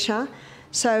blood pressure.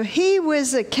 So he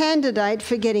was a candidate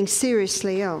for getting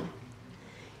seriously ill.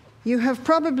 You have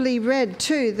probably read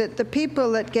too that the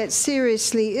people that get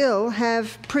seriously ill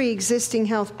have pre-existing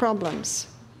health problems.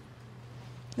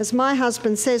 As my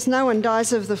husband says, no one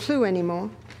dies of the flu anymore.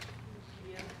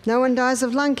 No one dies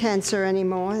of lung cancer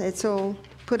anymore. It's all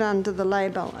put under the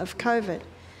label of COVID.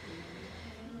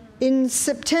 In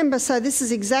September, so this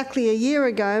is exactly a year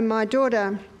ago, my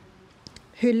daughter,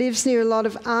 who lives near a lot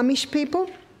of Amish people,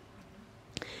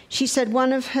 she said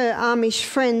one of her Amish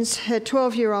friends, her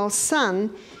 12-year-old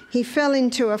son, he fell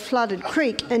into a flooded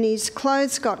creek and his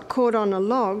clothes got caught on a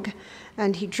log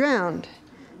and he drowned.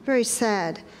 Very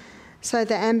sad. So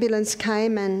the ambulance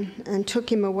came and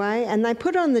took him away, and they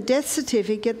put on the death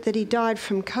certificate that he died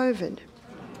from COVID.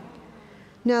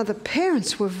 Now, the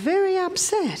parents were very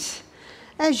upset,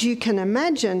 as you can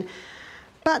imagine.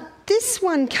 But this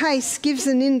one case gives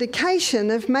an indication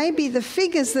of maybe the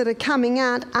figures that are coming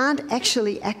out aren't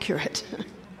actually accurate.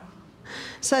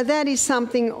 So that is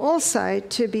something also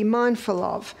to be mindful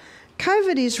of.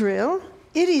 COVID is real,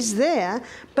 it is there,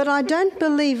 but I don't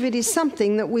believe it is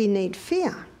something that we need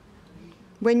fear.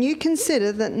 When you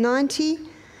consider that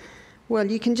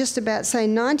you can just about say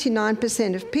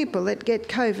 99% of people that get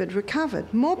COVID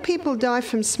recovered. More people die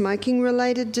from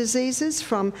smoking-related diseases,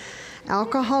 from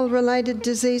alcohol-related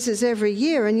diseases every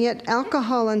year, and yet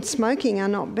alcohol and smoking are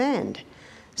not banned.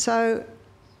 So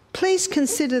please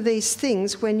consider these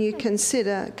things when you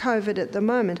consider COVID at the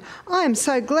moment. I am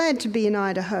so glad to be in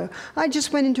Idaho. I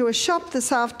just went into a shop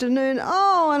this afternoon,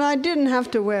 and I didn't have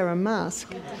to wear a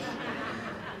mask.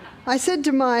 I said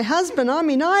to my husband, I'm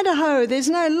in Idaho, there's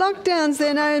no lockdowns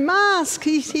there, no mask.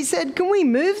 He said, can we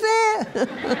move there?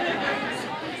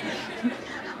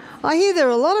 I hear there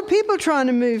are a lot of people trying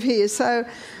to move here, so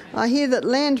I hear that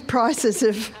land prices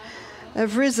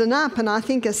have risen up, and I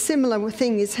think a similar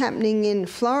thing is happening in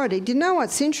Florida. Do you know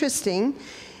what's interesting?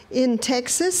 In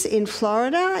Texas, in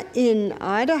Florida, in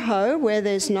Idaho, where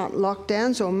there's not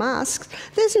lockdowns or masks,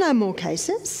 there's no more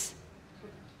cases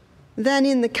than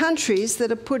in the countries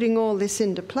that are putting all this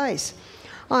into place.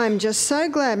 I'm just so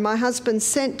glad. My husband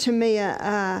sent to me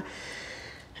a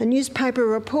newspaper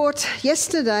report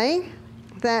yesterday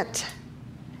that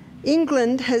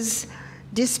England has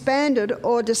disbanded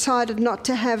or decided not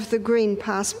to have the green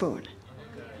passport.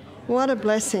 What a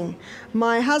blessing.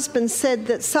 My husband said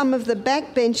that some of the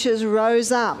backbenchers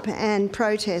rose up and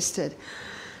protested.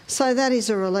 So that is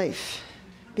a relief,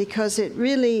 because it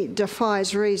really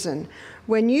defies reason.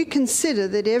 When you consider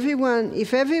that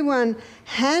if everyone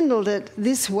handled it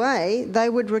this way, they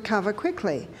would recover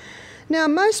quickly. Now,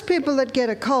 most people that get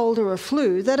a cold or a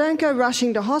flu, they don't go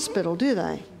rushing to hospital, do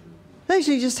they? They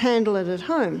usually just handle it at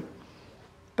home.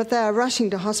 But they are rushing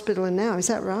to hospital now, is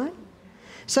that right?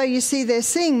 So you see, they're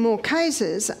seeing more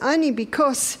cases only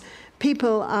because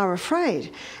people are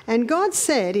afraid. And God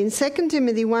said in 2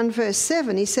 Timothy 1 verse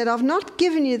 7, he said, I've not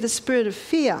given you the spirit of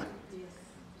fear,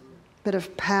 but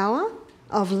of power,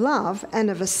 of love, and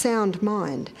of a sound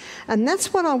mind. And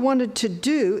that's what I wanted to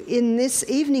do in this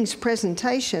evening's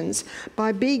presentations,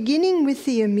 by beginning with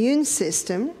the immune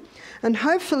system, and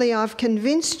hopefully I've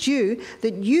convinced you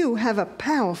that you have a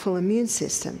powerful immune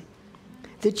system,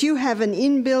 that you have an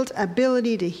inbuilt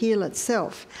ability to heal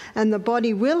itself, and the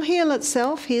body will heal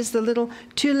itself. Here's the little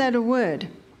 2-letter word: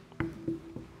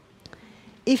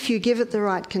 if you give it the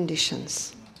right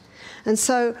conditions. And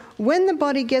so when the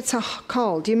body gets a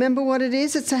cold, do you remember what it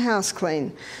is? It's a house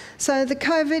clean. So the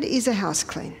COVID is a house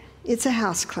clean. It's a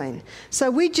house clean.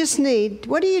 So we just need,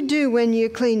 what do you do when you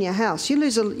clean your house? You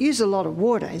use a lot of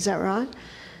water, is that right?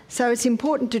 So it's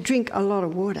important to drink a lot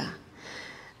of water.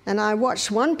 And I watched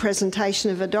one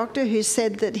presentation of a doctor who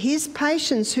said that his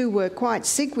patients who were quite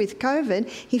sick with COVID,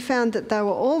 he found that they were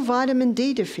all vitamin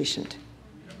D deficient.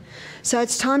 So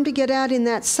it's time to get out in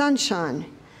that sunshine.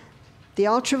 The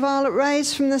ultraviolet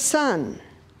rays from the sun,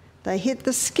 they hit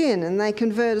the skin and they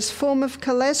convert as form of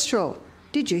cholesterol.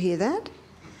 Did you hear that?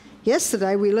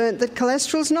 Yesterday we learnt that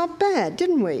cholesterol's not bad,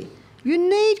 didn't we? You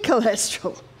need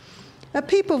cholesterol. Are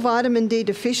people vitamin D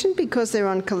deficient because they're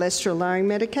on cholesterol-lowering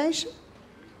medication,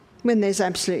 when there's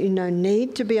absolutely no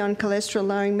need to be on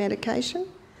cholesterol-lowering medication?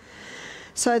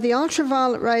 So the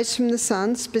ultraviolet rays from the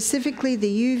sun, specifically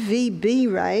the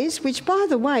UVB rays, which, by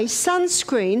the way,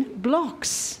 sunscreen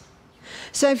blocks.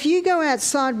 So if you go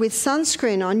outside with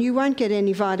sunscreen on, you won't get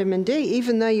any vitamin D,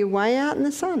 even though you're way out in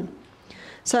the sun.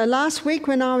 So last week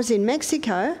when I was in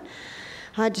Mexico,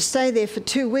 I had to stay there for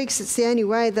 2 weeks. It's the only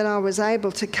way that I was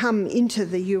able to come into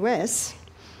the US.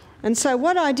 And so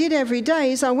what I did every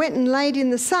day is I went and laid in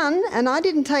the sun, and I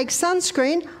didn't take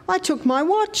sunscreen, I took my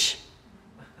watch.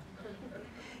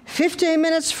 15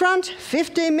 minutes front,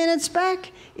 15 minutes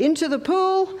back, into the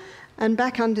pool, and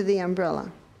back under the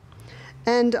umbrella.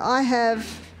 And I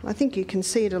think you can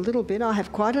see it a little bit, I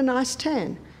have quite a nice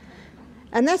tan.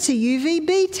 And that's a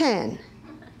UVB tan.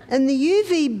 And the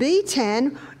UVB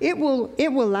tan, it will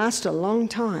last a long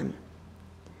time.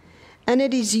 And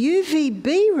it is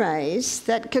UVB rays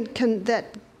that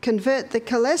convert the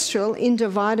cholesterol into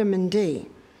vitamin D.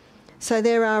 So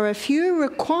there are a few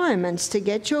requirements to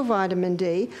get your vitamin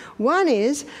D. One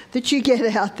is that you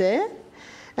get out there.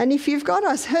 And if you've got,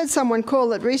 I heard someone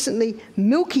call it recently,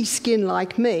 milky skin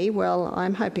like me, well,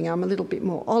 I'm hoping I'm a little bit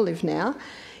more olive now,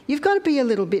 you've got to be a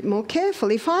little bit more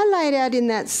careful. If I laid out in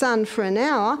that sun for an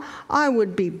hour, I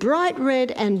would be bright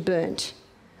red and burnt.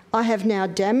 I have now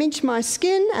damaged my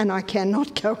skin and I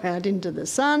cannot go out into the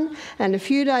sun. And a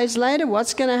few days later,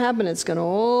 what's going to happen? It's going to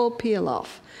all peel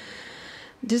off.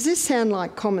 Does this sound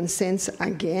like common sense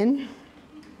again?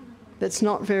 That's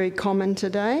not very common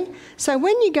today. So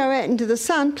when you go out into the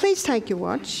sun, please take your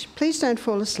watch. Please don't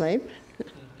fall asleep.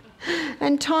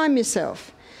 And time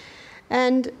yourself.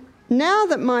 And now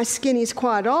that my skin is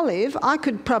quite olive, I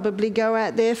could probably go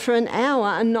out there for an hour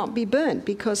and not be burnt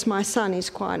because my skin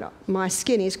is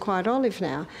quite olive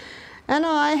now. And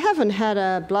I haven't had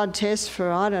a blood test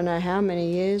for I don't know how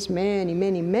many years,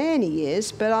 many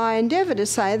years, but I endeavour to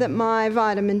say that my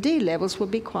vitamin D levels will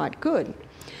be quite good.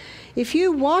 If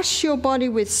you wash your body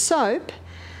with soap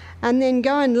and then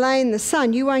go and lay in the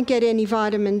sun, you won't get any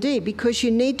vitamin D because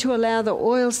you need to allow the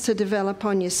oils to develop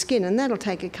on your skin, and that'll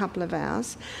take a couple of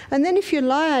hours. And then if you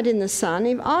lie out in the sun,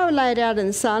 if I laid out in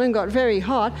the sun and got very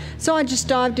hot, so I just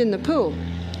dived in the pool.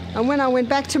 And when I went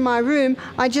back to my room,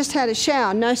 I just had a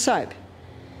shower, no soap.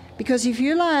 Because if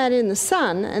you lie out in the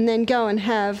sun and then go and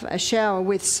have a shower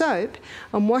with soap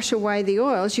and wash away the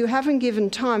oils, you haven't given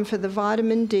time for the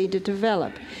vitamin D to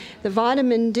develop. The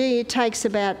vitamin D takes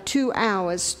about 2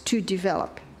 hours to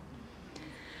develop.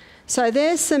 So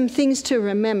there's some things to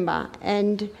remember,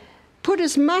 and put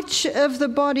as much of the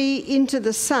body into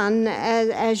the sun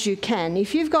as you can.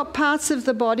 If you've got parts of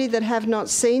the body that have not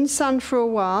seen sun for a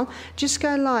while, just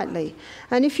go lightly.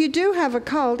 And if you do have a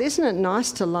cold, isn't it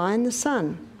nice to lie in the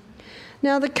sun?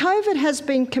 Now, the COVID has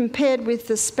been compared with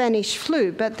the Spanish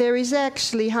flu, but there is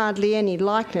actually hardly any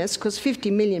likeness because 50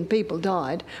 million people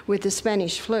died with the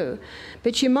Spanish flu.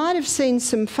 But you might have seen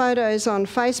some photos on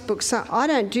Facebook. So I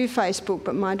don't do Facebook,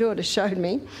 but my daughter showed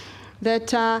me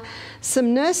that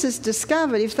some nurses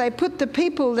discovered if they put the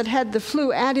people that had the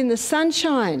flu out in the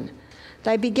sunshine,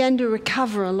 they began to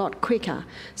recover a lot quicker.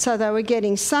 So they were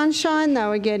getting sunshine, they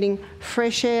were getting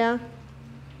fresh air.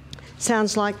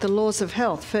 Sounds like the laws of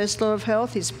health. First law of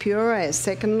health is pure air.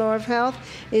 Second law of health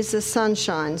is the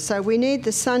sunshine. So we need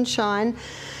the sunshine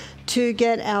to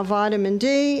get our vitamin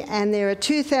D, and there are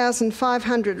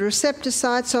 2,500 receptor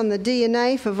sites on the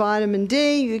DNA for vitamin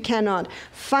D.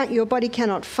 Your body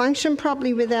cannot function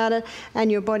properly without it,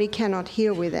 and your body cannot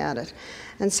heal without it.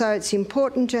 And so it's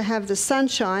important to have the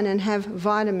sunshine and have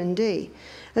vitamin D.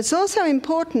 It's also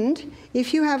important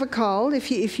if you have a cold,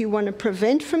 if you want to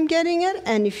prevent from getting it,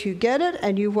 and if you get it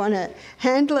and you want to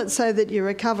handle it so that you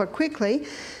recover quickly,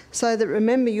 so that,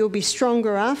 remember, you'll be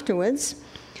stronger afterwards,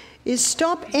 is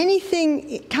stop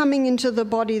anything coming into the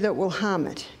body that will harm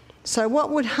it. So what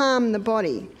would harm the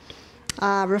body?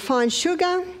 Refined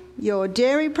sugar, your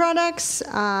dairy products,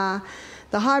 the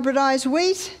hybridised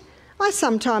wheat. I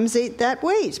sometimes eat that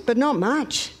wheat, but not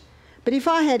much. But if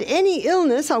I had any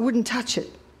illness, I wouldn't touch it.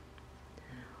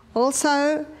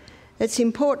 Also, it's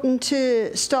important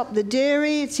to stop the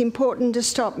dairy, it's important to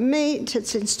stop meat,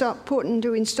 it's important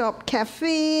to stop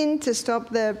caffeine, to stop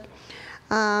the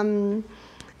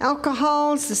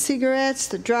alcohols, the cigarettes,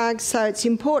 the drugs. So it's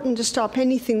important to stop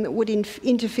anything that would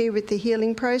interfere with the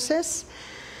healing process.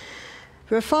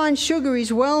 Refined sugar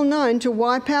is well known to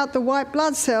wipe out the white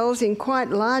blood cells in quite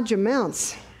large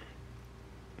amounts.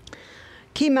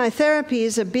 Chemotherapy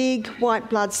is a big white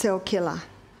blood cell killer.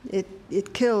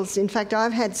 It kills. In fact,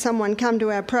 I've had someone come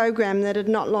to our program that had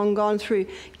not long gone through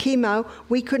chemo.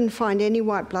 We couldn't find any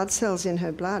white blood cells in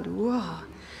her blood. Whoa.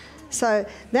 So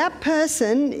that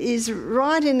person is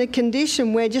right in a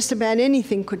condition where just about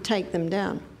anything could take them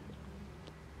down.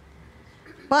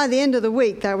 By the end of the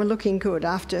week, they were looking good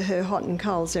after her hot and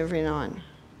colds every night.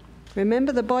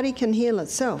 Remember, the body can heal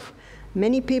itself.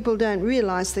 Many people don't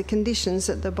realise the conditions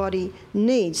that the body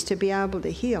needs to be able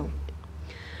to heal.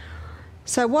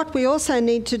 So what we also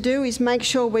need to do is make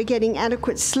sure we're getting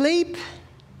adequate sleep.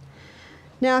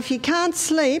 Now, if you can't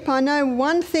sleep, I know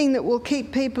one thing that will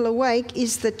keep people awake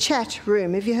is the chat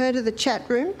room. Have you heard of the chat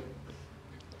room?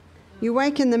 You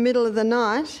wake in the middle of the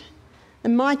night,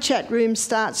 and my chat room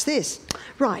starts this.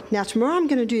 Right, now tomorrow I'm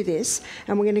going to do this,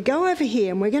 and we're going to go over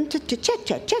here, and we're going to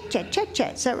chat.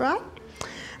 Is that right?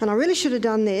 And I really should have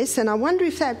done this, and I wonder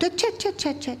if that...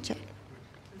 Chat.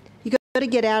 You've got to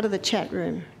get out of the chat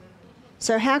room.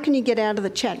 So how can you get out of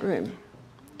the chat room?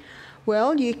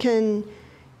 Well, you can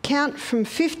count from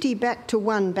 50 back to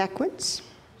 1 backwards,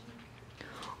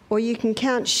 or you can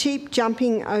count sheep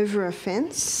jumping over a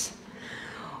fence,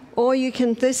 or you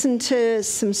can listen to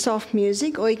some soft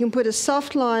music, or you can put a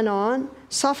soft light on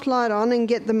and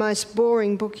get the most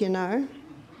boring book you know.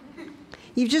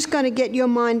 You've just got to get your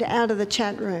mind out of the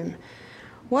chat room.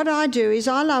 What I do is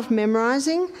I love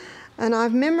memorising, and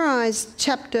I've memorised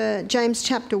James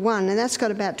chapter 1, and that's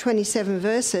got about 27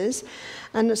 verses.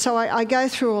 And so I go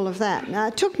through all of that. Now,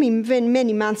 it took me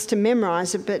many months to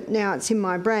memorise it, but now it's in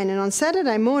my brain. And on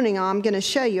Saturday morning, I'm going to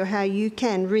show you how you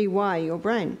can rewire your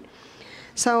brain.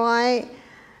 And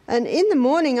in the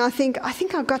morning, I think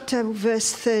I got to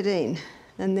verse 13,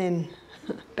 and then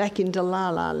back into La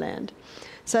La Land.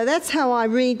 So that's how I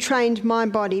retrained my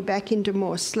body back into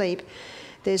more sleep.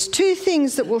 There's 2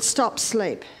 things that will stop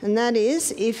sleep, and that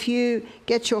is if you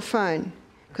get your phone.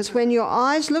 Because when your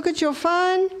eyes look at your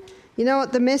phone, you know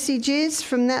what the message is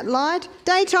from that light?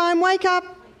 Daytime, wake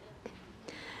up!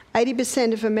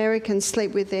 80% of Americans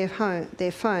sleep with their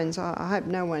phones. I hope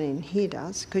no one in here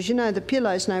does, because you know the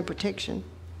pillow's no protection.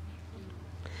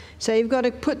 So you've got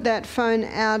to put that phone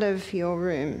out of your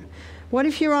room. What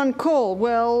if you're on call?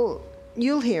 Well,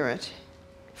 you'll hear it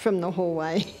from the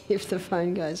hallway if the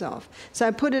phone goes off.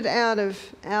 So put it out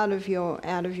of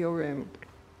your room.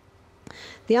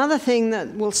 The other thing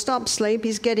that will stop sleep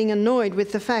is getting annoyed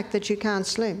with the fact that you can't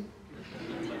sleep.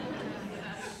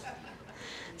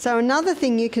 So another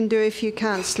thing you can do if you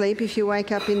can't sleep, if you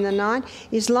wake up in the night,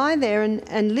 is lie there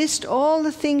and list all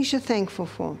the things you're thankful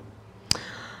for.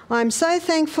 I'm so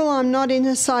thankful I'm not in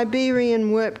a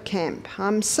Siberian work camp.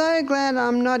 I'm so glad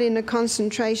I'm not in a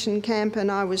concentration camp and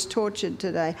I was tortured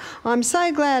today. I'm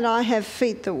so glad I have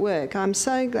feet that work. I'm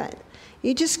so glad.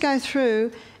 You just go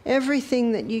through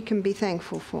everything that you can be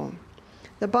thankful for.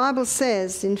 The Bible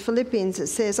says in Philippians, it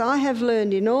says, I have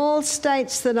learned in all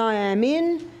states that I am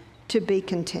in to be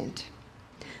content.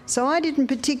 So I didn't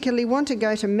particularly want to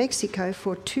go to Mexico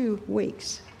for 2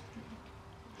 weeks.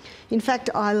 In fact,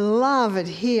 I love it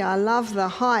here. I love the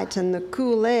height and the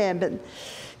cool air, but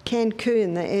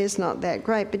Cancun, the air's not that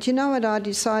great. But you know what I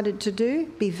decided to do?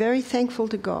 Be very thankful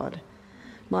to God.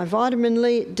 My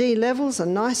vitamin D levels are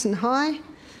nice and high.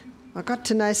 I got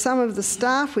to know some of the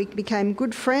staff. We became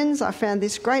good friends. I found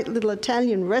this great little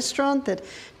Italian restaurant that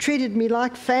treated me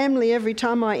like family every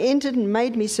time I entered and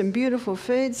made me some beautiful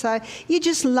food. So you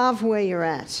just love where you're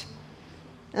at.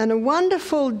 And a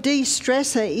wonderful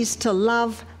de-stressor is to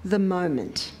love the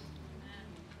moment.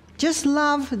 Just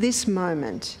love this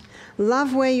moment.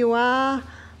 Love where you are.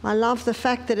 I love the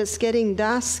fact that it's getting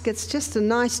dusk. It's just a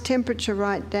nice temperature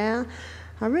right now.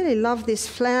 I really love this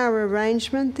flower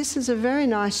arrangement. This is a very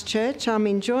nice church. I'm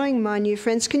enjoying my new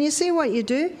friends. Can you see what you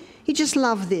do? You just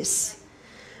love this.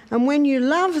 And when you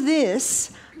love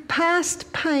this,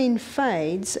 past pain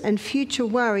fades and future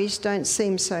worries don't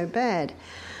seem so bad.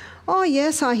 Oh,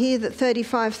 yes, I hear that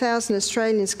 35,000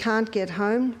 Australians can't get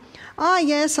home. Oh,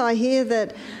 yes, I hear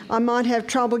that I might have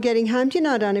trouble getting home. Do you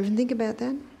know, I don't even think about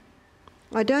that.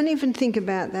 I don't even think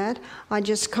about that. I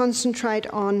just concentrate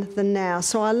on the now.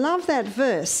 So I love that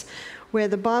verse where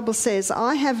the Bible says,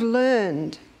 I have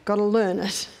learned, got to learn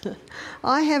it,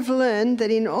 I have learned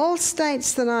that in all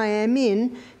states that I am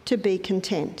in, to be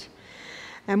content.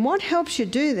 And what helps you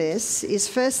do this is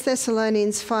 1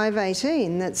 Thessalonians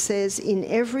 5:18 that says, in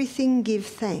everything give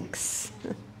thanks.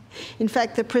 In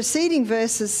fact, the preceding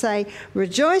verses say,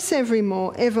 rejoice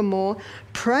evermore,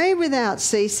 pray without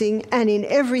ceasing, and in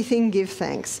everything give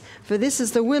thanks. For this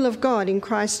is the will of God in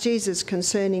Christ Jesus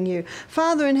concerning you.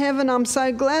 Father in heaven, I'm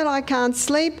so glad I can't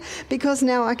sleep because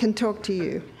now I can talk to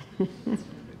you.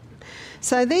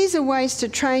 So these are ways to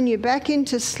train you back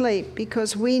into sleep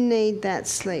because we need that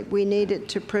sleep. We need it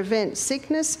to prevent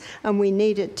sickness and we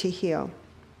need it to heal.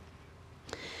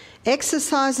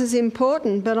 Exercise is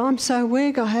important, but I'm so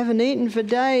weak, I haven't eaten for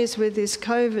days with this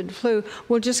COVID flu.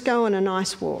 Well, just go on a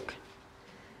nice walk.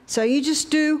 So you just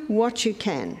do what you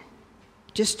can.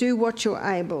 Just do what you're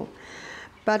able.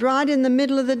 But right in the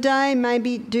middle of the day,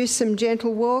 maybe do some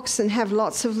gentle walks and have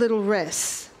lots of little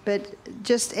rests. But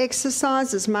just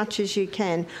exercise as much as you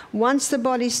can. Once the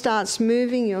body starts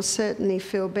moving, you'll certainly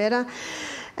feel better.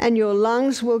 And your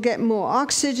lungs will get more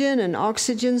oxygen, and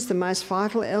oxygen's the most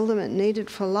vital element needed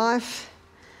for life.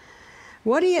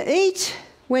 What do you eat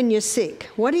when you're sick?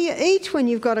 What do you eat when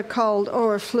you've got a cold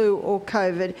or a flu or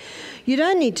COVID? You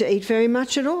don't need to eat very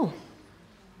much at all.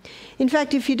 In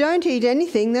fact, if you don't eat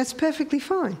anything, that's perfectly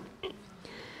fine.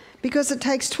 Because it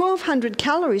takes 1,200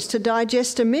 calories to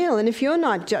digest a meal, and if you're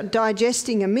not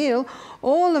digesting a meal,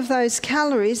 all of those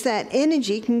calories, that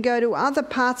energy, can go to other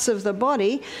parts of the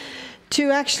body to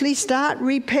actually start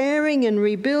repairing and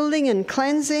rebuilding and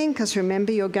cleansing, because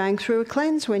remember, you're going through a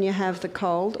cleanse when you have the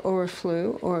cold or a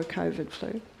flu or a COVID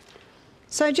flu.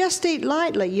 So just eat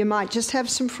lightly. You might just have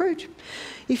some fruit.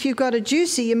 If you've got a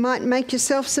juicer, you might make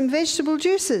yourself some vegetable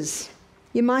juices.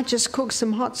 You might just cook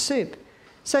some hot soup.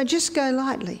 So just go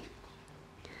lightly.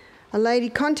 A lady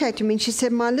contacted me and she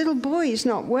said, my little boy is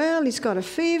not well, he's got a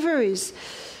fever, he's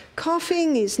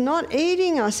coughing, he's not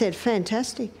eating. I said,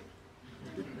 fantastic.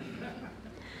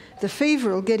 The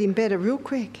fever will get him better real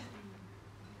quick.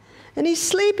 And he's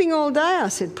sleeping all day. I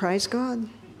said, praise God.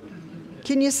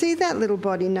 Can you see that little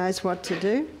body knows what to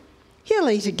do? He'll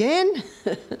eat again.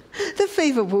 The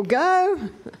fever will go.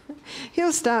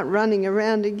 He'll start running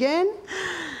around again.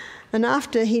 And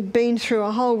after he'd been through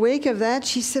a whole week of that,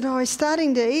 she said, oh, he's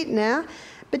starting to eat now.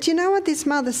 But you know what this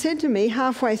mother said to me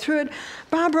halfway through it?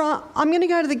 Barbara, I'm going to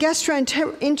go to the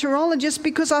gastroenterologist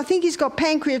because I think he's got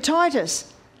pancreatitis.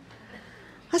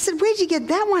 I said, where'd you get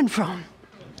that one from?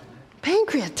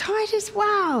 Pancreatitis?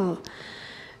 Wow.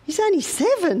 He's only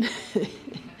 7.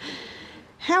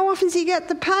 How often does he get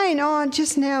the pain? Oh,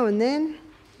 just now and then.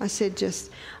 I said,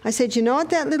 you know what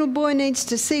that little boy needs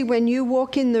to see when you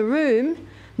walk in the room?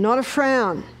 Not a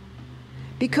frown.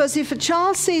 Because if a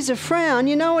child sees a frown,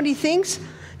 you know what he thinks?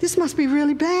 This must be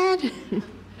really bad.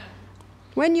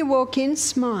 When you walk in,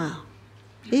 smile.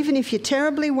 Even if you're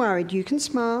terribly worried, you can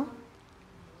smile.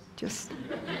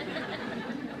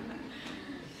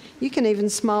 You can even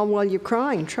smile while you're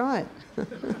crying. Try it.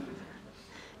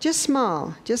 Just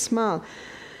smile. Just smile.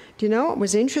 Do you know what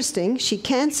was interesting? She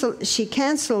cancelled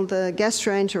the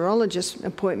gastroenterologist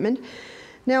appointment.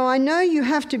 Now, I know you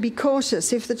have to be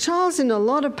cautious. If the child's in a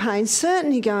lot of pain,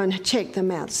 certainly go and check them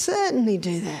out. Certainly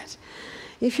do that.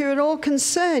 If you're at all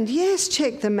concerned, yes,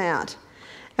 check them out.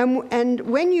 And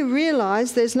when you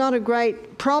realise there's not a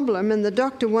great problem and the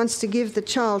doctor wants to give the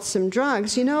child some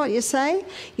drugs, you know what you say?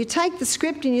 You take the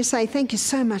script and you say, thank you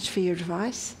so much for your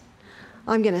advice.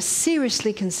 I'm going to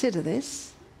seriously consider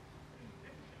this.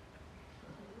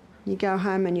 You go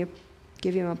home and you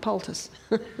give him a poultice.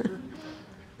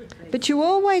 But you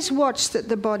always watch that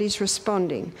the body's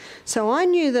responding. So I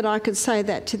knew that I could say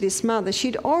that to this mother.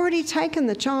 She'd already taken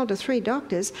the child to 3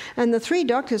 doctors, and the 3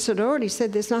 doctors had already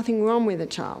said there's nothing wrong with the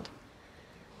child.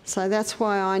 So that's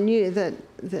why I knew that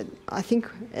I think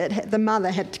the mother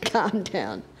had to calm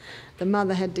down. The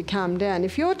mother had to calm down.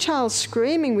 If your child's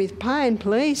screaming with pain,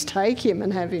 please take him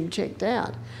and have him checked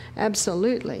out.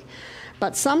 Absolutely.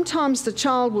 But sometimes the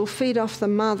child will feed off the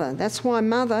mother. That's why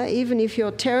mother, even if you're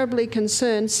terribly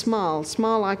concerned, smile.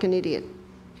 Smile like an idiot.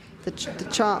 The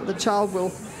child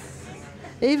will,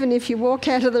 even if you walk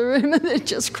out of the room and then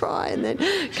just cry and then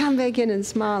come back in and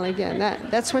smile again.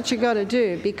 That's what you got to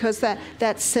do, because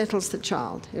that settles the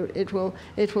child. It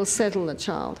will settle the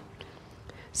child.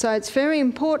 So it's very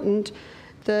important,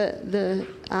 the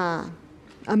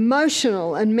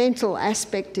emotional and mental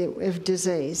aspect of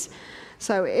disease.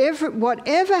 So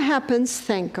whatever happens,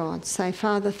 thank God. Say,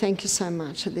 Father, thank you so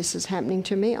much that this is happening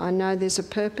to me. I know there's a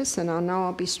purpose and I know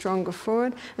I'll be stronger for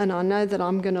it, and I know that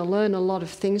I'm going to learn a lot of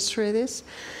things through this.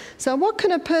 So what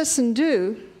can a person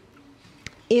do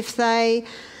if they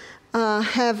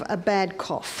have a bad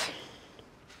cough?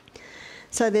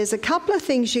 So there's a couple of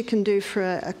things you can do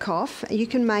for a cough. You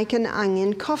can make an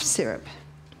onion cough syrup.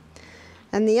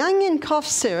 And the onion cough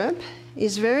syrup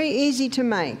is very easy to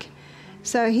make.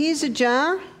 So here's a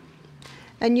jar,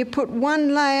 and you put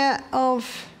 1 layer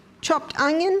of chopped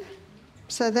onion,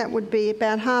 so that would be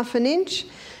about 1/2 inch.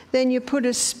 Then you put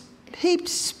a heaped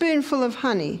spoonful of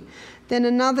honey, then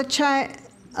another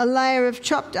a layer of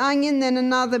chopped onion, then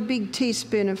another big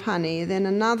teaspoon of honey, then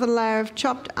another layer of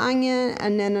chopped onion,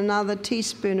 and then another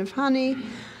teaspoon of honey,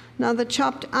 another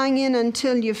chopped onion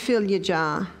until you fill your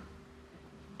jar.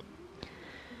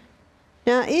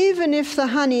 Now, even if the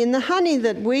honey, and the honey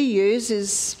that we use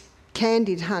is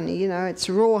candied honey, you know, it's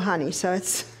raw honey, so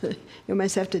you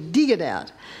almost have to dig it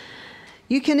out.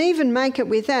 You can even make it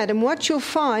with that, and what you'll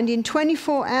find in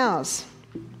 24 hours,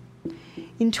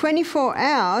 In 24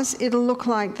 hours, it'll look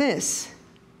like this.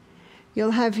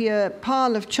 You'll have your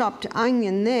pile of chopped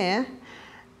onion there,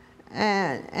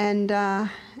 and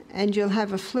you'll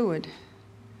have a fluid.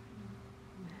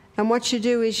 And what you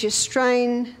do is you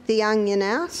strain the onion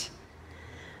out,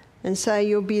 and so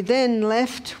you'll be then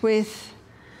left with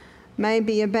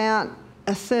maybe about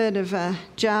a third of a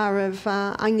jar of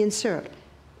onion syrup.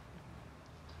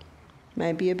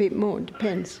 Maybe a bit more,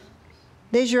 depends.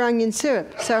 There's your onion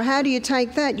syrup. So how do you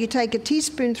take that? You take a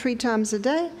teaspoon 3 times a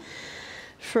day.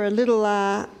 For a little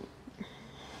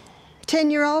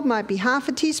 10-year-old, might be half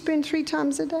a teaspoon 3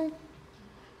 times a day.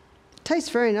 Tastes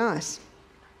very nice.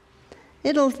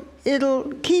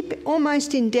 It'll keep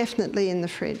almost indefinitely in the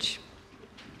fridge.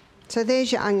 So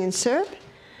there's your onion syrup.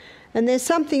 And there's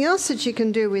something else that you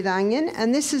can do with onion,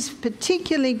 and this is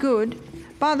particularly good.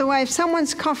 By the way, if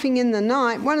someone's coughing in the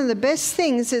night, one of the best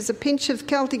things is a pinch of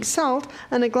Celtic salt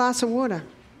and a glass of water.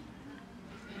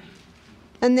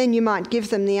 And then you might give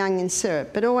them the onion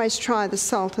syrup, but always try the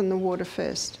salt and the water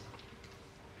first.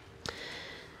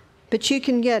 But you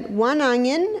can get 1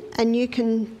 onion and you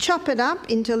can chop it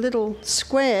up into little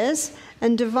squares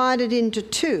and divide it into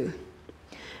 2.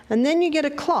 And then you get a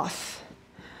cloth.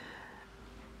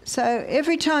 So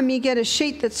every time you get a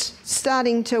sheet that's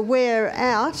starting to wear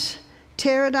out,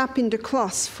 tear it up into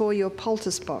cloths for your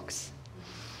poultice box.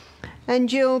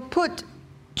 And you'll put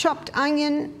chopped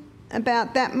onion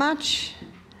about that much.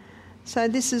 So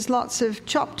this is lots of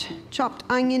chopped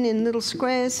onion in little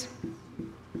squares.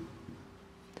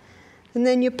 And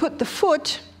then you put the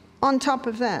foot on top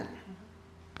of that.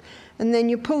 And then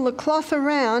you pull the cloth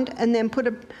around and then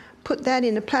put that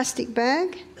in a plastic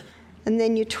bag. And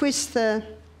then you twist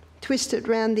it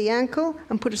round the ankle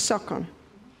and put a sock on.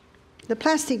 The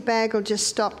plastic bag will just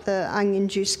stop the onion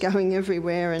juice going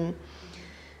everywhere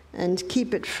and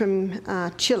keep it from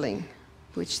chilling,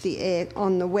 which the air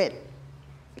on the wet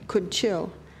could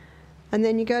chill. And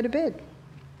then you go to bed.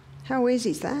 How easy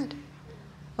is that?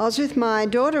 I was with my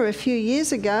daughter a few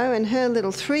years ago, and her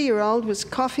little 3-year-old was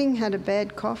coughing, had a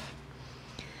bad cough.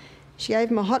 She gave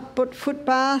him a hot foot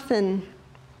bath, and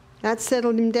that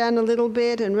settled him down a little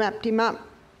bit and wrapped him up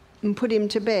and put him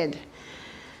to bed.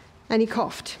 And he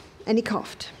coughed, and he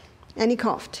coughed, and he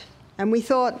coughed. And we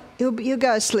thought, he'll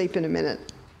go asleep in a minute.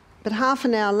 But half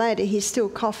an hour later, he's still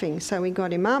coughing, so we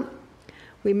got him up.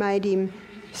 We made him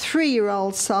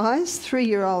 3-year-old size.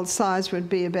 3-year-old size would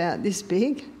be about this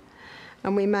big.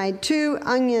 And we made 2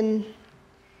 onion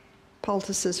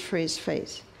poultices for his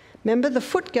feet. Remember, the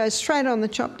foot goes straight on the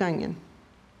chopped onion.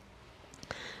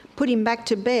 Put him back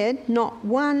to bed, not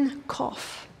 1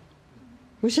 cough.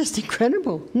 It was just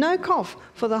incredible. No cough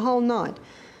for the whole night.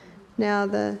 Now,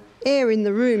 the air in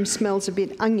the room smells a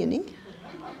bit oniony,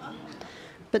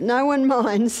 but no one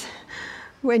minds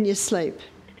when you sleep.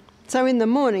 So in the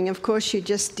morning, of course, you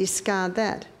just discard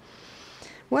that.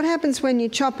 What happens when you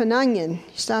chop an onion?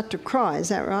 You start to cry, is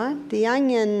that right? The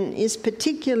onion is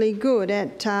particularly good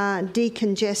at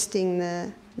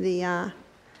decongesting the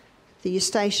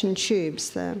eustachian tubes,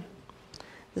 the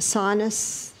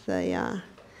sinus,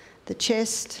 the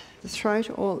chest, the throat,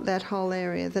 all that whole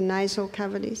area, the nasal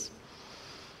cavities.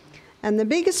 And the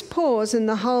biggest pores in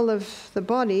the whole of the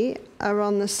body are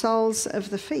on the soles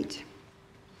of the feet.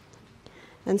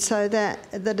 And so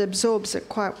that absorbs it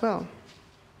quite well.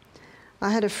 I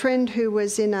had a friend who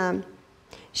was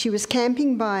she was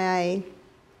camping by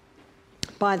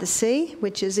the sea,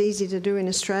 which is easy to do in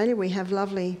Australia. We have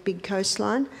lovely big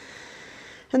coastline.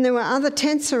 And there were other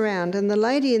tents around, and the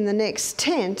lady in the next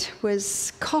tent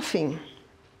was coughing.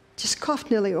 Just coughed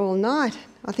nearly all night.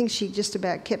 I think she just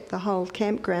about kept the whole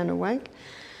campground awake.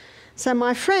 So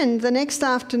my friend, the next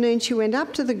afternoon, she went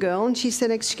up to the girl and she said,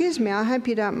 "Excuse me, I hope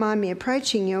you don't mind me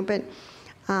approaching you, but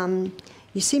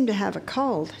you seem to have a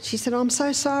cold." She said, "I'm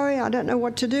so sorry, I don't know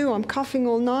what to do. I'm coughing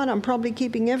all night. I'm probably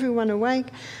keeping everyone awake."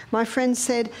 My friend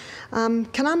said,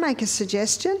 "Can I make a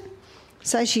suggestion?"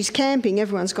 So she's camping.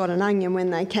 Everyone's got an onion when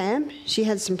they camp. She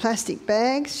had some plastic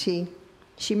bags.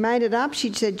 She made it up.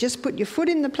 She said, "Just put your foot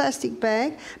in the plastic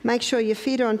bag, make sure your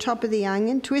feet are on top of the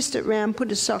onion, twist it round,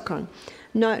 put a sock on."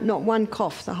 No, not 1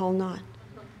 cough the whole night.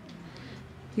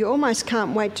 You almost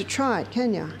can't wait to try it,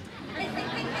 can you?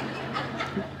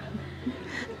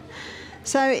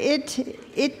 So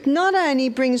it not only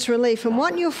brings relief, and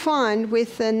what you'll find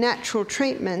with the natural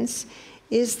treatments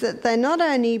is that they not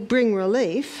only bring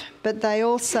relief, but they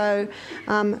also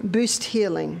boost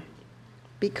healing.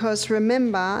 Because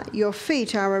remember, your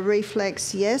feet are a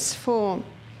reflex, yes, for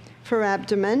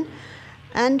abdomen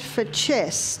and for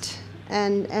chest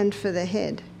and for the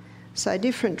head. So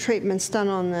different treatments done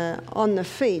on the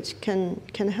feet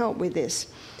can help with this.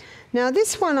 Now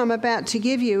this one I'm about to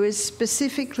give you is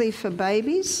specifically for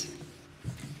babies,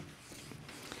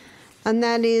 and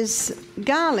that is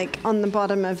garlic on the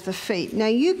bottom of the feet. Now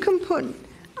you can put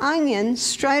onion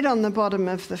straight on the bottom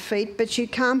of the feet, but you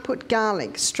can't put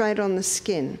garlic straight on the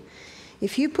skin.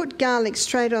 If you put garlic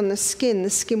straight on the skin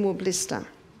will blister.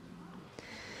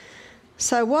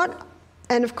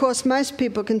 And of course most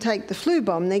people can take the flu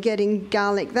bomb, they're getting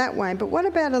garlic that way, but what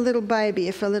about a little baby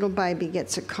if a little baby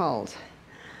gets a cold?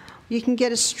 You can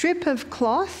get a strip of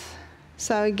cloth.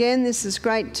 So again, this is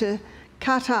great to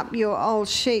cut up your old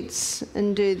sheets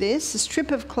and do this. A strip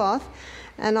of cloth,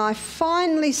 and I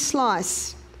finely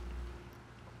slice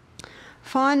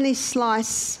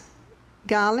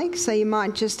garlic. So you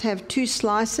might just have 2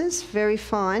 slices, very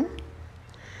fine.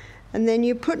 And then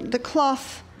you put the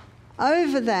cloth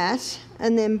over that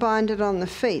and then bind it on the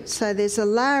feet. So there's a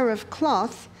layer of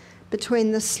cloth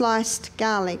between the sliced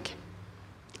garlic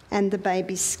and the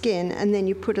baby's skin, and then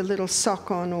you put a little sock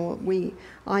on, or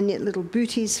I knit little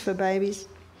booties for babies.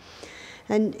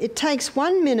 And it takes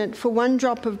 1 minute for 1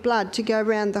 drop of blood to go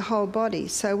around the whole body.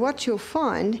 So what you'll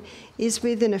find is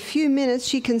within a few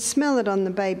minutes you can smell it on the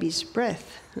baby's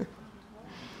breath.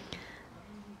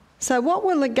 So what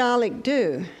will the garlic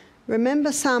do?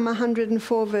 Remember Psalm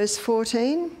 104 verse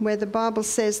 14, where the Bible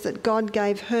says that God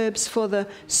gave herbs for the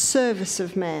service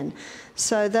of man.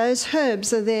 So those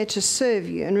herbs are there to serve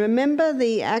you. And remember,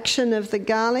 the action of the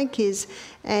garlic is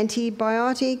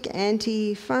antibiotic,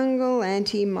 antifungal,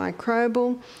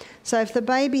 antimicrobial. So if the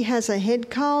baby has a head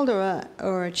cold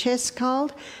or a chest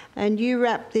cold, and you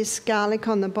wrap this garlic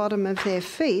on the bottom of their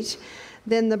feet,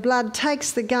 then the blood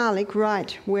takes the garlic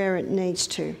right where it needs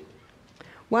to.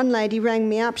 One lady rang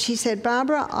me up. She said,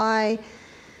 Barbara,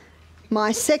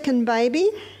 my second baby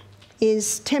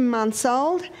is 10 months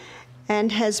old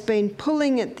and has been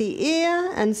pulling at the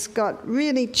ear and's got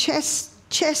really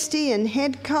chesty and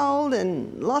head cold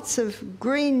and lots of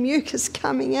green mucus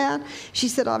coming out. She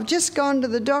said, I've just gone to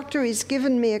the doctor. He's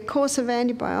given me a course of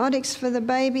antibiotics for the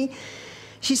baby.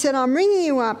 She said, I'm ringing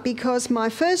you up because my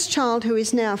first child, who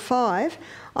is now 5,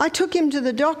 I took him to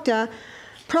the doctor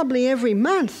probably every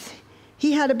month.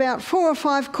 He had about 4 or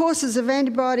 5 courses of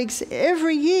antibiotics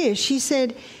every year. She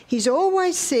said, he's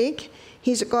always sick,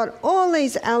 he's got all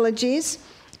these allergies,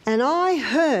 and I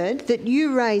heard that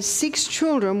you raised 6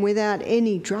 children without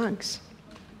any drugs.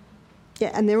 Yeah,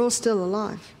 and they're all still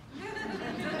alive.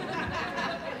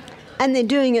 And they're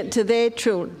doing it to their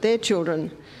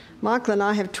children. Michael and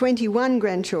I have 21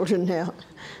 grandchildren now,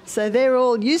 so they're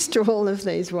all used to all of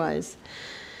these ways.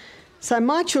 So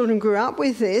my children grew up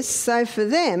with this, so for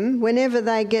them, whenever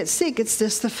they get sick, it's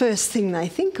just the first thing they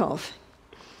think of.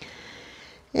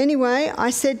 Anyway,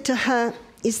 I said to her,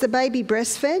 is the baby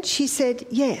breastfed? She said,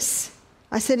 yes.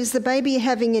 I said, is the baby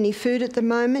having any food at the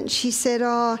moment? She said,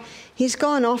 he's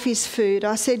gone off his food.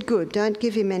 I said, good, don't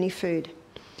give him any food.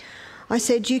 I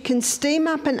said, you can steam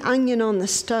up an onion on the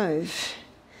stove.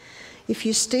 If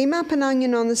you steam up an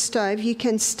onion on the stove, you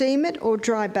can steam it or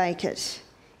dry bake it.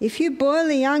 If you boil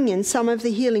the onion, some of the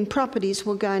healing properties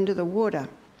will go into the water.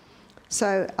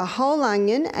 So a whole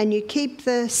onion, and you keep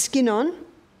the skin on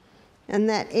and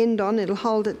that end on, it'll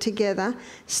hold it together.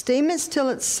 Steam it till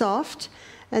it's soft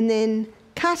and then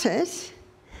cut it.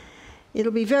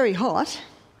 It'll be very hot.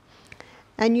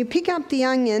 And you pick up the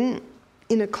onion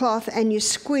in a cloth and you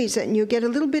squeeze it and you'll get a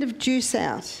little bit of juice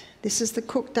out. This is the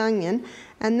cooked onion.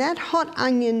 And that hot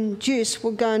onion juice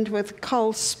will go into a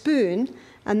cold spoon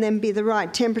and then be the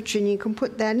right temperature, and you can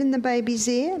put that in the baby's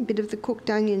ear, a bit of the cooked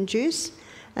onion juice,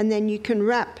 and then you can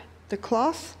wrap the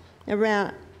cloth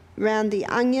around the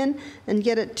onion and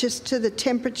get it just to the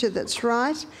temperature that's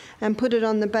right and put it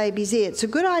on the baby's ear. It's a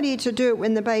good idea to do it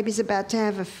when the baby's about to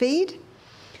have a feed,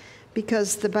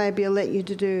 because the baby will let you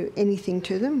to do anything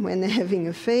to them when they're having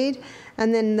a feed,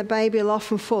 and then the baby will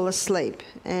often fall asleep.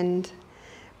 And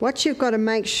what you've got to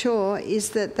make sure is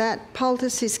that that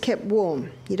poultice is kept warm.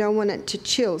 You don't want it to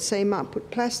chill, so you might put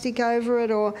plastic over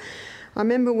it. Or I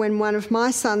remember when one of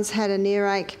my sons had an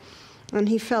earache and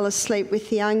he fell asleep with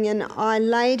the onion, I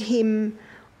laid him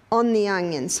on the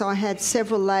onion. So I had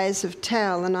several layers of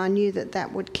towel, and I knew that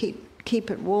that would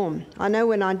keep it warm. I know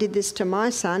when I did this to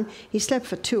my son, he slept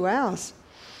for 2 hours.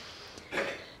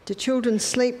 Do children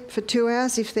sleep for 2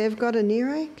 hours if they've got an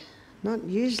earache? Not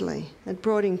usually. It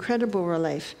brought incredible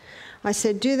relief. I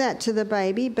said, do that to the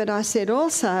baby, but I said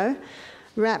also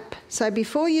wrap. So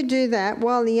before you do that,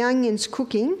 while the onion's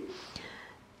cooking,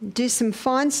 do some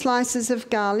fine slices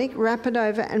of garlic, wrap it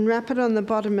over and wrap it on the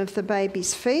bottom of the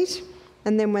baby's feet.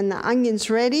 And then when the onion's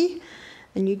ready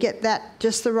and you get that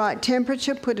just the right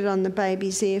temperature, put it on the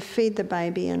baby's ear, feed the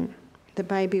baby, and the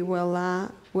baby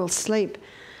will sleep.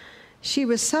 She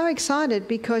was so excited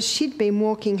because she'd been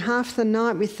walking half the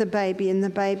night with the baby and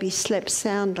the baby slept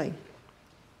soundly.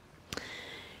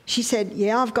 She said,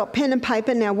 "Yeah, I've got pen and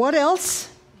paper. Now what else?"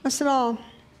 I said, "Oh,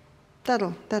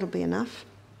 that'll be enough."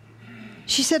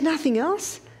 She said, "Nothing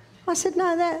else?" I said,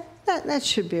 "No, that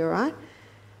should be all right."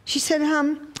 She said,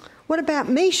 "What about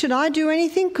me? Should I do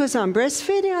anything because I'm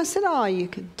breastfeeding?" I said, "Oh, you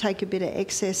could take a bit of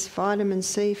excess vitamin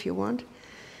C if you want."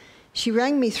 She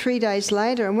rang me 3 days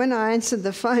later, and when I answered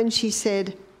the phone, she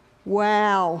said,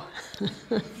 "Wow."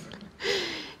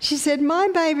 She said, "My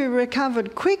baby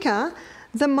recovered quicker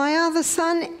than my other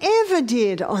son ever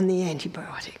did on the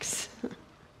antibiotics."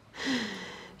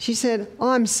 She said,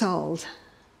 "I'm sold."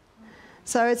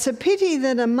 So it's a pity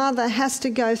that a mother has to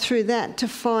go through that to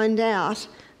find out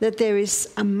that there is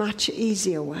a much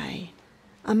easier way,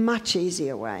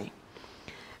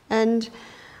 And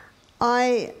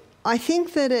I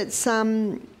think that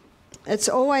it's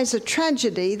always a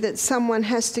tragedy that someone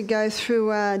has to go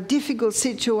through a difficult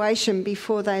situation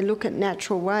before they look at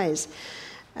natural ways.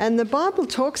 And the Bible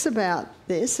talks about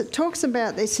this. It talks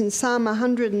about this in Psalm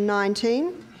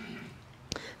 119,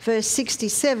 verse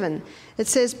 67. It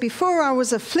says, "Before I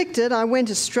was afflicted, I went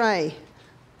astray,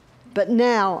 but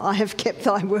now I have kept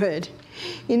thy word."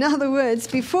 In other words,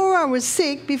 before I was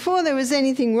sick, before there was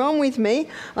anything wrong with me,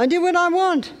 I did what I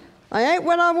want. I ate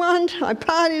what I want, I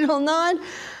partied all night.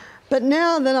 But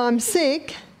now that I'm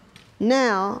sick,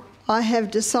 now I have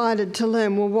decided to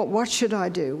learn, well, what should I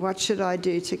do? What should I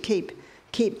do to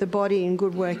keep the body in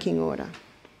good working order?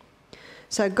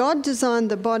 So God designed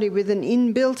the body with an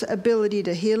inbuilt ability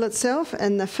to heal itself,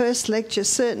 and the first lecture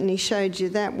certainly showed you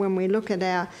that when we look at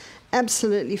our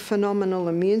absolutely phenomenal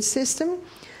immune system.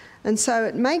 And so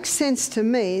it makes sense to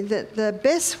me that the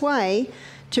best way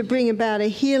to bring about a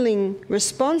healing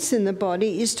response in the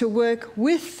body is to work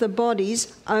with the body's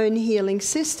own healing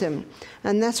system.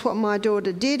 And that's what my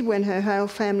daughter did when her whole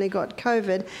family got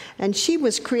COVID, and she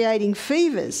was creating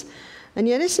fevers. And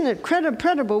yet, isn't it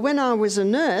credible, when I was a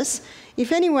nurse,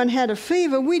 if anyone had a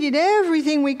fever, we did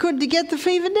everything we could to get the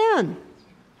fever down.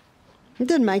 It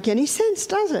doesn't make any sense,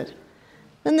 does it?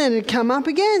 And then it'd come up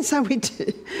again, so we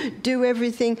do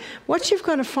everything. What you've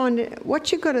got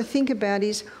to think about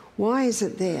is, why is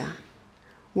it there?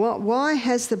 Why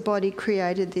has the body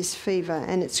created this fever?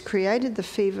 And it's created the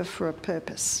fever for a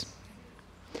purpose.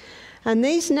 And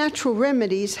these natural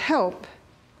remedies help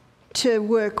to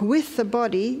work with the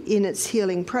body in its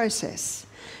healing process.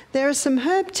 There are some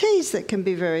herb teas that can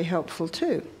be very helpful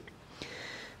too.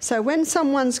 So when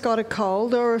someone's got a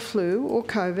cold or a flu or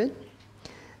COVID,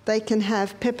 they can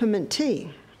have peppermint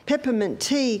tea. Peppermint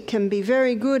tea can be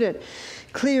very good at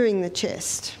clearing the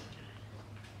chest.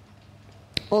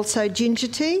 Also ginger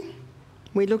tea.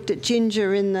 We looked at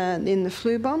ginger in the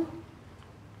flu bomb.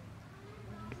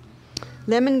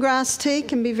 Lemongrass tea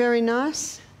can be very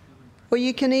nice. Or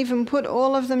you can even put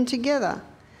all of them together.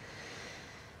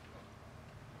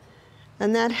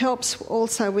 And that helps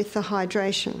also with the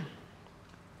hydration.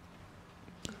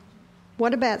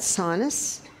 What about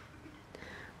sinus?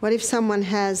 What if someone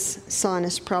has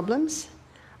sinus problems?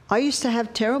 I used to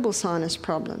have terrible sinus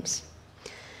problems.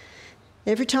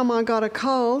 Every time I got a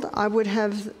cold, I would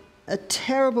have a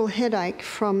terrible headache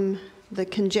from the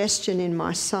congestion in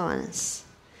my sinus.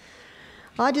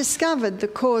 I discovered the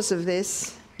cause of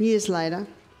this years later,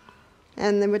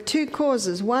 and there were two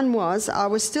causes. One was I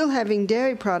was still having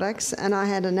dairy products and I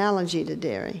had an allergy to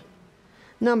dairy.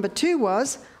 Number two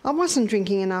was I wasn't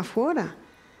drinking enough water.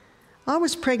 I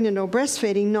was pregnant or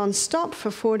breastfeeding non-stop for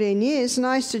 14 years, and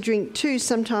I used to drink 2,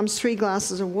 sometimes 3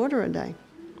 glasses of water a day.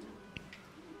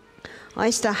 I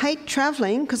used to hate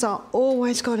travelling because I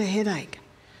always got a headache.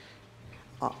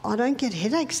 I don't get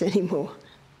headaches anymore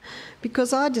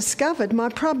because I discovered my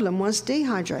problem was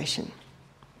dehydration.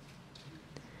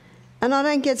 And I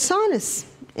don't get sinus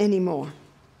anymore.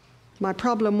 My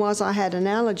problem was I had an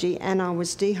allergy and I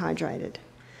was dehydrated.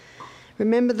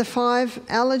 Remember the 5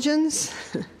 allergens?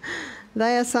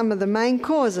 They are some of the main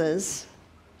causes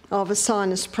of a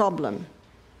sinus problem.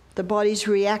 The body's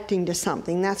reacting to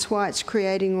something. That's why it's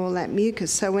creating all that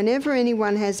mucus. So whenever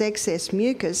anyone has excess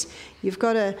mucus, you've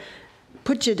got to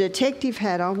put your detective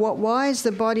hat on. Why is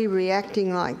the body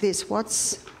reacting like this? What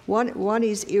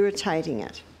is irritating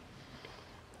it?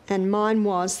 And mine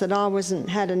was that I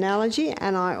had an allergy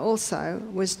and I also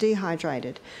was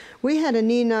dehydrated. We had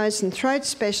an ear, nose and throat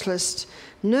specialist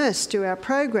nurse do our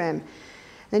program,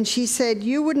 and she said,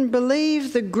 "You wouldn't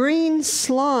believe the green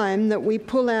slime that we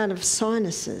pull out of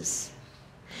sinuses."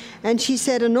 And she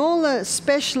said, and all the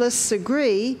specialists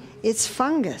agree, it's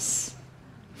fungus.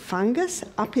 Fungus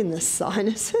up in the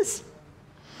sinuses?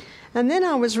 And then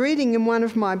I was reading in one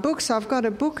of my books, I've got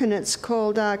a book and it's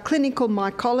called Clinical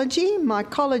Mycology.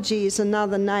 Mycology is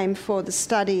another name for the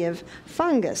study of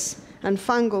fungus and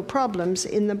fungal problems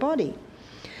in the body.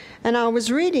 And I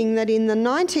was reading that in the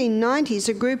 1990s,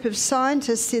 a group of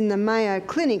scientists in the Mayo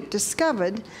Clinic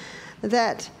discovered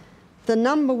that the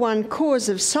number one cause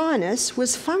of sinus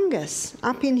was fungus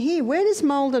up in here. Where does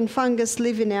mould and fungus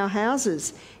live in our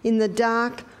houses? In the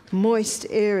dark, moist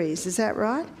areas, is that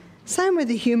right? Same with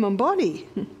the human body.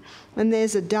 And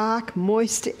there's a dark,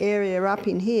 moist area up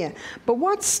in here. But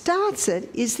what starts it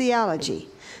is the allergy.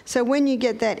 So when you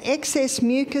get that excess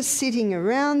mucus sitting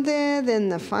around there, then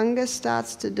the fungus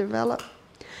starts to develop.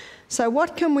 So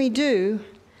what can we do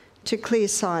to clear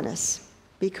sinus?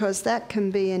 Because that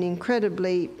can be an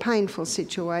incredibly painful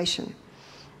situation.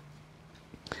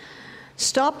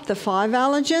 Stop the 5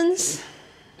 allergens.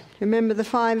 Remember the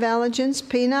 5 allergens?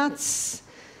 Peanuts,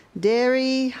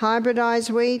 dairy, hybridised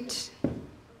wheat,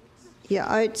 your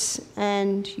oats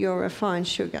and your refined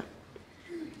sugar.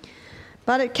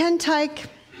 But it can take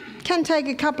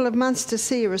a couple of months to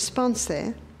see a response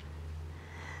there.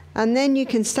 And then you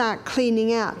can start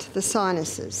cleaning out the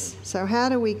sinuses. So how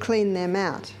do we clean them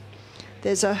out?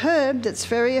 There's a herb that's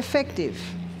very effective.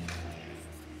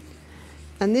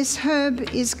 And this herb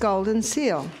is golden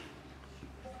seal.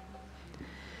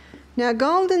 Now,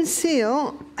 golden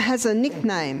seal has a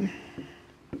nickname.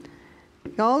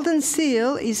 Golden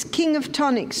seal is king of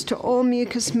tonics to all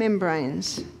mucous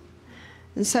membranes.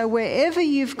 And so wherever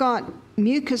you've got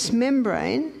mucous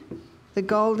membrane, the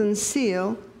golden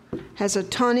seal has a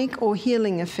tonic or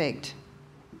healing effect.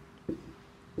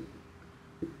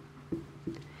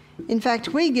 In fact,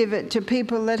 we give it to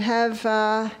people that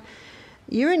have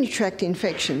urinary tract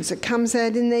infections. It comes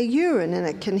out in their urine and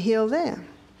it can heal there.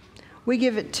 We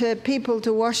give it to people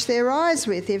to wash their eyes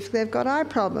with if they've got eye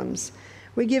problems.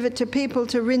 We give it to people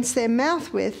to rinse their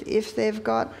mouth with if they've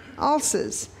got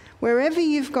ulcers. Wherever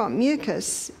you've got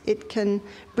mucus, it can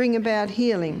bring about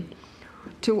healing.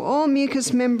 To all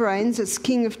mucous membranes, it's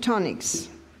king of tonics.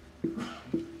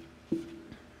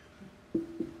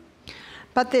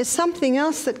 But there's something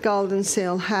else that golden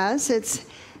seal has. It's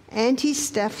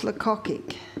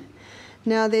anti-staphylococcic.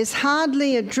 Now, there's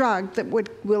hardly a drug that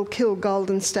will kill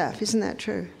golden staph, isn't that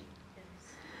true?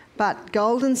 But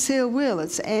golden seal will.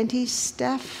 It's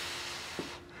anti-staph.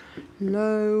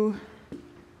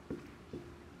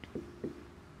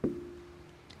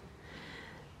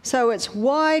 So it's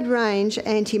wide range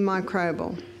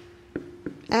antimicrobial.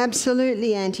 Absolutely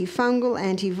antifungal,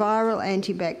 antiviral,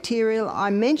 antibacterial.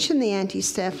 I mention the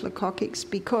anti-staphylococcics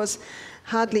because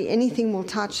hardly anything will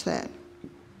touch that.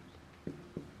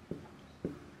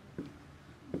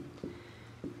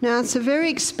 Now, it's a very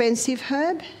expensive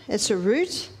herb. It's a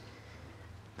root.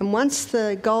 And once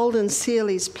the golden seal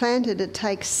is planted, it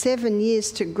takes 7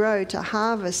 years to grow, to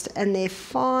harvest, and they're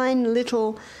fine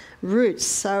little roots.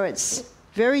 So it's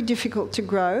very difficult to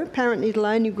grow. Apparently it'll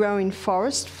only grow in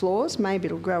forest floors. Maybe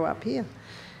it'll grow up here.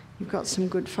 You've got some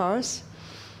good forests.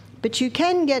 But you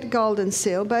can get golden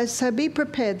seal, so be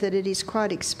prepared that it is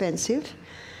quite expensive.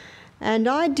 And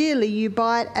ideally you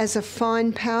buy it as a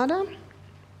fine powder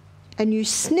and you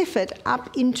sniff it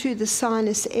up into the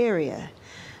sinus area.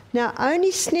 Now,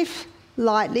 only sniff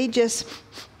lightly, just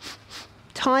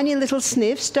tiny little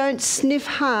sniffs. Don't sniff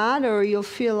hard or you'll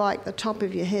feel like the top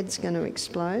of your head's going to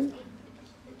explode.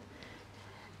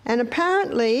 And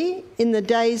apparently, in the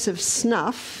days of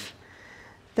snuff,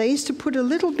 they used to put a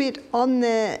little bit on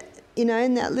the, in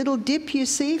that little dip you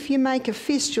see. If you make a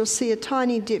fist, you'll see a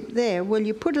tiny dip there. Well,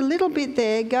 you put a little bit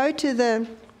there, go to the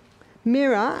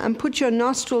mirror and put your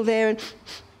nostril there and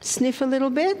sniff a little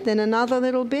bit, then another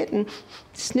little bit and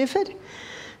sniff it.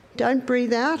 Don't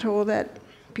breathe out or that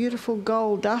beautiful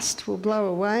gold dust will blow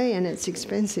away and it's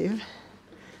expensive.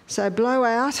 So blow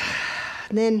out,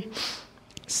 then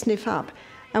sniff up.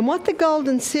 And what the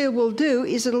golden seal will do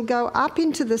is it'll go up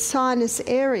into the sinus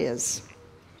areas.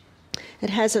 It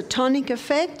has a tonic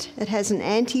effect, it has an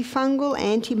antifungal,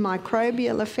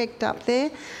 antimicrobial effect up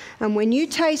there. And when you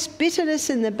taste bitterness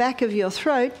in the back of your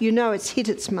throat, you know it's hit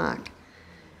its mark.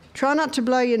 Try not to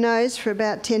blow your nose for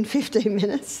about 10-15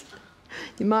 minutes.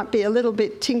 You might be a little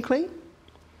bit tinkly.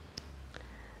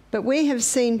 But we have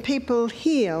seen people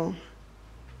heal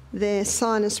their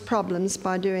sinus problems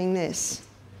by doing this.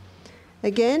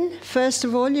 Again, first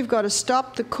of all, you've got to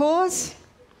stop the cause.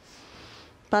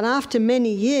 But after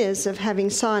many years of having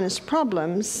sinus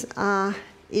problems,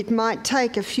 it might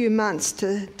take a few months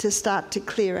to start to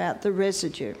clear out the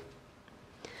residue.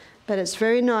 But it's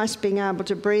very nice being able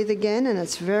to breathe again, and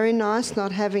it's very nice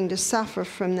not having to suffer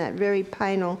from that very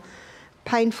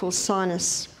painful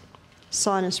sinus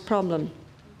problem.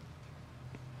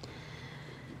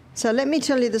 So let me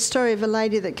tell you the story of a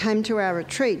lady that came to our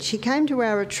retreat. She came to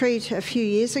our retreat a few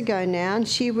years ago now, and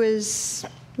she was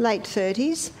late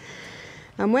 30s.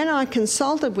 And when I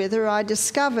consulted with her, I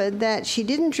discovered that she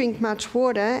didn't drink much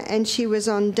water and she was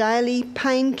on daily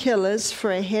painkillers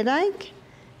for a headache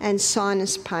and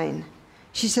sinus pain.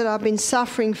 She said, I've been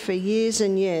suffering for years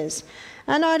and years.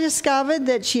 And I discovered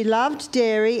that she loved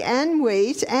dairy and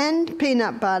wheat and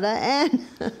peanut butter and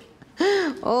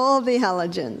all the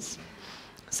allergens.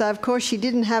 So, of course, she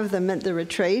didn't have them at the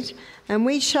retreat. And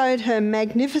we showed her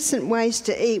magnificent ways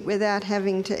to eat without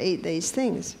having to eat these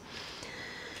things.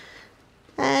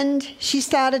 And she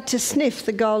started to sniff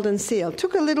the golden seal.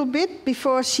 Took a little bit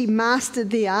before she mastered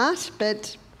the art,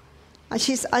 but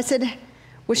she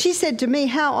said to me,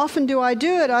 how often do I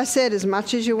do it? I said, as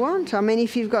much as you want. I mean,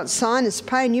 if you've got sinus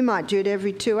pain, you might do it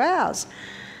every 2 hours.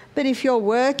 But if you're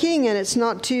working and it's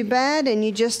not too bad and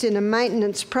you're just in a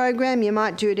maintenance program, you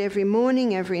might do it every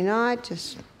morning, every night,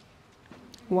 just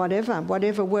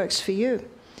whatever works for you.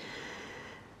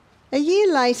 A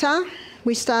year later,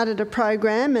 we started a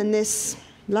program, and this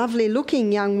lovely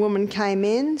looking young woman came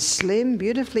in, slim,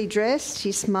 beautifully dressed.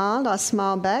 She smiled. I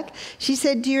smiled back. She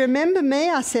said, do you remember me?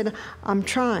 I said, I'm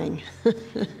trying.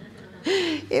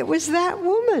 It was that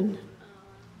woman.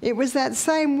 It was that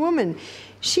same woman.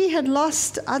 She had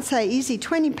lost, I'd say easy,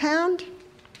 20 pounds.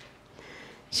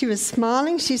 She was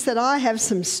smiling. She said, I have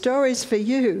some stories for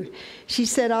you. She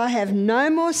said, I have no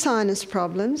more sinus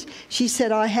problems. She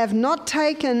said, I have not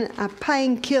taken a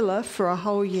painkiller for a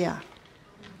whole year.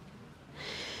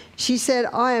 She said,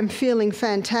 I am feeling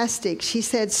fantastic. She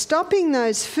said, stopping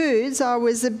those foods, I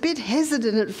was a bit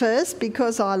hesitant at first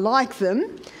because I like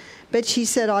them. But she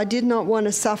said, I did not want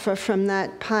to suffer from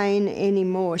that pain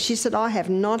anymore. She said, I have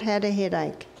not had a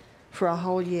headache for a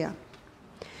whole year.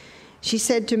 She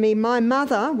said to me, my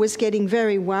mother was getting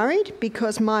very worried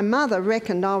because my mother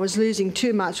reckoned I was losing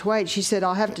too much weight. She said,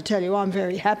 I have to tell you, I'm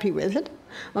very happy with it.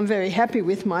 I'm very happy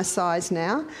with my size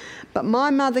now. But my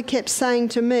mother kept saying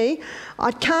to me,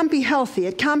 it can't be healthy.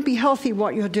 It can't be healthy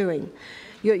what you're doing.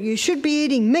 You should be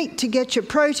eating meat to get your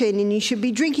protein, and you should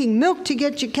be drinking milk to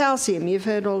get your calcium. You've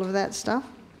heard all of that stuff.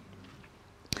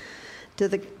 Do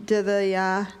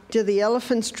the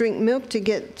elephants drink milk to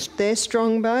get their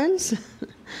strong bones?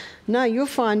 No, you'll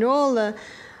find all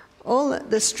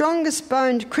the strongest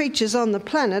boned creatures on the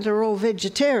planet are all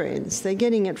vegetarians. They're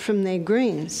getting it from their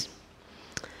greens.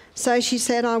 So she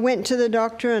said, I went to the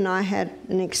doctor and I had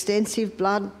an extensive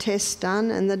blood test done,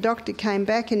 and the doctor came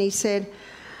back and he said,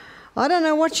 I don't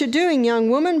know what you're doing, young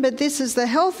woman, but this is the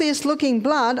healthiest looking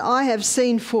blood I have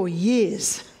seen for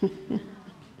years.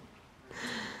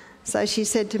 So she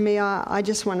said to me, I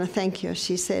just want to thank you.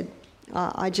 She said,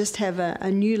 I just have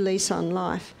a new lease on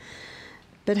life.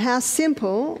 But how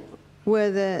simple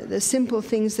were the simple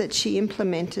things that she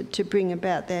implemented to bring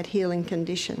about that healing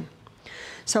condition.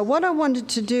 So what I wanted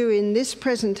to do in this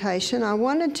presentation, I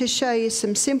wanted to show you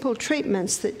some simple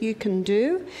treatments that you can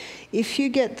do if you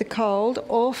get the cold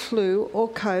or flu or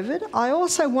COVID. I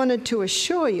also wanted to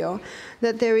assure you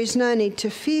that there is no need to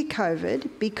fear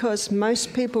COVID because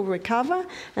most people recover,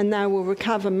 and they will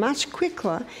recover much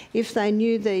quicker if they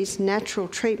knew these natural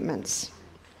treatments.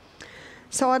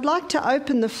 So I'd like to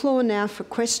open the floor now for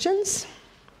questions.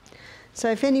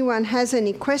 So if anyone has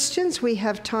any questions, we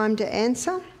have time to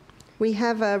answer. We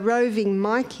have a roving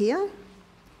mic here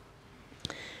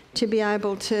to be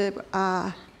able to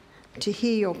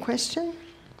hear your question.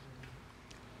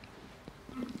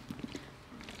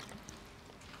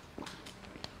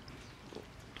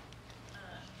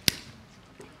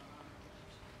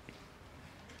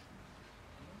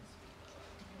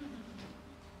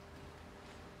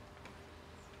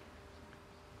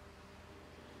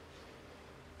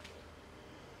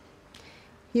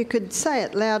 You could say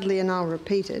it loudly and I'll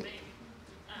repeat it.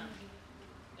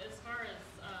 As far as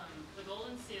the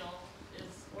golden seal,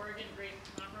 is Oregon grape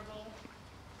comparable?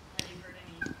 Have you heard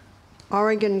any?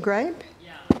 Oregon grape?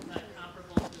 Yeah, is that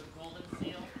comparable to a golden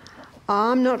seal?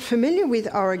 I'm not familiar with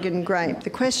Oregon grape. The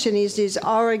question is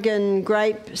Oregon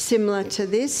grape similar to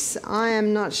this? I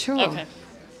am not sure. Okay,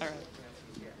 all right.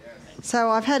 So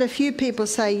I've had a few people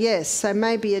say yes, so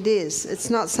maybe it is. It's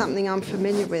not something I'm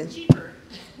familiar with. Cheaper.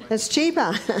 It's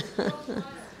cheaper.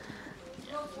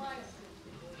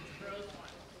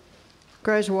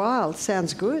 Grows wild.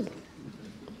 Sounds good.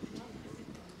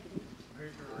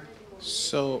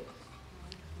 So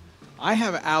I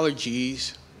have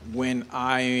allergies when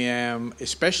I am,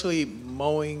 especially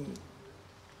doing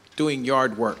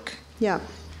yard work. Yeah.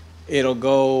 It'll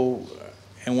go,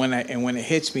 and when it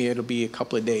hits me, it'll be a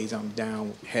couple of days. I'm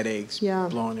down, headaches, Yeah.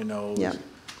 blowing the nose. Yeah.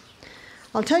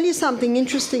 I'll tell you something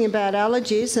interesting about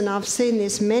allergies, and I've seen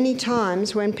this many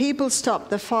times. When people stop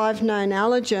the 5 known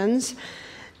allergens,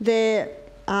 their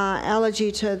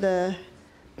allergy to the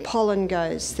pollen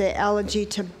goes, their allergy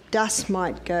to dust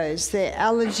mite goes, their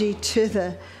allergy to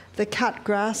the cut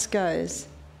grass goes.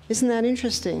 Isn't that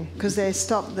interesting? Because they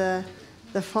stop the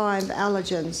 5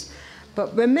 allergens.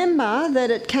 But remember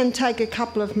that it can take a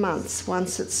couple of months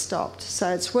once it's stopped, so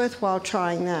it's worthwhile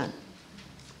trying that.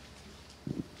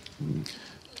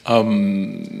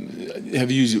 Have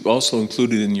you also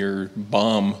included in your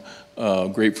balm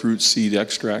grapefruit seed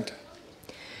extract?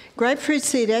 Grapefruit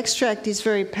seed extract is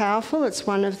very powerful. It's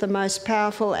one of the most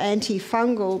powerful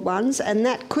antifungal ones, and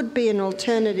that could be an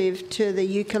alternative to the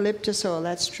eucalyptus oil.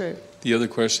 That's true. The other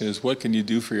question is, what can you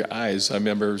do for your eyes? I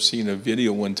remember seeing a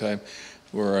video one time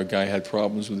where a guy had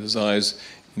problems with his eyes,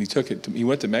 and he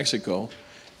went to Mexico,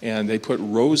 and they put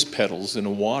rose petals in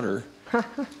the water,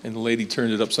 and the lady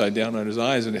turned it upside down on his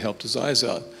eyes, and it helped his eyes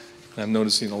out. And I'm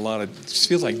noticing it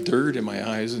feels like dirt in my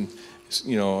eyes, and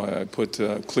I put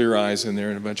clear eyes in there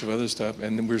and a bunch of other stuff,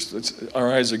 and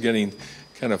our eyes are getting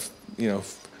kind of,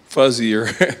 fuzzier.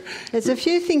 There's a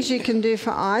few things you can do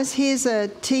for eyes. Here's a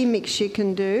tea mix you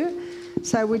can do.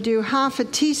 So we do half a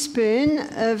teaspoon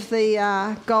of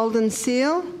the golden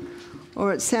seal,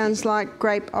 or it sounds like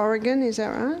grape Oregon, is that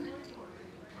right?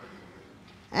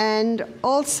 And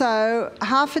also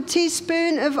half a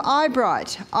teaspoon of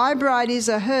eyebright. Eyebright is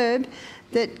a herb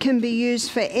that can be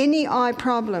used for any eye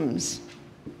problems.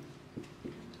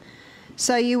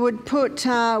 So you would put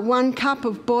 1 cup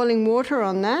of boiling water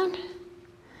on that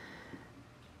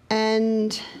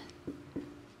and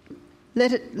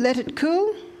let it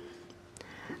cool,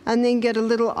 and then get a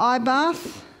little eye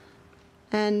bath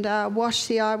and wash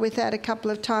the eye with that a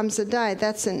couple of times a day.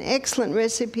 That's an excellent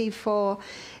recipe for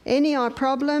any eye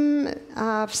problem.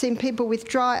 I've seen people with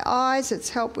dry eyes, it's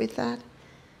helped with that.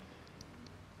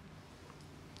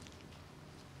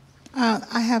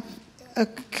 I have a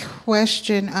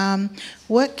question.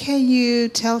 What can you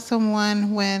tell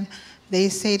someone when they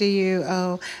say to you,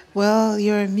 oh, well,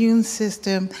 your immune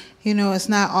system, it's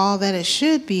not all that it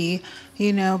should be,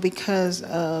 because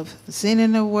of sin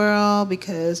in the world,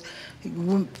 because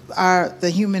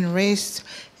the human race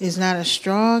is not as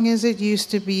strong as it used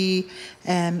to be,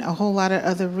 and a whole lot of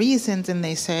other reasons, and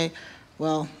they say,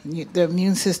 well, the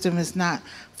immune system is not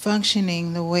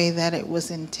functioning the way that it was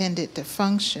intended to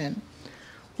function.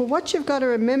 Well, what you've got to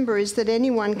remember is that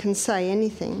anyone can say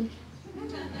anything.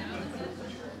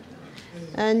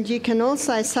 And you can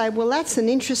also say, well, that's an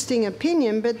interesting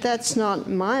opinion, but that's not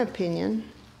my opinion.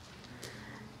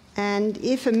 And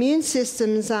if immune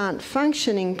systems aren't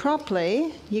functioning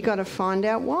properly, you've got to find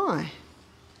out why.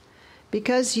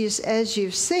 Because as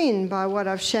you've seen by what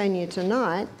I've shown you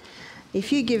tonight,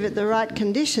 if you give it the right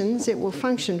conditions, it will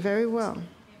function very well.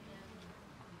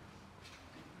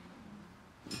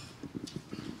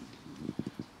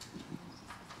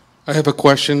 I have a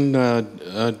question.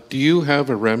 Do you have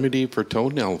a remedy for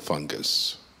toenail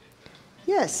fungus?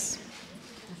 Yes.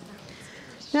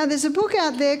 Now, there's a book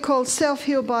out there called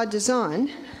Self-Heal by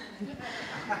Design.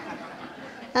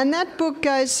 And that book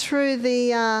goes through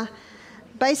the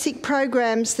basic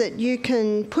programs that you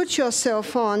can put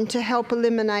yourself on to help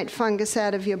eliminate fungus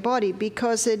out of your body,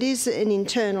 because it is an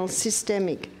internal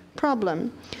systemic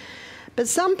problem. But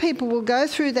some people will go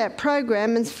through that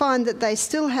program and find that they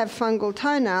still have fungal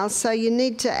toenails, so you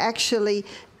need to actually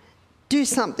do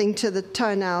something to the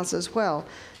toenails as well.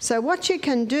 So what you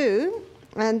can do,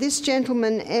 and this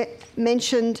gentleman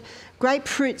mentioned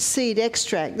grapefruit seed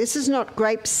extract. This is not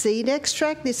grape seed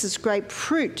extract, this is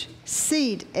grapefruit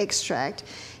seed extract.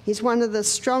 It's one of the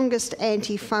strongest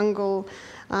antifungal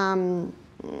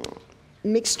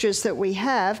mixtures that we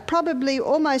have. Probably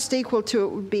almost equal to it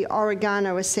would be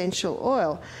oregano essential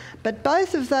oil. But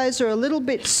both of those are a little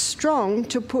bit strong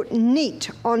to put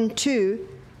neat onto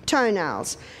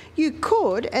toenails. You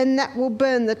could, and that will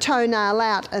burn the toenail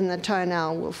out and the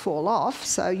toenail will fall off,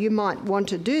 so you might want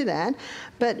to do that.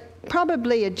 But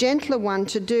probably a gentler one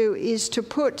to do is to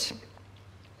put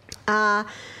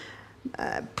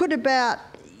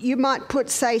you might put,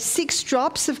 say, 6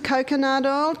 drops of coconut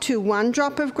oil to 1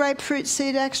 drop of grapefruit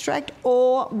seed extract,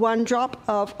 or 1 drop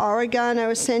of oregano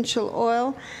essential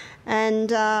oil, and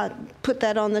put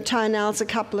that on the toenails a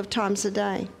couple of times a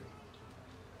day.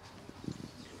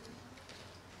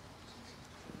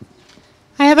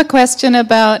 I have a question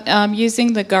about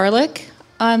using the garlic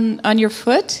on your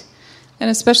foot,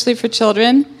 and especially for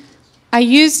children. I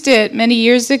used it many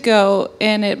years ago,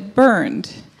 and it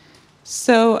burned.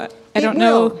 So I don't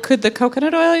know, could the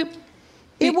coconut oil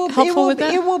be helpful with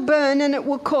that? It will burn and it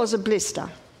will cause a blister.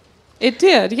 It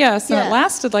did, yes, and Yeah. it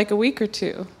lasted like a week or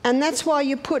two. And that's why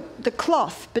you put the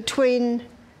cloth between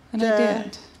And I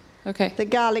did. Okay. the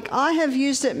garlic. I have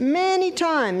used it many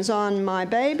times on my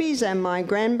babies and my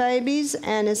grandbabies,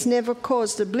 and it's never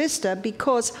caused a blister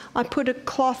because I put a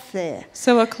cloth there.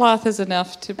 So a cloth is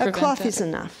enough to A prevent cloth it. is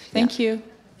enough. Thank you.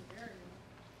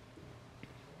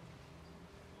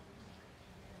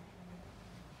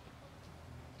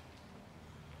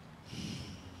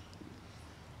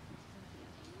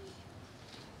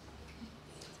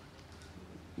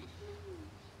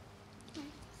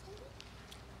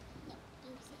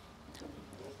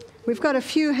 We've got a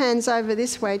few hands over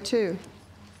this way too.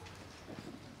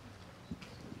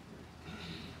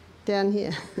 Down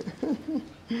here.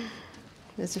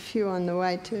 There's a few on the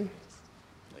way too.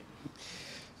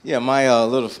 Yeah, my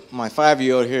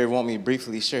 5-year-old here want me to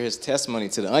briefly share his testimony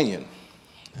to the onion.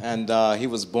 And he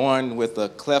was born with a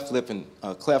cleft lip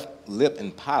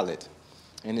and palate,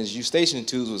 and his eustachian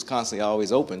tubes was constantly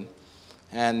always open.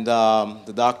 And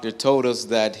the doctor told us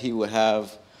that he would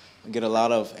get a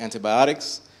lot of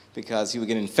antibiotics because he would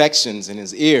get infections in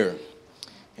his ear.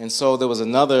 And so there was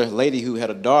another lady who had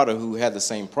a daughter who had the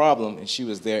same problem, and she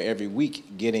was there every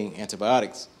week getting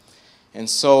antibiotics. And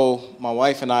so my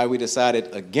wife and I, we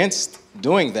decided against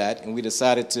doing that, and we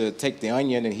decided to take the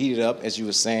onion and heat it up, as you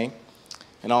were saying,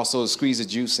 and also squeeze the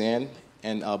juice in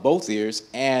both ears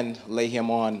and lay him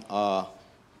on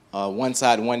one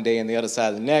side one day and the other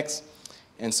side the next.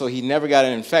 And so he never got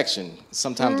an infection.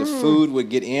 Sometimes the food would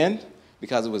get in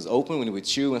because it was open when he would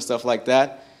chew and stuff like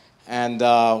that. And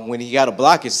when he got a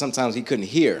blockage, sometimes he couldn't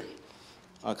hear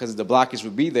because the blockage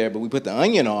would be there. But we put the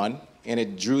onion on, and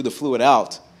it drew the fluid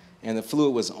out, and the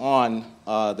fluid was on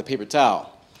the paper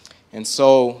towel. And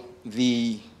so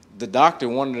the doctor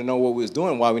wanted to know what we was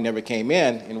doing, why we never came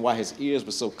in, and why his ears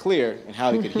were so clear, and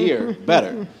how he could hear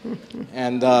better.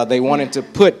 And they wanted to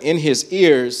put in his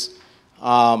ears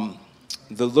the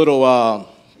little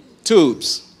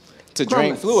tubes to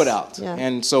drain fluid out. Yeah.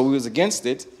 And so we was against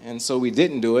it, and so we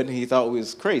didn't do it, and he thought we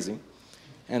was crazy.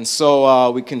 And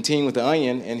so we continued with the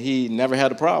onion, and he never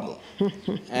had a problem.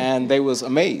 And they was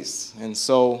amazed. And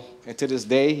so to this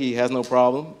day, he has no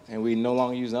problem, and we no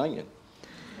longer use the onion.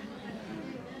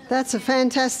 That's a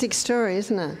fantastic story,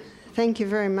 isn't it? Thank you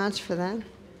very much for that.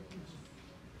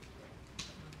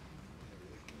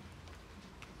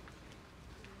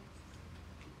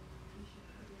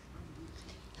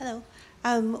 Hello.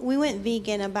 We went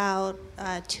vegan about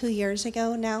 2 years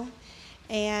ago now,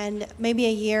 and maybe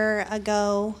a year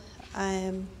ago,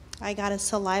 I got a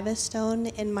saliva stone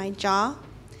in my jaw,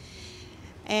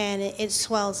 and it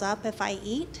swells up if I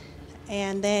eat.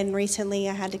 And then recently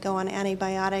I had to go on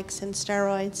antibiotics and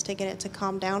steroids to get it to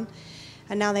calm down,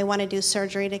 and now they want to do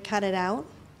surgery to cut it out.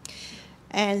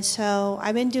 And so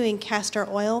I've been doing castor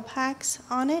oil packs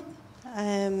on it.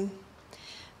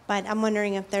 But I'm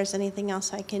wondering if there's anything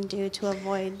else I can do to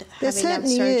avoid having that surgery. There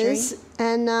certainly is,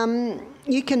 and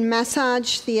you can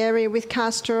massage the area with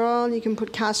castor oil. You can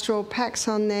put castor oil packs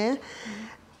on there,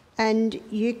 and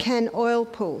you can oil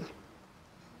pull,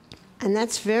 and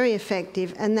that's very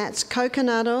effective. And that's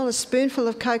coconut oil, a spoonful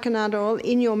of coconut oil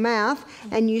in your mouth,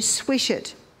 and you swish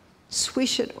it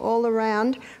all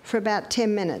around for about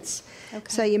 10 minutes. Okay.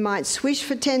 So you might swish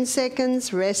for 10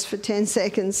 seconds, rest for 10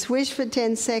 seconds, swish for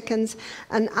 10 seconds,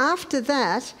 and after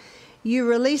that, you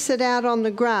release it out on the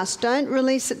grass. Don't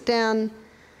release it down.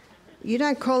 You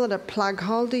don't call it a plug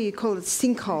hole, do you? Call it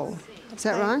sinkhole. Is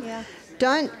that right? Yeah.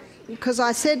 Don't, because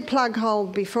I said plug hole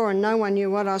before and no one knew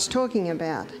what I was talking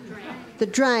about. The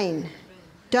drain.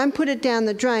 Don't put it down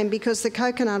the drain because the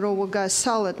coconut oil will go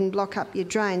solid and block up your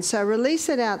drain. So release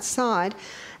it outside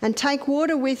and take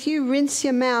water with you, rinse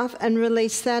your mouth and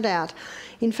release that out.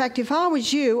 In fact, if I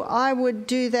was you, I would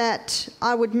do that.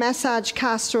 I would massage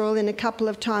castor oil in a couple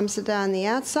of times a day on the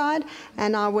outside,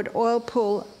 and I would oil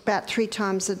pull about 3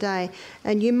 times a day.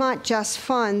 And you might just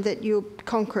find that you'll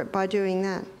conquer it by doing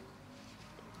that.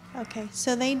 Okay,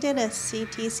 so they did a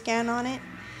CT scan on it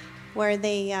where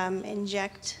they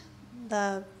inject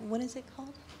the, what is it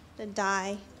called? The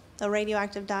dye, the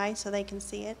radioactive dye, so they can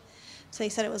see it. So they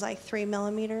said it was like 3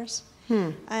 millimeters.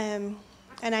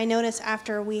 And I noticed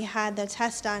after we had the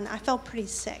test done, I felt pretty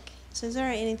sick. So is there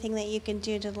anything that you can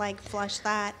do to like flush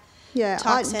that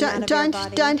toxin out of your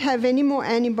body? Don't have any more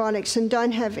antibiotics and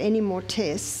don't have any more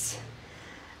tests.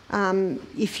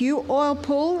 If you oil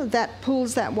pull, that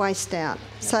pulls that waste out.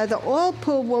 So the oil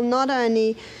pull will not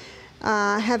only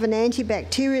have an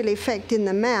antibacterial effect in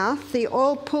the mouth, the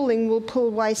oil pulling will pull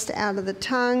waste out of the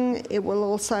tongue. It will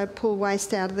also pull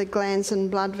waste out of the glands and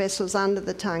blood vessels under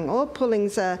the tongue. Oil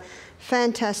pulling's a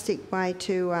fantastic way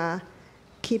to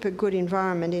keep a good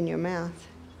environment in your mouth.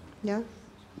 Yeah.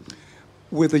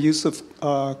 With the use of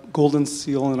golden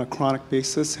seal on a chronic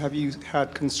basis, have you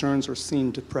had concerns or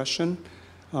seen depression?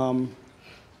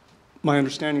 My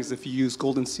understanding is if you use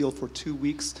golden seal for 2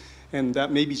 weeks, and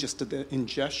that may be just the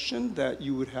ingestion, that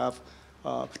you would have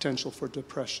potential for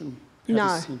depression.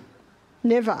 No,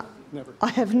 never. Never. I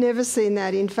have never seen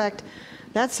that. In fact,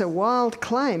 that's a wild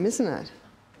claim, isn't it?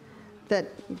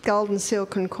 That golden seal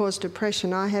can cause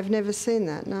depression. I have never seen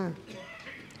that, no.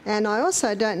 And I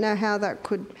also don't know how that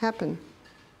could happen.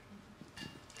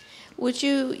 Would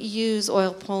you use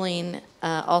oil pulling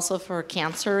also for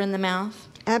cancer in the mouth?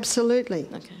 Absolutely,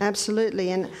 Okay.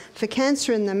 Absolutely. And for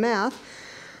cancer in the mouth,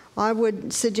 I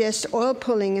would suggest oil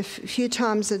pulling a few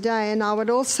times a day, and I would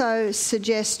also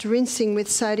suggest rinsing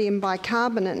with sodium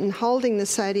bicarbonate and holding the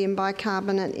sodium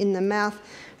bicarbonate in the mouth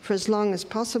for as long as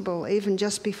possible, even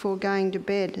just before going to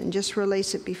bed, and just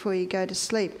release it before you go to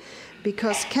sleep.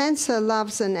 Because cancer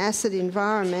loves an acid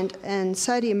environment, and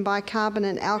sodium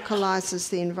bicarbonate alkalizes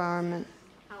the environment.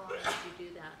 How long would you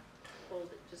do that? Hold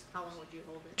it. Just how long would you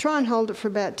hold it? Try and hold it for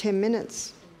about 10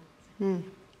 minutes. Can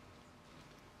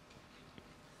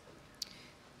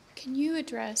you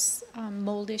address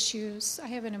mold issues? I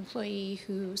have an employee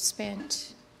who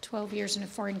spent 12 years in a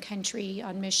foreign country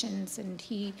on missions, and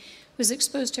he was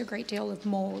exposed to a great deal of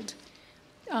mold.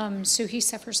 So he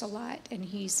suffers a lot, and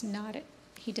he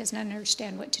doesn't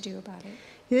understand what to do about it.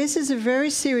 This is a very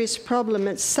serious problem.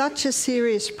 It's such a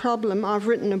serious problem, I've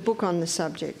written a book on the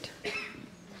subject.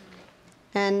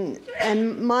 And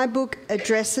my book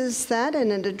addresses that,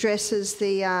 and it addresses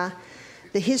the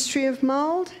history of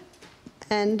mould.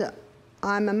 And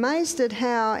I'm amazed at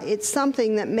how it's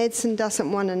something that medicine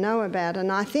doesn't want to know about. And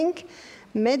I think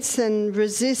medicine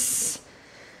resists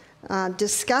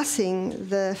discussing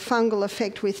the fungal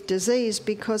effect with disease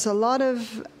because a lot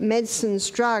of medicine's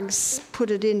drugs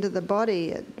put it into the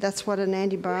body. That's what an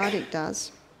antibiotic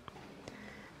does.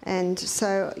 And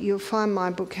so you'll find my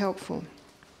book helpful.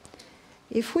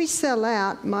 If we sell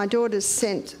out, my daughter's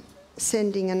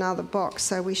sending another box,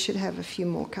 so we should have a few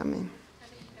more coming.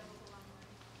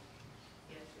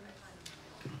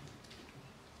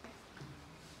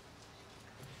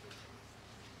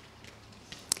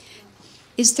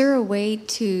 Is there a way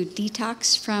to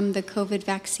detox from the COVID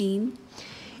vaccine?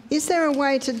 Is there a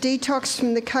way to detox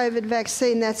from the COVID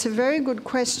vaccine? That's a very good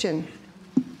question.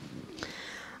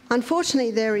 Unfortunately,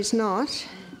 there is not.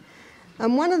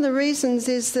 And one of the reasons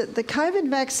is that the COVID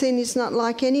vaccine is not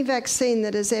like any vaccine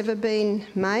that has ever been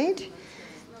made.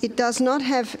 It does not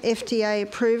have FDA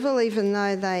approval, even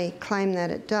though they claim that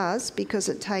it does, because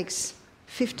it takes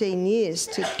 15 years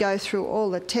to go through all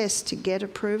the tests to get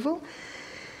approval.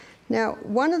 Now,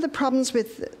 one of the problems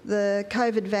with the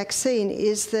COVID vaccine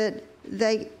is that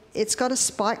it's got a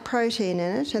spike protein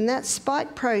in it, and that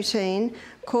spike protein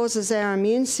causes our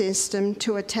immune system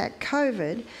to attack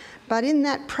COVID, but in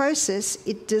that process,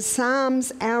 it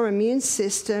disarms our immune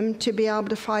system to be able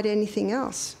to fight anything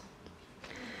else.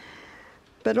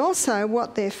 But also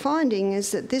what they're finding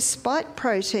is that this spike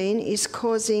protein is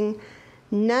causing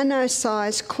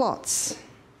nano-sized clots.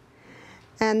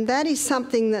 And that is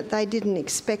something that they didn't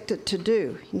expect it to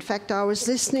do. In fact, I was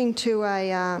listening to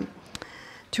a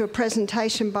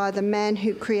presentation by the man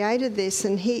who created this,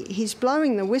 and he's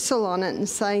blowing the whistle on it and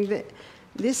saying that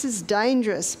this is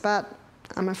dangerous, but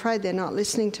I'm afraid they're not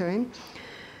listening to him.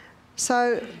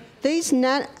 So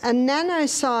a nano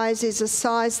size is a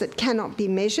size that cannot be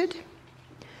measured.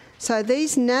 So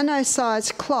these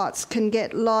nano-sized clots can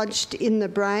get lodged in the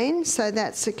brain, so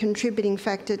that's a contributing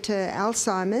factor to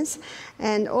Alzheimer's,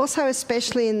 and also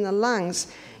especially in the lungs.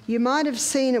 You might have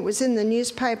seen, it was in the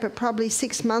newspaper probably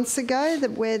 6 months ago,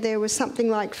 where there was something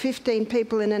like 15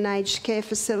 people in an aged care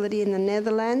facility in the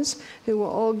Netherlands who were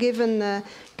all given the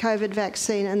COVID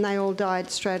vaccine, and they all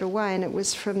died straight away, and it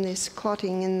was from this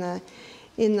clotting in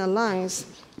the lungs.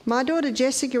 My daughter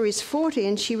Jessica is 40,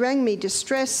 and she rang me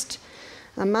distressed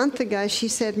a month ago. She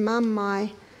said, "Mum,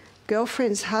 my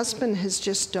girlfriend's husband has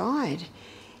just died.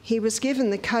 He was given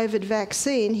the COVID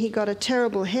vaccine, he got a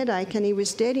terrible headache, and he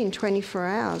was dead in 24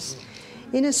 hours.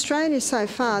 In Australia so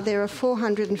far, there are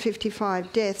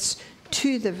 455 deaths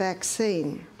to the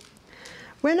vaccine.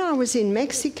 When I was in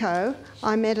Mexico,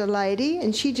 I met a lady,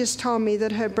 and she just told me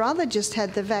that her brother just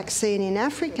had the vaccine in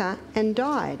Africa and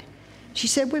died. She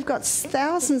said, we've got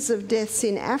thousands of deaths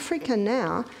in Africa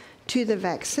now to the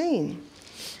vaccine.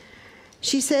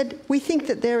 She said, we think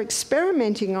that they're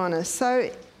experimenting on us.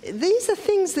 So these are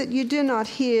things that you do not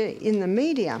hear in the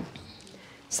media.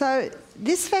 So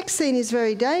this vaccine is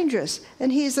very dangerous.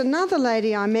 And here's another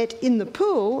lady I met in the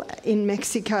pool in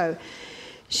Mexico.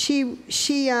 She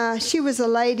was a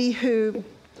lady who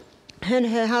and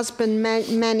her husband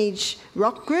managed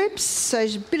rock groups, so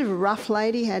she's a bit of a rough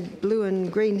lady, had blue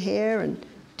and green hair and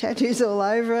tattoos all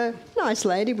over her. Nice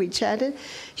lady, we chatted.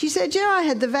 She said, yeah, I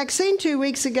had the vaccine 2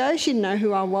 weeks ago. She didn't know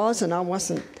who I was, and I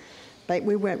wasn't, but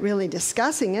we weren't really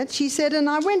discussing it. She said, and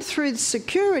I went through the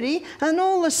security, and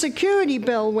all the security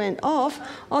bell went off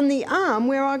on the arm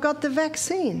where I got the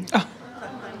vaccine. Oh.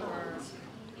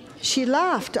 She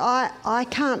laughed. I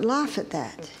can't laugh at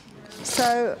that.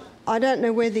 So I don't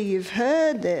know whether you've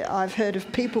heard that. I've heard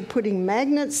of people putting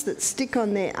magnets that stick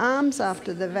on their arms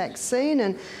after the vaccine,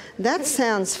 and that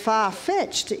sounds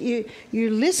far-fetched. You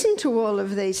listen to all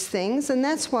of these things, and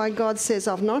that's why God says,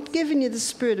 I've not given you the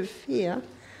spirit of fear,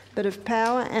 but of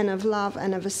power and of love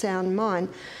and of a sound mind.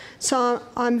 So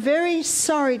I'm very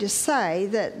sorry to say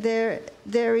that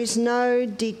there is no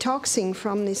detoxing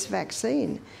from this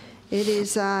vaccine. It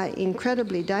is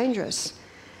incredibly dangerous.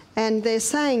 And they're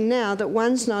saying now that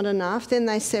one's not enough. Then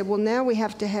they said, well, now we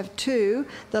have to have 2.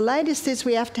 The latest is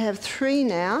we have to have 3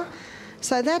 now.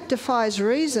 So that defies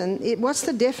reason. What's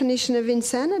the definition of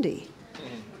insanity?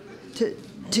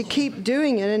 To keep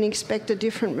doing it and expect a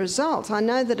different result. I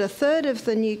know that 1/3 of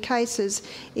the new cases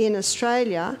in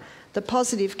Australia, the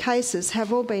positive cases,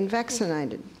 have all been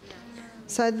vaccinated.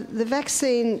 So the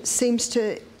vaccine seems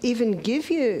to even give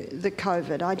you the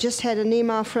COVID. I just had an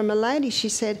email from a lady. She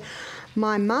said,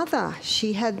 my mother,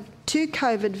 she had 2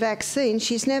 COVID vaccines.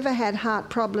 She's never had heart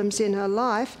problems in her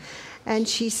life. And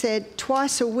she said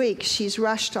twice a week she's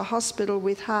rushed to hospital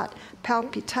with heart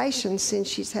palpitations since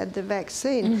she's had the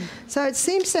vaccine. So it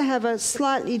seems to have a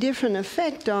slightly different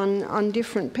effect on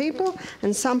different people.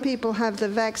 And some people have the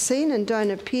vaccine and don't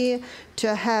appear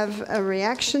to have a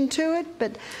reaction to it.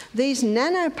 But these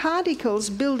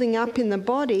nanoparticles building up in the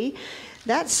body,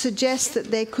 that suggests that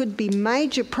there could be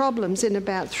major problems in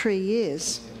about 3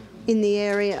 years in the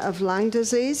area of lung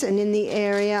disease and in the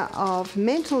area of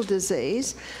mental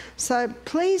disease. So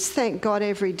please thank God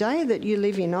every day that you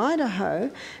live in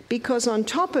Idaho, because on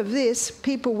top of this,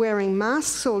 people wearing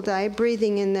masks all day,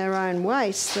 breathing in their own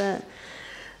waste, the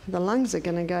lungs are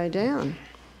going to go down.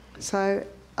 So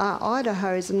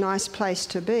Idaho is a nice place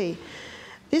to be.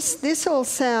 This all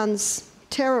sounds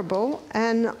terrible,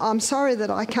 and I'm sorry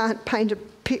that I can't paint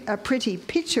a pretty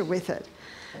picture with it.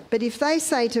 But if they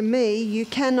say to me, you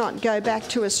cannot go back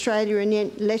to Australia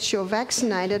unless you're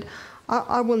vaccinated,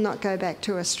 I will not go back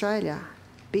to Australia,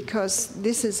 because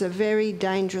this is a very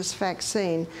dangerous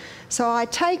vaccine. So I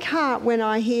take heart when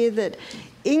I hear that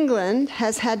England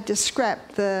has had to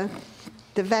scrap the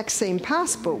vaccine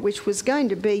passport, which was going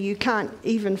to be you can't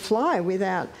even fly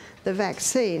without the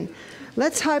vaccine.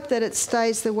 Let's hope that it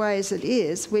stays the way as it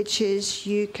is, which is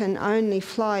you can only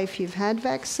fly if you've had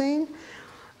vaccine,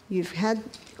 if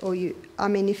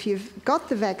you've got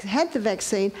had the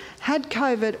vaccine, had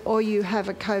COVID, or you have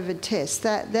a COVID test.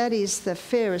 That is the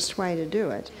fairest way to do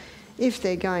it, if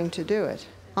they're going to do it.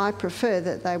 I prefer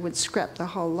that they would scrap the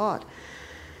whole lot.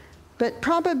 But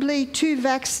probably to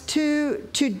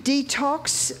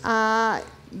detox,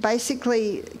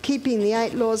 basically keeping the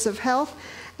 8 laws of health,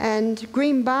 and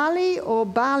green barley or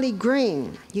barley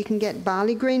green. You can get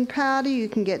barley green powder, you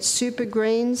can get super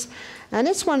greens, and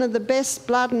it's one of the best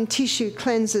blood and tissue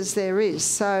cleansers there is.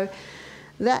 So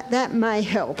that may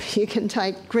help. You can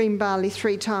take green barley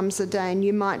 3 times a day, and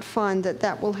you might find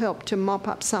that will help to mop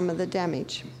up some of the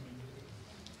damage.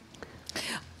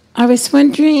 I was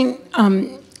wondering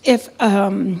if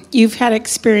you've had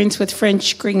experience with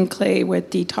French green clay with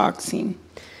detoxing.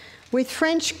 With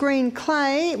French green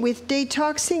clay, with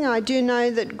detoxing, I do know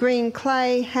that green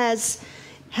clay has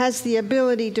the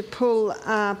ability to pull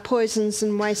poisons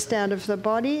and waste out of the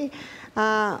body.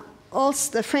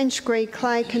 Also, the French green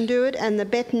clay can do it, and the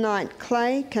bentonite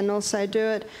clay can also do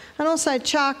it. And also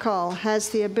charcoal has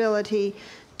the ability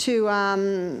to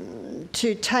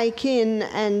take in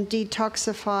and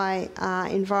detoxify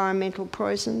environmental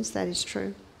poisons. That is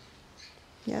true.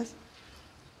 Yes?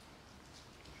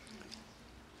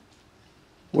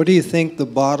 What do you think the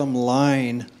bottom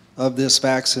line of this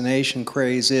vaccination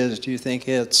craze is? Do you think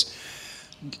it's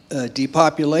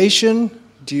depopulation?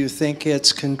 Do you think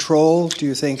it's control? Do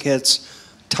you think it's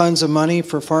tons of money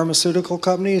for pharmaceutical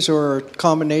companies, or a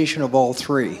combination of all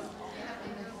 3?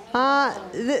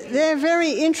 They're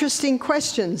very interesting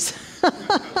questions.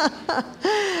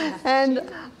 And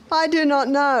I do not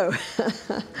know.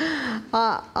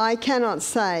 I cannot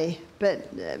say. But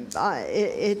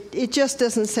it just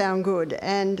doesn't sound good.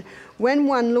 And when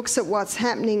one looks at what's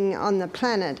happening on the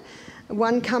planet,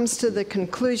 one comes to the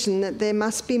conclusion that there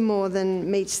must be more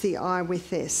than meets the eye with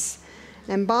this.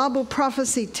 And Bible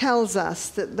prophecy tells us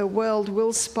that the world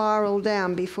will spiral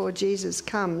down before Jesus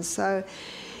comes. So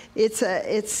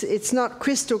it's not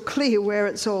crystal clear where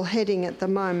it's all heading at the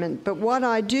moment. But what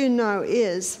I do know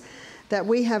is that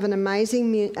we have an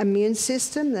amazing immune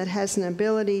system that has an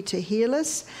ability to heal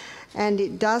us, and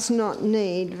it does not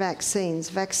need vaccines.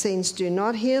 Vaccines do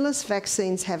not heal us.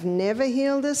 Vaccines have never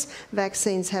healed us.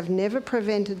 Vaccines have never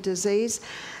prevented disease.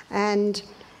 And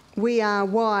we are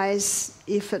wise,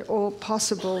 if at all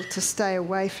possible, to stay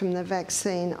away from the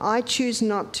vaccine. I choose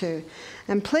not to.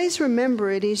 And please remember,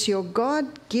 it is your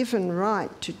God-given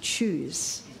right to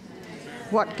choose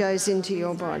what goes into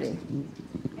your body.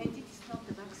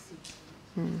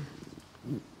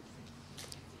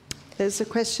 There's a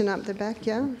question up the back,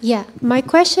 yeah? Yeah, my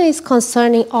question is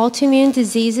concerning autoimmune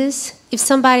diseases. If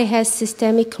somebody has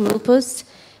systemic lupus,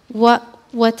 what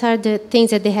are the things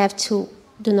that they have to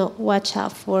watch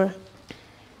out for?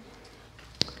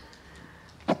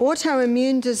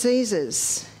 Autoimmune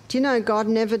diseases. Do you know God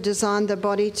never designed the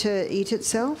body to eat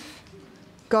itself?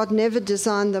 God never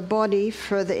designed the body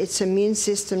for its immune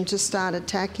system to start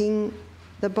attacking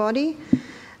the body.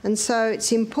 And so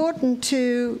it's important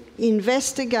to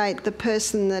investigate the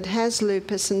person that has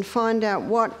lupus and find out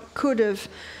what could have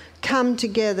come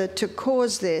together to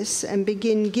cause this and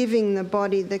begin giving the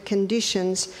body the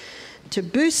conditions to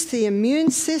boost the immune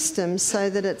system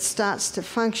so that it starts to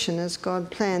function as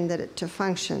God planned it to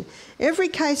function. Every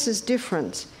case is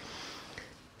different.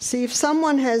 See,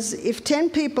 if 10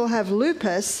 people have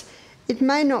lupus, it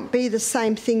may not be the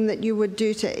same thing that you would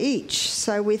do to each.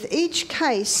 So with each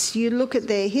case, you look at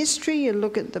their history, you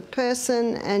look at the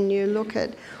person, and you look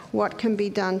at what can be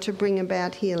done to bring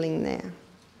about healing there.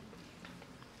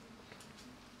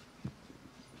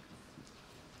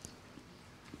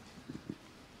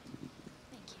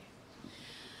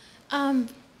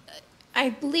 I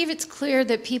believe it's clear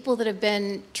that people that have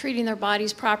been treating their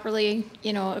bodies properly,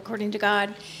 according to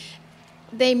God,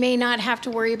 they may not have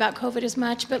to worry about COVID as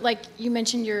much, but like you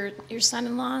mentioned your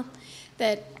son-in-law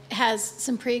that has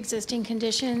some pre-existing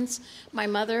conditions. My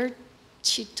mother,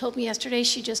 she told me yesterday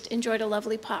she just enjoyed a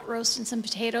lovely pot roast and some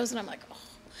potatoes, and I'm like,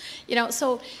 oh.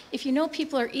 So if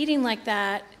people are eating like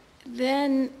that,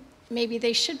 then maybe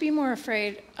they should be more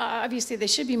afraid. Obviously, they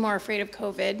should be more afraid of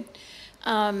COVID.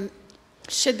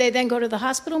 Should they then go to the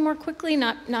hospital more quickly,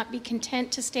 not be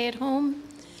content to stay at home?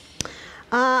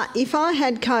 If I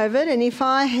had COVID and if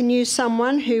I knew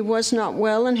someone who was not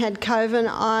well and had COVID,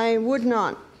 I would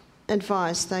not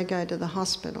advise they go to the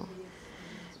hospital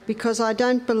because I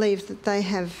don't believe that they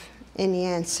have any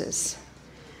answers.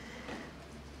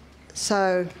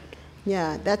 So,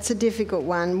 yeah, that's a difficult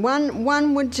one.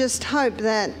 One would just hope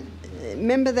that,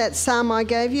 remember that psalm I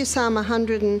gave you, Psalm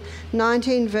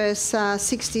 119, verse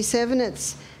 67,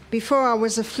 it's, before I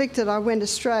was afflicted, I went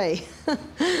astray.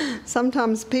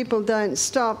 Sometimes people don't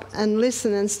stop and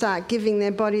listen and start giving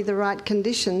their body the right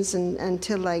conditions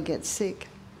until they get sick.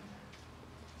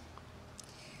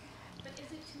 But is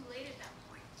it too late at that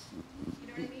point? You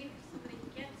know what I mean? If somebody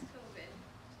gets COVID.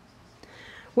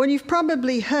 Well, you've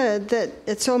probably heard that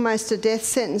it's almost a death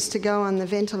sentence to go on the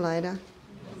ventilator.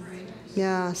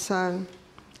 Yeah, so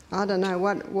I don't know,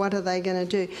 what are they going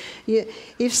to do?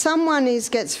 If someone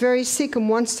gets very sick and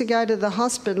wants to go to the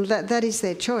hospital, that is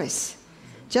their choice.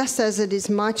 Just as it is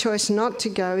my choice not to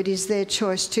go, it is their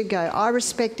choice to go. I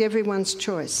respect everyone's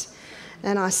choice,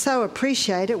 and I so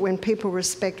appreciate it when people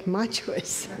respect my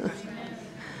choice.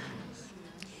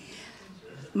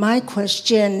 My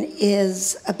question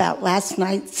is about last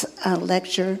night's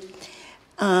lecture,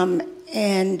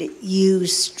 and you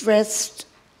stressed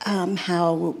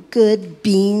how good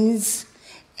beans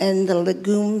and the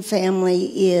legume family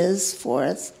is for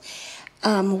us.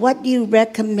 What do you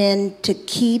recommend to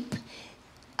keep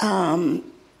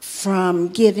from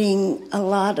getting a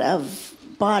lot of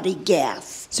body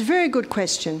gas? It's a very good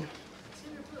question.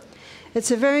 It's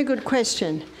a very good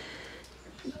question.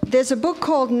 There's a book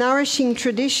called Nourishing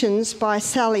Traditions by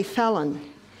Sally Fallon,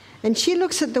 and she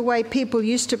looks at the way people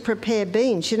used to prepare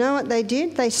beans. You know what they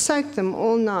did? They soaked them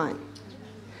all night.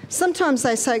 Sometimes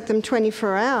they soak them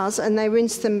 24 hours and they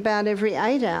rinse them about every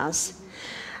 8 hours.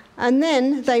 And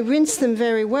then they rinse them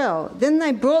very well. Then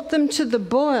they brought them to the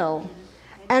boil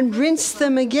and rinsed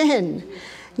them again.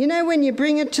 You know, when you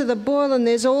bring it to the boil and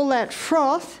there's all that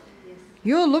froth,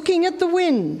 you're looking at the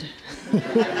wind.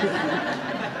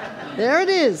 There it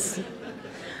is.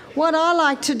 What I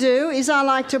like to do is I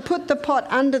like to put the pot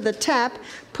under the tap,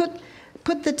 put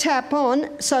the tap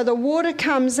on so the water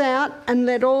comes out and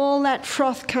let all that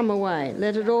froth come away.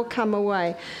 Let it all come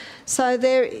away. So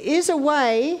there is a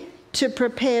way to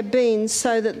prepare beans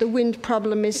so that the wind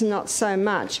problem is not so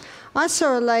much. I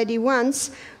saw a lady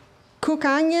once cook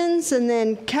onions and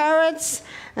then carrots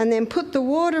and then put the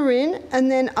water in and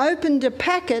then opened a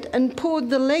packet and poured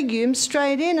the legumes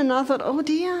straight in. And I thought, oh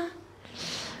dear,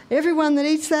 everyone that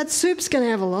eats that soup's going to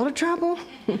have a lot of trouble.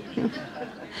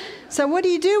 So what do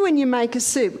you do when you make a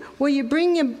soup? Well, you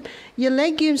bring your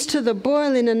legumes to the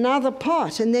boil in another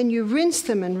pot, and then you rinse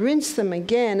them and rinse them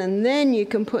again, and then you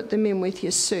can put them in with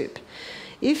your soup.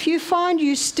 If you find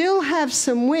you still have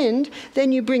some wind,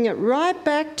 then you bring it right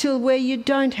back till where you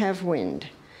don't have wind.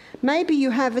 Maybe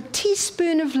you have a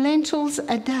teaspoon of lentils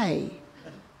a day.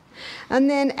 And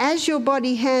then as your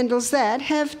body handles that,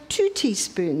 have 2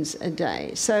 teaspoons a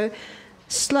day. So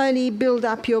slowly build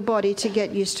up your body to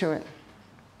get used to it.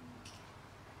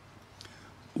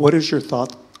 What is your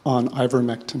thought on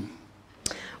ivermectin?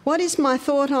 What is my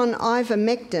thought on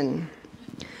ivermectin?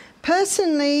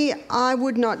 Personally, I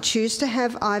would not choose to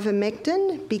have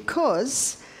ivermectin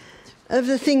because of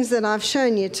the things that I've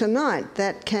shown you tonight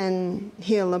that can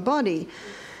heal the body.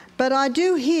 But I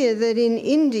do hear that in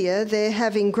India they're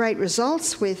having great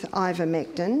results with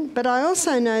ivermectin, but I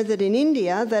also know that in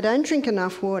India they don't drink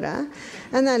enough water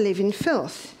and they live in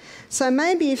filth. So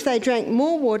maybe if they drank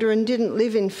more water and didn't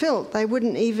live in filth, they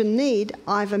wouldn't even need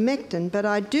ivermectin. But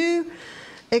I do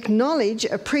acknowledge,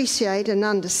 appreciate and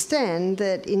understand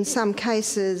that in some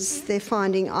cases they're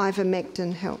finding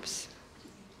ivermectin helps.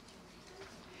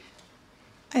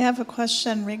 I have a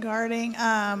question regarding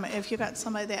if you got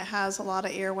somebody that has a lot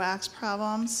of earwax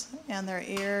problems and their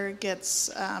ear gets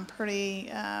pretty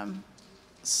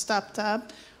stuffed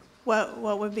up,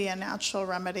 what would be a natural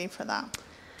remedy for that?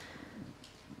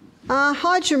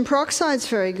 Hydrogen peroxide's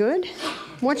very good.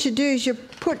 What you do is you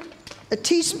put a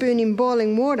teaspoon in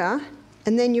boiling water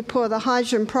and then you pour the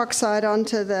hydrogen peroxide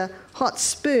onto the hot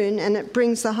spoon and it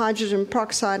brings the hydrogen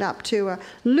peroxide up to a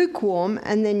lukewarm,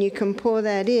 and then you can pour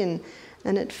that in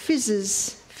and it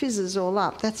fizzes all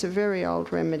up. That's a very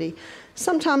old remedy.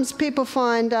 Sometimes people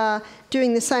find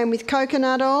doing the same with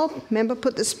coconut oil. Remember,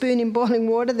 put the spoon in boiling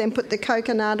water, then put the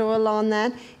coconut oil on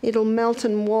that. It'll melt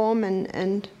and warm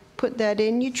and put that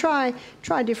in. You try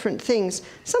different things.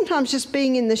 Sometimes just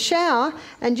being in the shower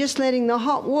and just letting the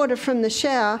hot water from the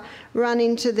shower run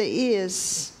into the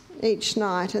ears each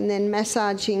night and then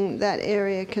massaging that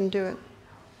area can do it.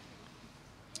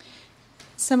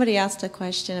 Somebody asked a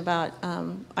question about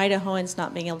Idahoans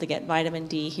not being able to get vitamin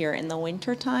D here in the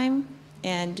wintertime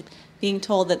and being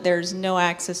told that there's no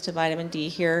access to vitamin D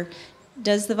here.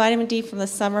 Does the vitamin D from the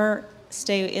summer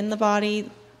stay in the body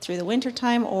through the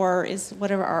wintertime, or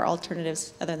what are our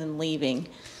alternatives other than leaving?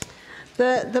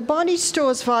 The body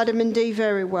stores vitamin D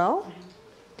very well.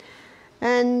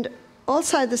 And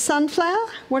also the sunflower,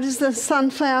 what does the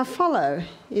sunflower follow?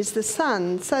 Is the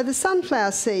sun. So the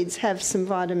sunflower seeds have some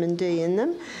vitamin D in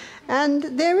them. And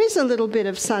there is a little bit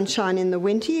of sunshine in the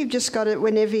winter. You've just got it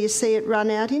whenever you see it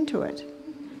run out into it.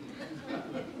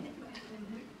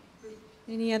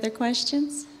 Any other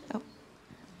questions? Oh.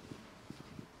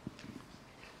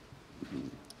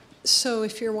 So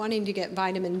if you're wanting to get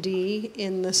vitamin D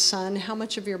in the sun, how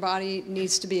much of your body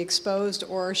needs to be exposed,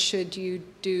 or should you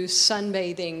do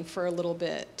sunbathing for a little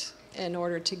bit in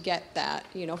order to get that,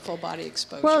 full body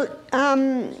exposure?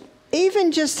 Well,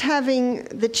 even just having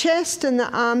the chest and the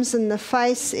arms and the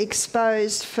face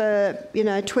exposed for,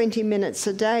 20 minutes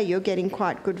a day, you're getting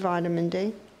quite good vitamin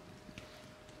D.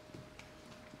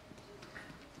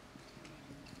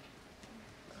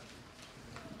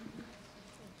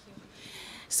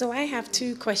 So I have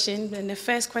 2 questions, and the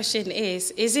first question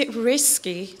is it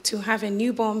risky to have a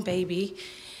newborn baby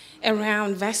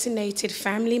around vaccinated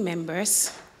family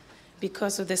members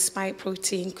because of the spike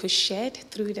protein could shed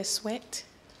through the sweat?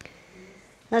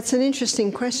 That's an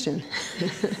interesting question.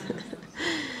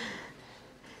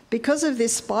 Because of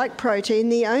this spike protein,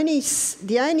 the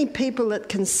only people that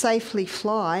can safely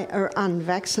fly are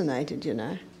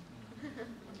unvaccinated,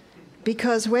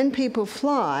 Because when people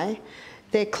fly,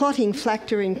 their clotting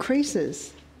factor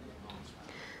increases.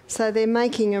 So they're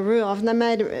making a rule.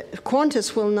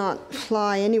 Qantas will not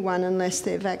fly anyone unless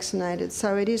they're vaccinated.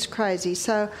 So it is crazy.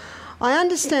 So I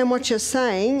understand what you're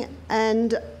saying,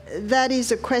 and that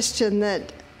is a question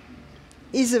that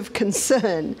is of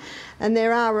concern. And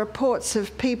there are reports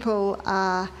of people,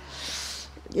 I've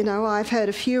heard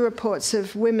a few reports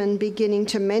of women beginning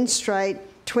to menstruate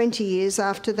 20 years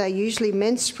after they usually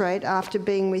menstruate after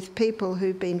being with people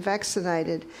who've been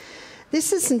vaccinated.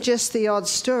 This isn't just the odd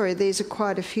story, these are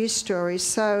quite a few stories.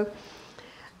 So,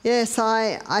 yes,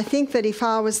 I think that if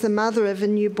I was the mother of a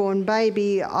newborn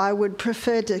baby, I would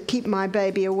prefer to keep my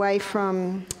baby away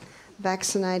from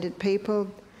vaccinated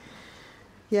people.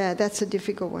 Yeah, that's a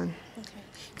difficult one.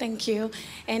 Thank you.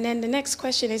 And then the next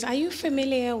question is, are you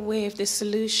familiar with the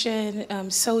solution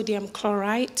sodium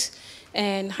chloride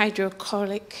and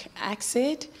hydrochloric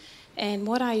acid? And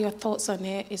what are your thoughts on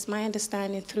it? It's my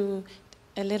understanding through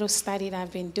a little study that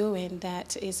I've been doing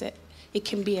that it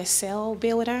can be a cell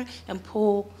builder and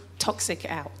pull toxic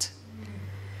out.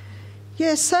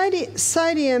 Yeah,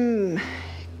 sodium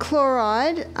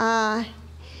chloride,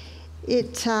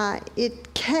 it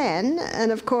can,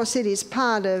 and of course it is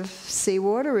part of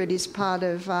seawater, it is part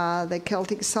of the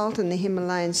Celtic salt and the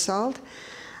Himalayan salt.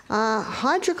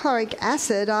 Hydrochloric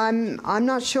acid, I'm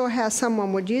not sure how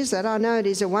someone would use that. I know it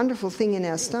is a wonderful thing in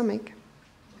our stomach.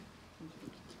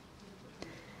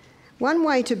 One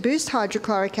way to boost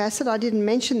hydrochloric acid, I didn't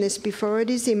mention this before, it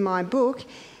is in my book,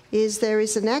 is there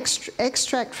is an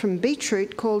extract from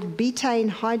beetroot called betaine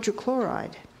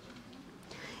hydrochloride.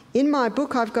 In my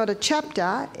book I've got a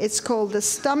chapter, it's called The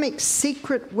Stomach's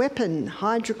Secret Weapon,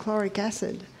 Hydrochloric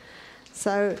Acid.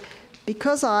 So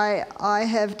because I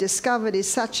have discovered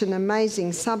is such an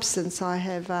amazing substance, I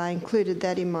have included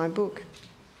that in my book.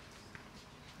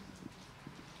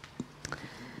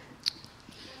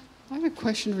 I have a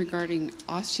question regarding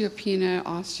osteopenia,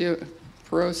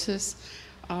 osteoporosis.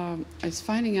 I was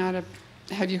finding out,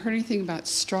 have you heard anything about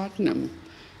strontium?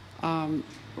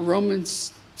 Roman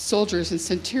soldiers and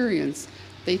centurions,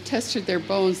 they tested their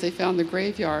bones, they found the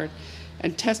graveyard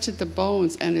and tested the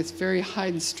bones, and it's very high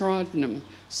in strontium.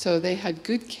 So they had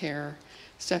good care.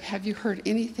 So have you heard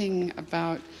anything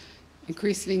about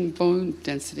increasing bone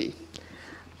density?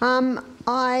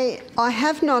 I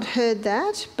have not heard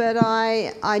that, but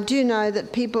I do know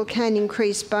that people can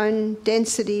increase bone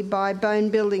density by bone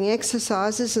building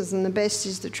exercises, and the best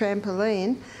is the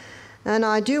trampoline. And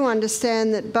I do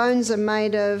understand that bones are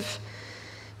made of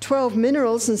 12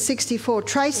 minerals and 64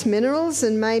 trace minerals,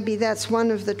 and maybe that's one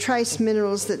of the trace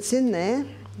minerals that's in there.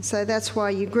 So that's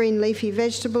why your green leafy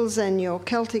vegetables and your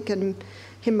Celtic and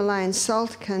Himalayan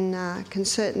salt can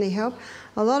certainly help.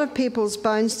 A lot of people's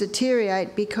bones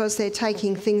deteriorate because they're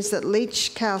taking things that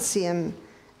leach calcium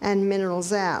and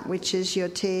minerals out, which is your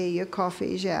tea, your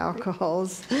coffees, your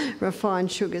alcohols,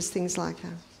 refined sugars, things like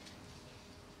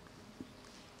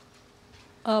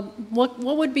that. What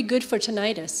would be good for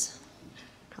tinnitus?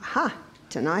 Aha,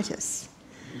 tinnitus.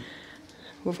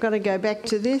 We've got to go back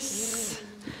to this.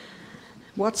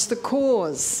 What's the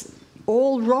cause?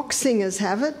 All rock singers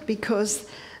have it because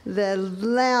the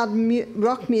loud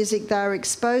rock music they're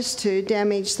exposed to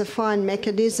damage the fine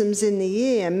mechanisms in the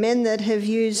ear. Men that have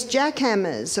used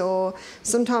jackhammers, or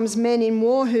sometimes men in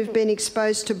war who've been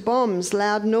exposed to bombs,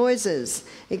 loud noises,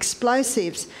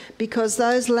 explosives, because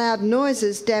those loud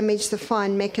noises damage the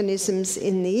fine mechanisms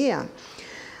in the ear.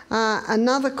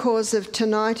 Another cause of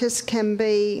tinnitus can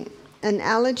be an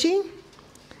allergy.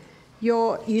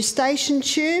 Your eustachian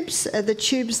tubes are the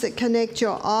tubes that connect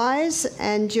your eyes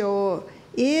and your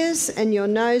ears and your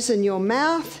nose and your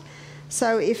mouth.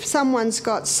 So if someone's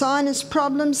got sinus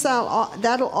problems,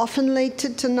 that'll often lead to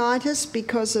tinnitus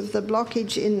because of the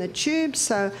blockage in the tube.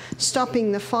 So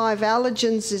stopping the 5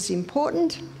 allergens is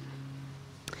important.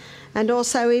 And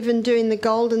also even doing the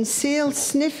golden seal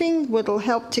sniffing will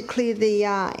help to clear the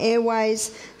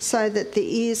airways so that the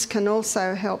ears can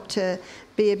also help to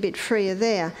be a bit freer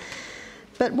there.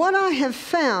 But what I have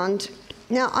found,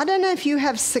 now I don't know if you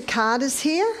have cicadas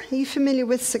here. Are you familiar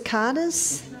with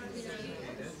cicadas?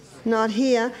 Not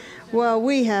here. Well,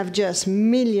 we have just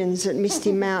millions at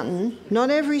Misty Mountain.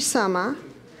 Not every summer,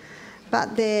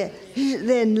 but they're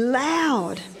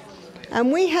loud.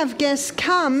 And we have guests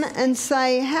come and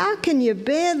say, how can you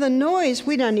bear the noise?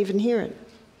 We don't even hear it.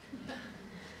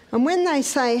 And when they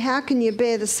say, how can you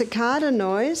bear the cicada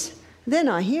noise? Then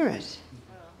I hear it.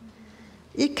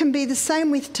 It can be the same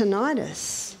with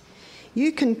tinnitus.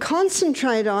 You can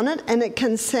concentrate on it and it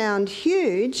can sound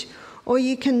huge, or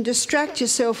you can distract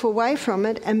yourself away from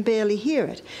it and barely hear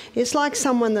it. It's like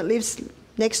someone that lives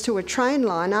next to a train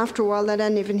line. After a while, they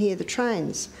don't even hear the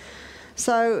trains.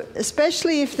 So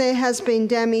especially if there has been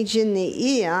damage in the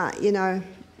ear, you know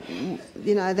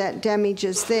that damage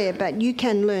is there, but you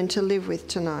can learn to live with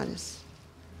tinnitus.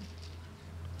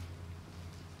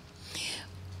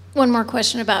 One more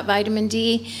question about vitamin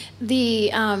D.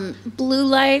 The blue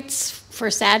lights for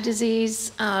sad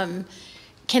disease, can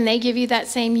they give you that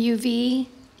same UV?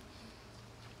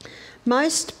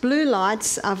 Most blue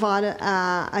lights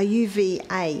are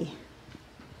UVA,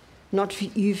 not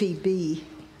UVB.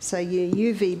 So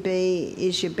your UVB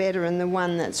is your better and the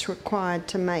one that's required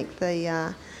to make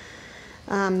the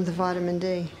vitamin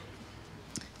D.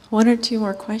 One or two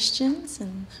more questions,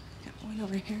 and we've got one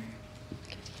over here.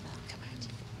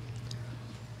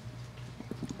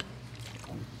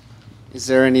 Is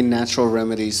there any natural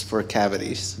remedies for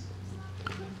cavities?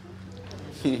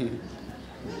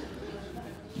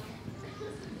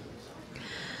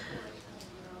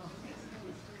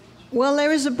 Well,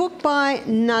 there is a book by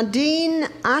Nadine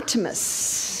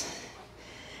Artemis,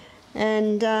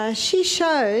 and she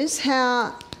shows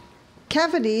how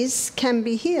cavities can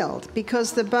be healed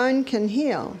because the bone can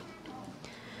heal.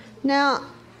 Now,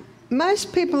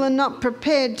 most people are not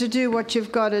prepared to do what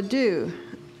you've got to do.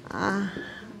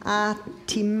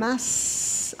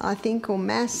 Artemis, I think, or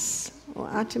Mass, or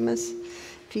Artemis,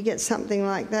 if you get something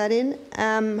like that in.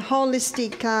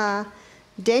 Holistic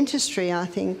dentistry, I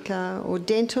think, or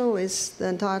dental is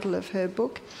the title of her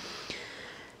book.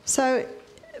 So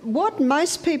what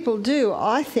most people do,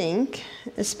 I think,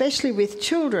 especially with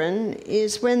children,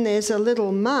 is when there's a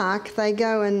little mark, they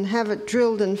go and have it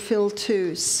drilled and filled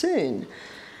too soon.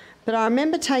 But I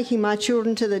remember taking my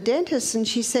children to the dentist, and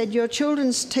she said, "Your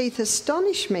children's teeth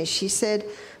astonish me." She said,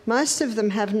 "Most of them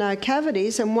have no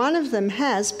cavities, and one of them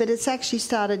has, but it's actually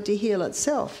started to heal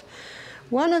itself."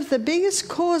 One of the biggest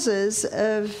causes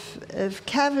of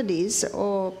cavities,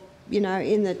 or,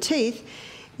 in the teeth,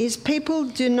 is people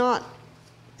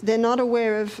they're not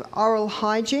aware of oral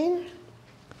hygiene.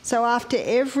 So after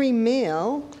every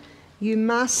meal, you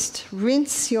must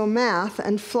rinse your mouth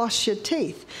and floss your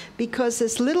teeth, because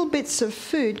there's little bits of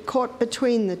food caught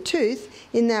between the tooth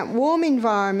in that warm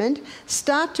environment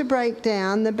start to break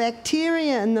down. The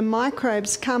bacteria and the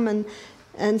microbes come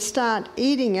and start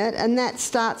eating it, and that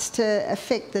starts to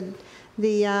affect the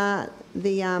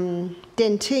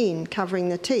dentine covering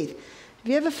the teeth.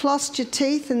 Have you ever flossed your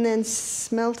teeth and then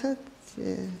smelt it?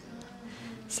 Yeah.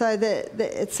 So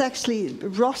it's actually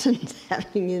rotten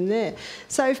happening in there.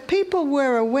 So if people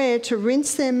were aware to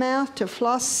rinse their mouth, to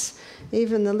floss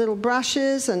even the little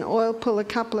brushes and oil pull a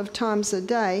couple of times a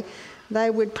day, they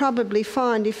would probably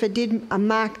find if a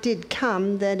mark did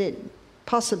come that it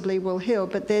possibly will heal.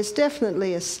 But there's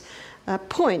definitely a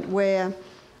point where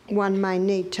one may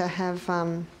need to have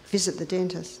visit the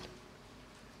dentist.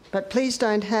 But please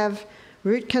don't have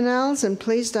root canals, and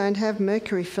please don't have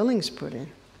mercury fillings put in.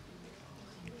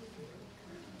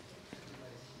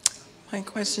 My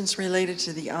question's related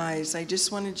to the eyes. I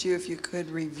just wanted you, if you could,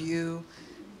 review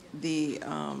the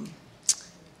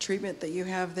treatment that you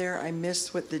have there. I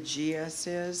missed what the GS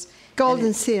is.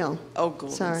 Golden seal. Oh,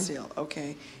 golden Sorry. seal.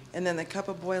 Okay. And then the cup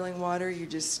of boiling water, you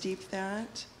just steep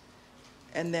that,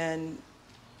 and then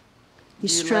you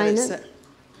strain let it.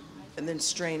 And then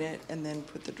strain it, and then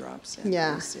put the drops in.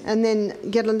 Yeah, and then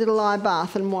get a little eye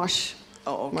bath and wash.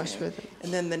 Oh, okay. Wash with it.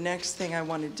 And then the next thing I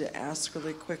wanted to ask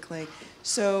really quickly.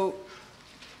 So,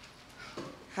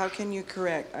 how can you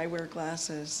correct? I wear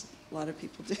glasses. A lot of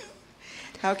people do.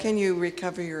 How can you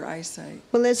recover your eyesight?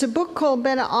 Well, there's a book called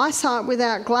Better Eyesight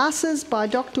Without Glasses by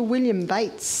Dr. William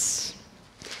Bates.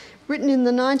 Written in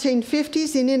the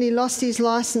 1950s, he nearly lost his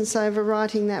license over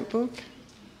writing that book.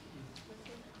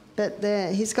 But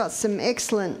he's got some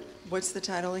excellent... What's the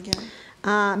title again?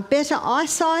 Better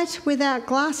Eyesight Without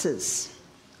Glasses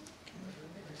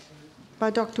by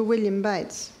Dr. William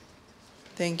Bates.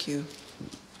 Thank you.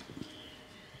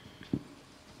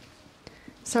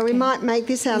 So we might make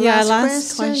this our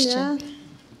last question.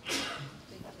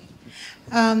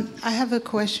 Yeah? I have a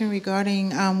question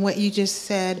regarding what you just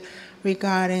said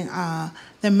regarding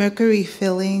the mercury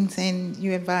fillings, and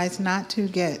you advise not to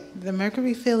get the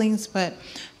mercury fillings, but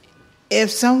if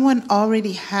someone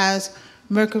already has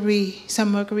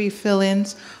some mercury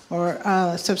fillings or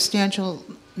a substantial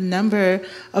number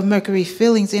of mercury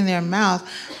fillings in their mouth,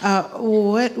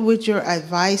 what would your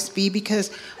advice be? Because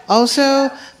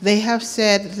also they have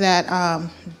said that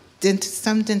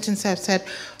some dentists have said,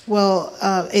 well,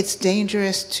 it's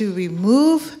dangerous to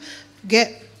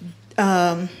get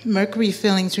mercury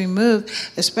fillings removed,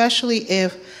 especially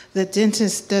if the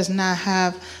dentist does not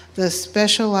have the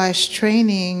specialized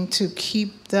training to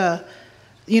keep the,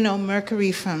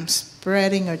 mercury from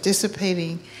spreading or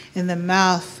dissipating in the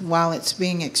mouth while it's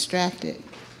being extracted.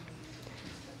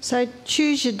 So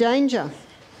choose your danger.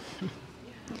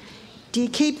 Do you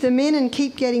keep them in and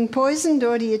keep getting poisoned,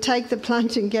 or do you take the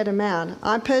plunge and get them out?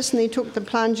 I personally took the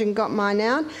plunge and got mine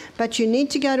out, but you need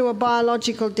to go to a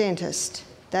biological dentist.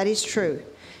 That is true.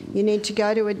 You need to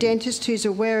go to a dentist who's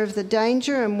aware of the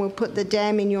danger and will put the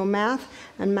dam in your mouth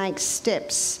and make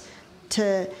steps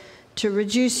to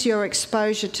reduce your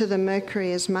exposure to the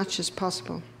mercury as much as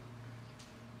possible.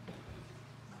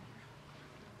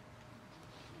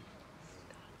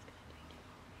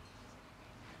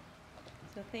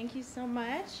 So thank you so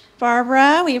much,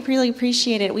 Barbara. We really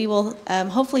appreciate it. We will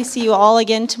hopefully see you all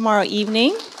again tomorrow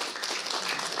evening.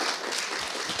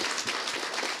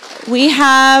 We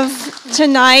have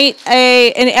tonight,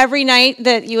 and every night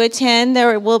that you attend,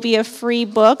 there will be a free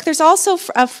book. There's also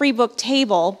a free book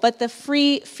table, but the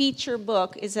free feature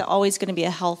book is always going to be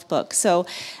a health book. So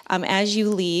as you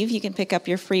leave, you can pick up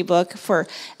your free book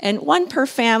and one per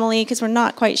family, because we're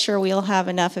not quite sure we'll have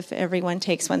enough if everyone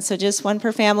takes one. So just one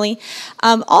per family.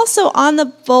 Also on the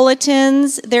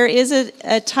bulletins, there is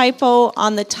a typo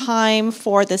on the time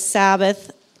for the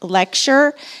Sabbath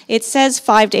lecture. It says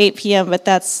 5 to 8 p.m., but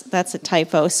that's a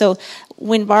typo. So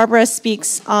when Barbara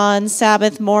speaks on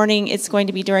Sabbath morning, it's going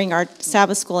to be during our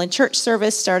Sabbath school and church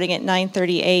service starting at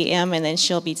 9:30 a.m., and then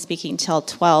she'll be speaking till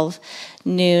 12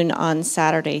 noon on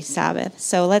Saturday Sabbath.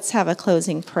 So let's have a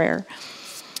closing prayer.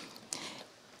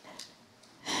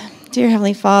 Dear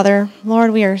Heavenly Father,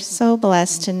 Lord, we are so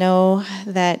blessed to know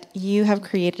that you have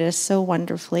created us so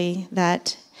wonderfully,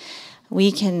 that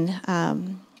we can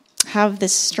have the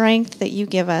strength that you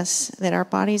give us, that our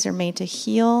bodies are made to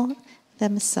heal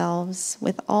themselves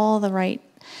with all the right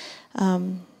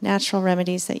natural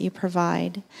remedies that you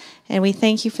provide. And we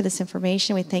thank you for this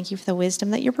information. We thank you for the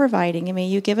wisdom that you're providing. And may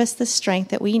you give us the strength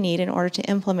that we need in order to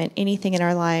implement anything in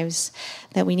our lives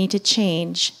that we need to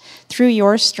change through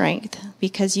your strength,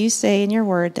 because you say in your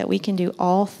word that we can do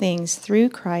all things through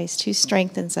Christ who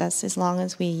strengthens us as long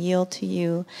as we yield to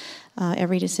you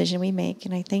every decision we make.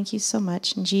 And I thank you so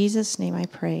much. In Jesus' name I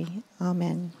pray.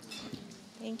 Amen.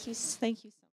 Thank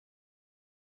you.